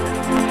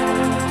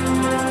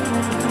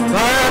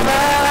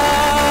bàbá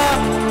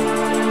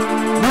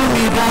mú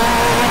mi bá.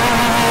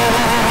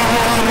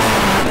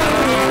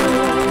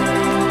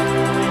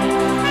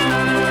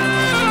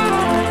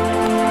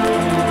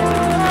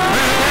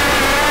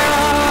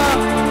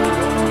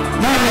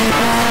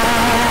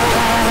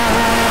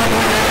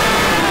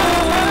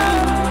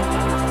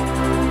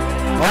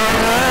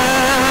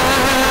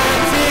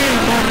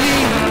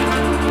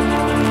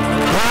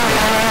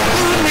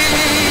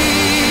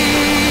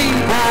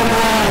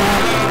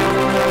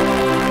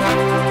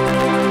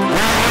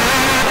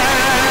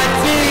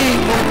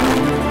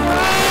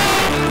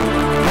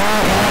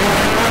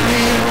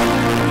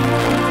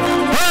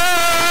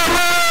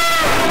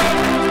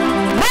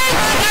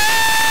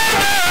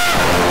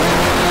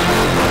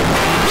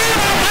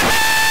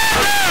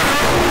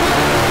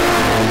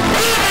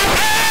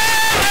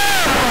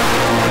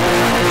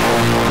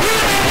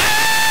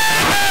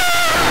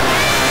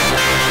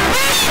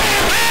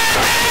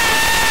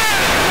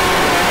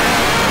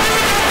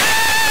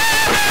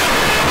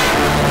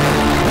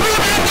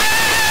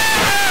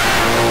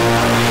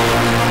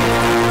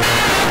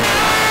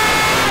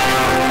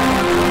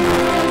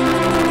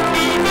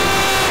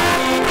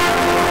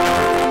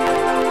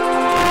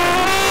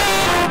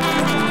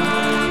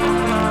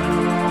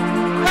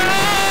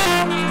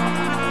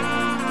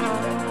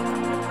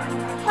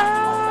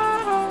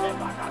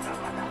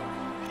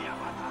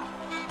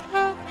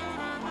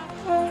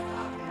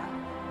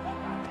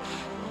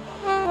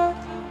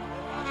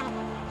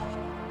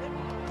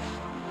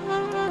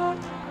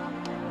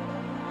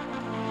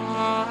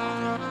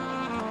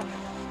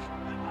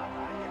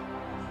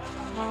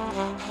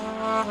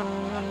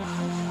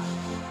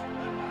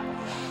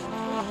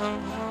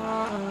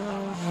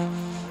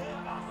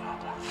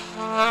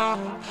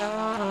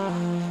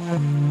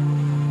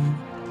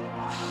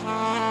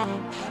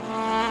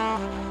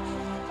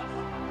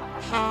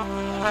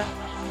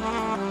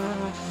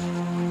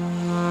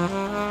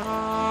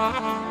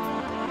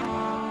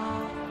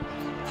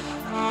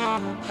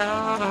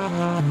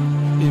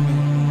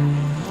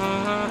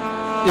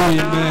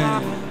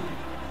 Amen.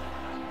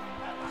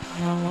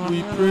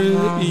 We pray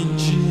in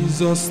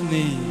Jesus'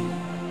 name.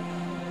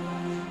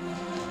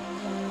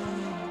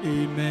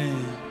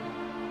 Amen.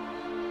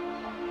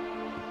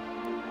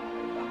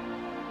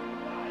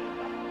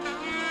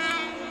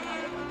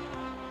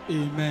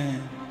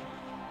 Amen.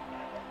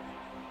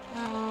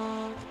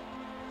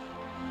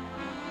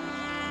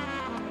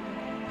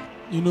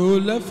 You know,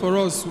 left for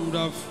us, we would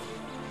have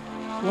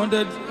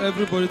wanted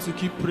everybody to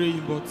keep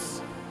praying, but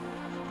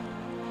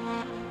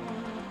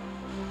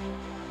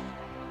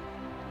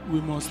we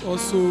must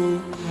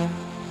also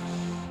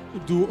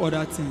do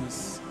other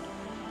things.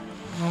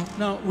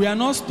 Now, we are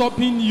not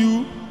stopping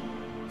you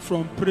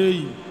from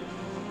praying.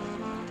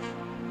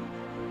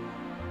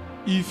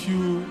 If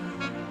you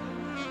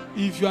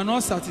are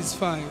not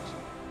satisfied,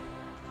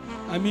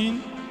 I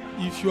mean,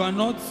 if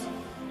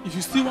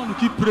you still want to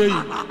keep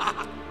praying,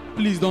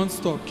 please don't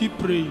stop. Keep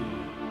praying.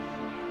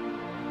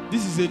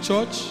 This is a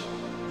church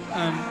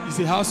and it's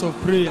a house of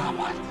prayer.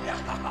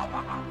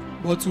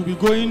 But we'll be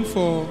going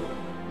for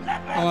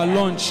our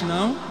lunch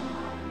now.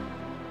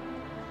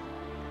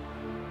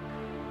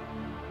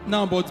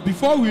 But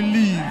before we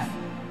leave,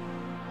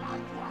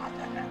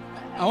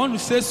 I want to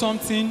say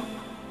something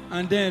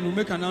and then we'll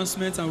make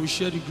announcements and we'll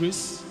share the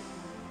grace.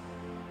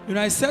 You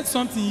know, I said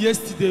something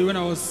yesterday when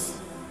I was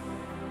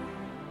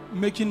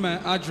making my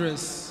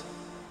address.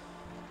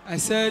 I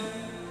said,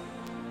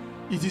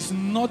 it is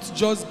not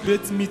just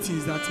great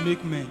meetings that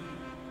make men,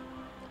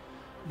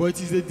 but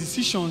it is the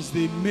decisions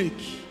they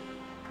make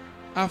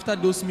after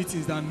those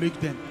meetings that make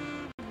them.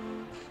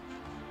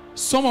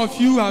 Some of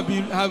you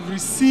have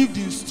received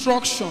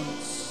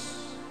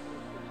instructions,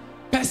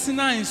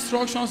 personal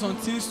instructions on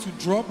things to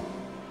drop,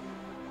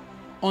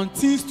 on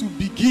things to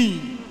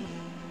begin,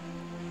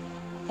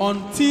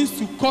 on things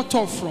to cut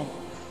off from.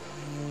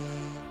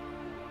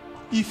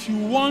 If you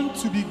want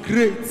to be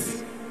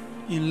great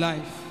in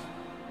life,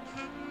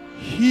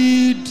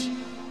 heed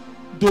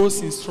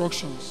those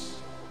instructions.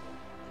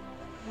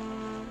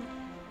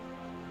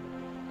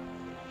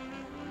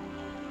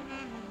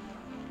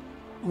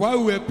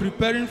 While we were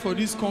preparing for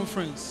this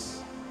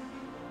conference,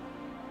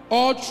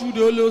 all through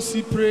the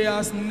LOC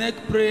prayers, neck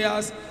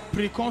prayers,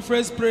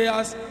 pre-conference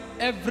prayers,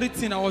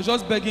 everything, I was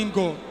just begging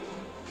God,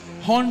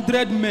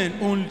 100 men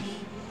only.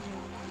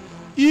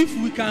 If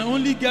we can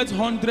only get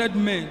 100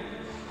 men,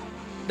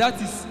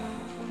 that is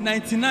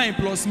 99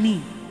 plus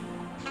me,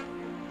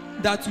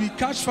 that we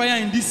catch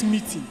fire in this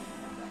meeting.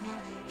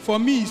 For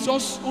me, it's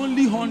just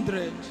only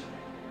 100.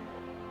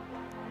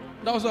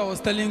 That was what I was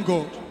telling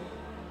God.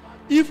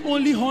 If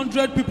only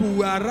 100 people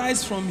will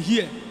arise from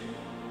here,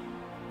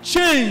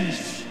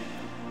 changed,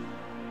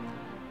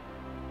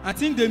 I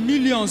think the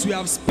millions we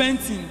have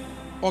spent in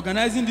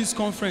organizing this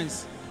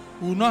conference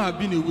will not have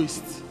been a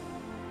waste.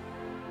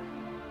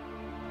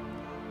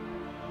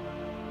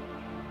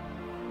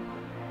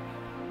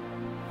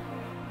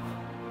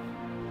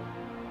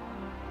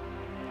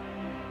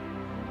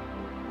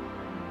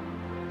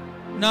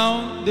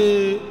 Now,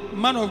 the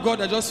man of God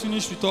that just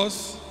finished with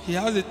us, he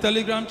has a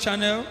Telegram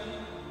channel.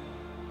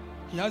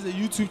 He has a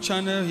YouTube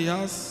channel. He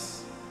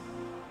has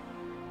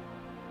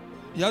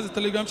a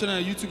Telegram channel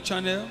and a YouTube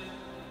channel.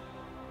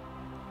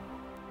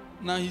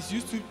 Now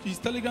his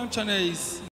Telegram channel is